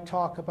I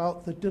talk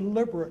about the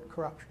deliberate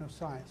corruption of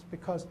science,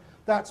 because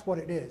that's what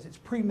it is. It's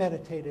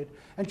premeditated.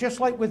 And just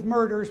like with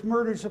murders,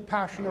 murders of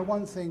passion are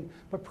one thing,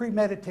 but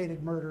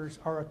premeditated murders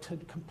are a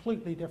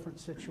completely different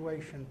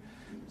situation.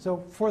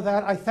 So for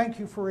that, I thank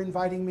you for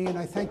inviting me, and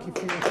I thank you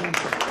for your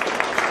attention.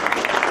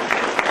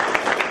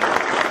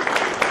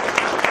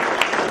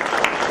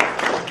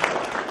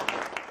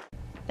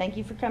 Thank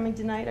you for coming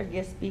tonight. Our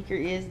guest speaker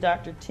is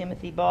Dr.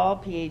 Timothy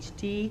Ball,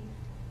 PhD.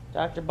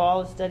 Dr.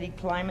 Ball has studied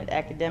climate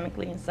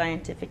academically and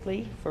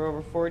scientifically for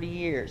over 40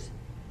 years,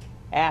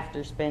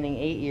 after spending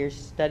 8 years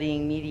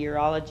studying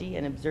meteorology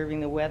and observing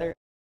the weather